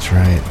 yeah, that's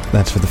right.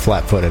 That's for the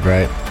flat-footed,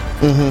 right?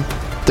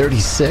 Mm-hmm.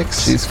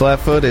 36. She's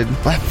flat-footed.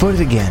 Flat-footed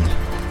again.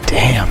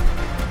 Damn.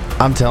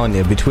 I'm telling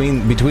you,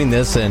 between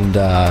this and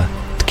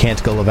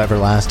Canticle of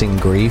Everlasting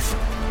Grief,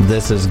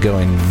 this is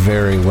going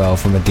very well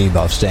from a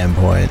debuff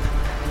standpoint.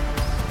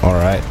 All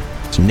right.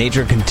 So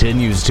nature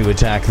continues to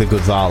attack the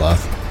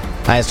Gothaloth.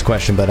 I asked a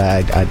question, but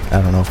I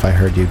don't know if I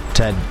heard you.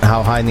 Ted,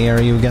 how high in the air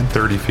are you again?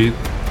 30 feet.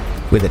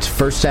 With its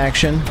first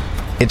action,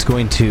 it's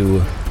going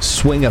to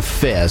swing a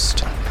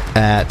fist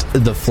at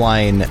the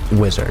flying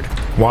wizard.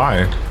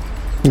 Why?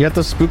 You got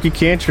those spooky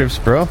cantrips,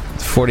 bro.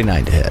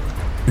 49 to hit.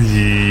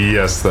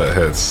 Yes, that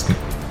hits.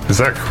 Is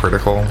that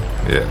critical?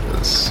 Yeah,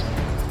 it is.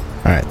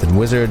 All right, then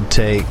wizard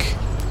take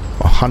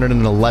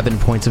 111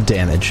 points of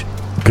damage.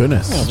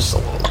 Goodness. Just a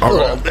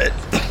little bit.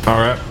 All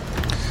right.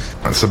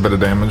 That's a bit of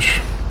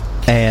damage.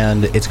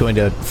 and it's going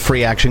to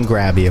free action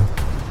grab you.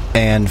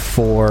 And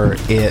for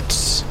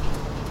its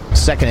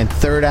second and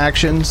third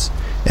actions,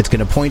 it's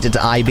going to point its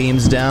eye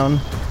beams down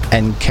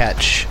and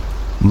catch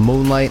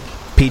Moonlight,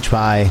 Peach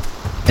Pie,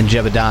 and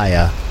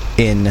Jebediah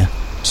in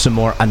some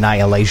more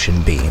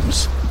annihilation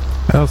beams.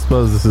 I don't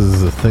suppose this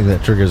is a thing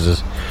that triggers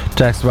this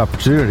attacks of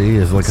opportunity,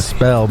 is like a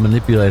spell,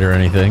 manipulate, or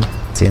anything.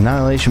 The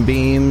annihilation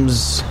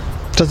beams.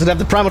 Does it have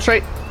the primal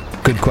trait?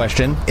 Good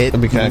question. It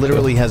That'd be kinda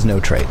literally has no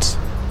traits.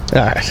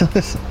 All right.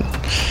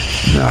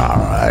 All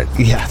right.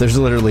 Yeah, there's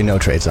literally no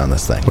traits on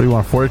this thing. What do you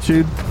want,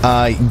 fortitude?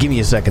 Give me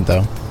a second,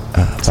 though.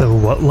 So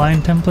what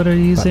line template are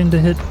you using to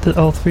hit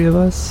all three of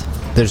us?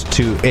 There's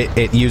two.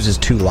 It uses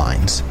 2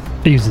 lines.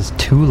 It uses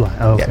 2 lines.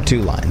 Oh, okay. Yeah,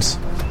 2 lines.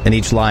 And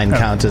each line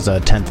counts as a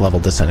 10th level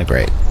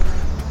disintegrate.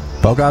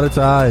 Poke out its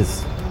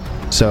eyes.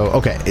 So,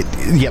 okay.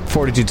 Yep,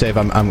 fortitude save.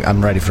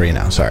 I'm ready for you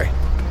now. Sorry.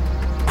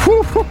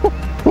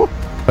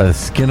 By the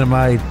skin of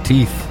my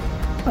teeth.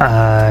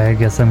 I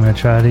guess I'm going to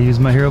try to use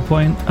my hero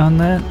point on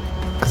that,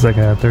 because I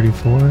got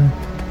 34.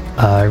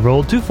 I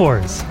rolled 2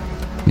 4s.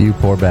 You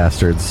poor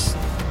bastards.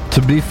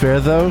 To be fair,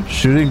 though,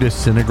 shooting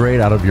disintegrate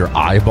out of your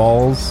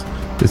eyeballs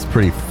is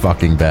pretty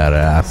fucking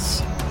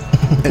badass.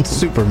 It's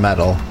super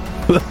metal.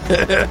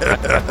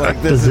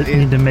 Does it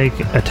need to make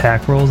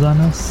attack rolls on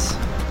us?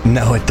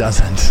 No, it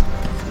doesn't.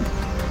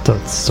 So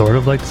it's sort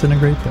of like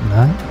disintegrate, but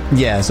not?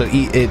 Yeah, so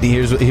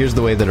here's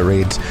the way that it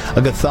reads.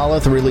 A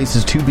Gathalith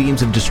releases 2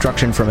 beams of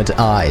destruction from its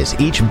eyes.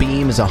 Each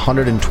beam is a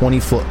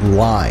 120-foot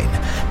line.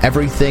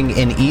 Everything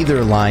in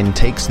either line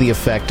takes the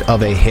effect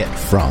of a hit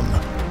from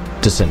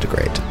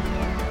disintegrate.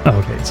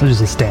 Okay, so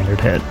just a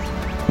standard hit.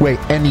 Wait,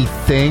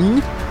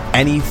 anything?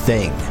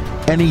 Anything.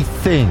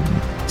 Anything.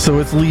 So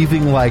it's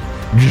leaving, like,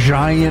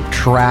 giant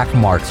track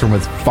marks from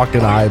its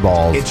fucking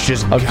eyeballs. It's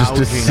just of just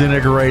gouging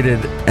disintegrated.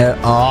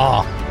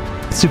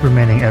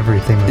 Supermaning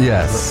everything.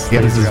 Yes.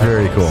 Yeah, This is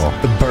very cool.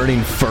 The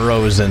burning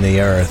furrows in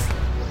the earth.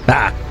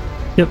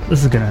 Yep,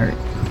 this is going to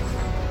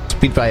hurt.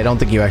 Speed Pie, I don't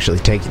think you actually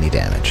take any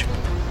damage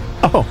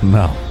Oh,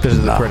 no. because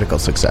of the critical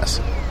success.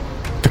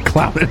 The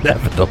clown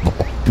inevitable.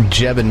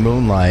 Jeb and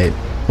Moonlight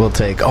will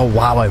take... Oh,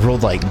 wow, I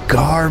rolled like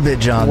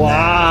garbage on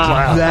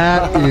that.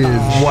 That is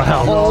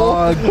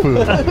dog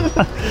poop.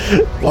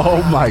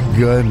 Oh, my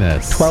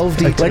goodness.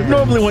 12d10. Like,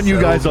 normally when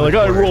you guys are like, oh,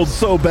 I rolled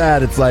so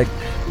bad, it's like,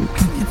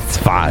 it's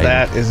fine.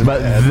 That is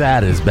But bad.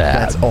 that is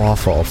bad. That's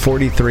awful.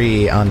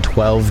 43 on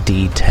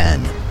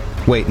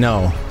 12d10. Wait,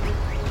 no.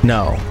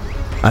 No.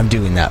 I'm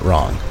doing that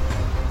wrong.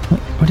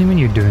 What do you mean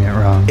you're doing it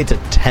wrong? It's a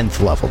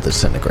 10th level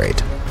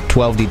disintegrate.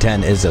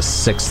 12d10 is a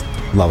 6th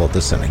level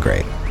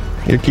disintegrate.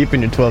 You're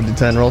keeping your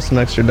 12d10. Roll some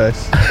extra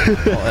dice.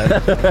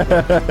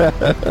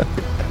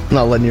 I'm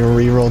not letting you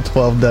re-roll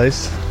 12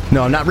 dice.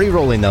 No, I'm not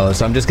re-rolling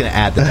those. I'm just going to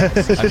add the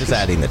dice. I'm just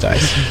adding the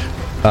dice.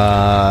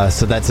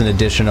 So that's an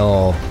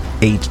additional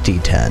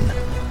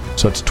 8d10.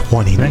 So it's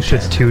 20 An extra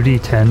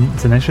 2d10.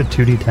 It's an extra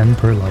 2d10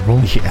 per level.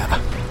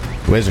 Yeah.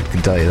 Wizard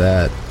can tell you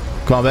that.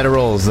 Come on, better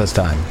rolls this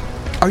time.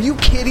 Are you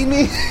kidding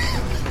me?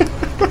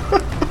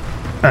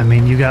 I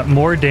mean, you got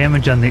more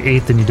damage on the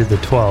 8th than you did the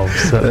 12.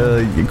 So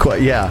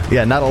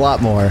Yeah, not a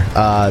lot more.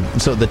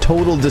 So the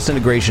total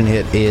disintegration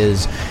hit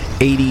is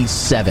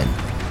 87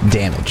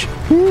 damage.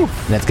 And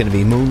that's going to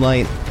be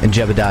Moonlight and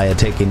Jebediah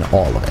taking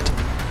all of it.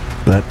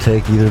 That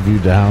take either of you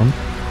down?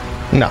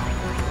 No.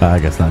 I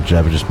guess not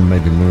Jeb, just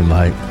maybe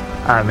Moonlight.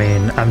 I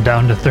mean, I'm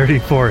down to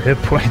 34 hit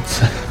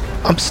points.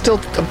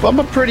 I'm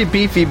a pretty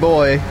beefy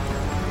boy.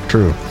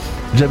 True.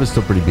 Jeb is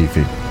still pretty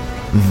beefy.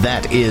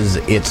 That is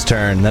its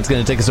turn. That's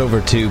going to take us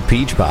over to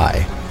Peach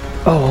Pie.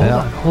 Oh,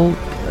 hold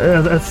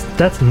on.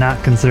 That's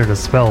not considered a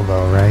spell,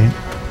 though, right?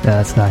 Yeah,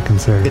 that's not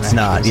considered. It's an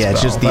not. actual Yeah, it's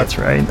spell. just the That's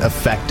right.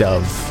 effect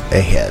of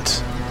a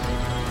hit.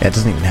 Yeah, it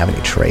doesn't even have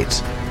any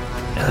traits.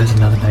 Yeah, there's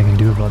nothing I can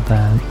do about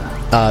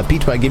that.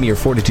 Peach Pie, give me your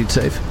fortitude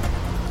save.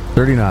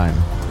 39.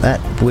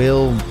 That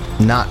will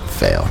not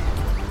fail.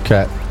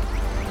 Okay.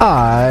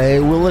 I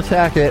will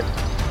attack it.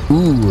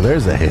 Ooh,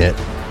 there's a hit.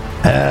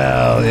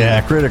 Hell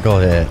yeah, critical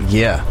hit.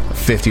 Yeah,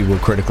 50 will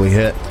critically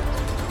hit.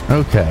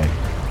 Okay.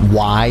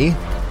 Why?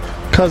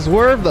 Because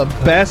we're the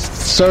best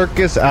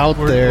circus out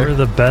there. We're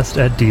the best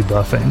at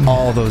debuffing.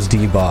 All those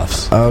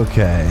debuffs.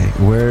 Okay.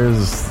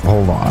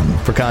 Hold on.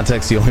 For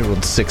context, you only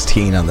rolled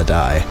 16 on the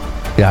die.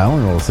 Yeah, I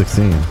only rolled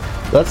 16.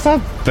 That's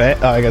not bad.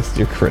 Oh, I guess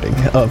you're critting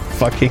a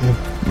fucking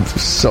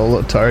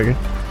solo target.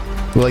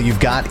 Well, you've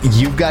got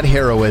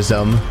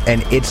heroism,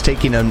 and it's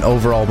taking an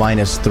overall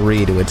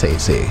 -3 to its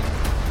AC.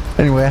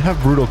 Anyway, I have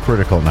brutal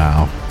critical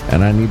now,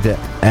 and I need to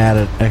add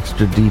an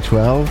extra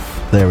d12.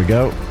 There we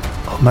go.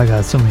 Oh my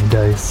god, so many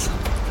dice.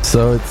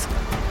 So it's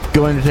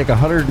going to take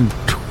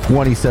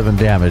 127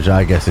 damage.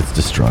 I guess it's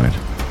destroyed.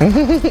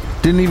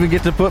 Didn't even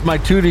get to put my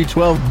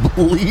 2d12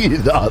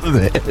 bleed on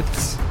it.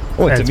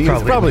 Oh, It's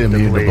Probably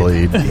immune to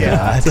bleed.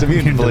 Yeah, it's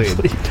immune to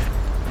bleed.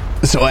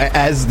 So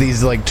as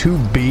these like 2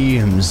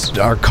 beams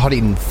are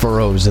cutting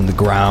furrows in the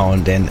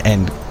ground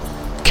and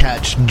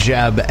catch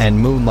Jeb and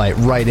Moonlight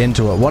right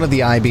into it. One of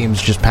the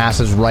I-beams just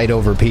passes right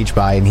over Peach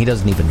Pie, and he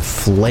doesn't even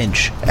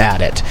flinch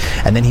at it.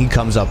 And then he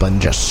comes up and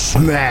just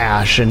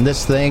smash. And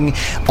this thing,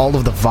 all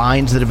of the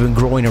vines that have been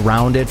growing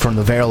around it from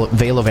the Veil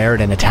of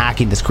Eridan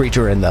attacking this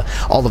creature and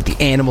all of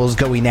the animals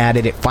going at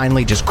it, it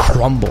finally just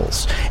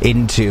crumbles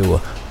into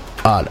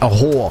a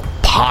whole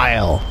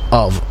pile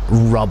of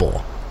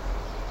rubble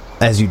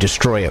as you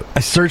destroy it.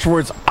 I search for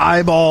its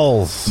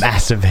eyeballs.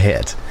 Massive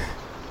hit.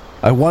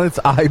 I want its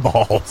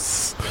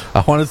eyeballs.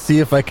 I want to see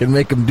if I can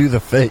make them do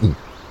the thing.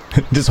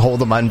 Just hold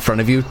them in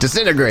front of you.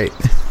 Disintegrate.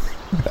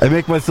 I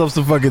make myself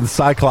some fucking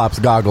Cyclops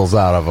goggles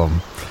out of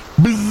them.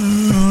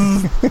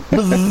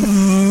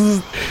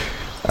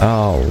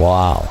 Oh,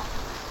 wow.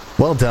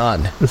 Well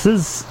done. This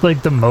is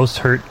like the most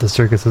hurt the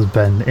circus has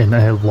been in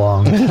a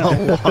long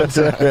time.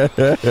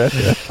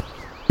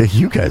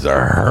 You guys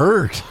are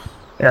hurt.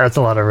 Yeah, that's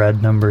a lot of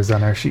red numbers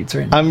on our sheets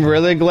right now. I'm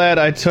really glad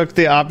I took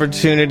the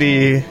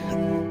opportunity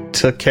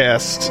to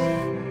cast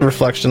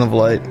Reflection of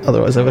Light.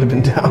 Otherwise, I would have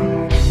been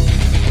down.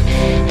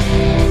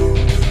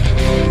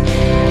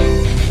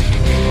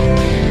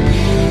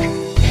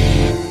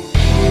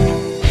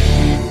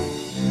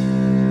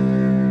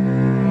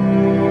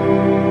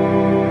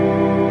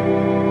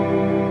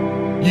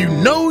 You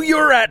know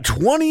you're at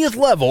 20th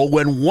level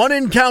when one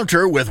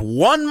encounter with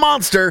one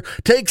monster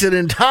takes an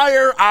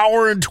entire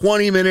hour and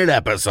 20-minute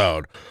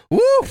episode.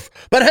 Woof!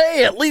 But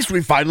hey, at least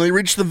we finally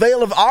reached the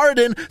Veil of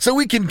Eridan, so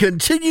we can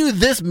continue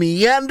this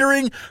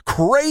meandering,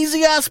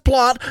 crazy-ass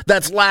plot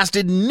that's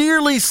lasted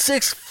nearly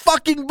 6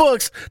 fucking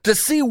books to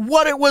see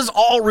what it was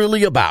all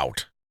really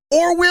about.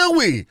 Or will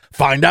we?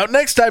 Find out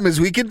next time as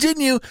we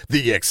continue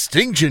the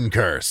Extinction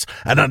Curse.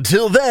 And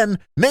until then,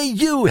 may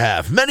you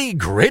have many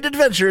great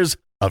adventures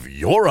of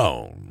your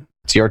own.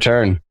 It's your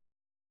turn.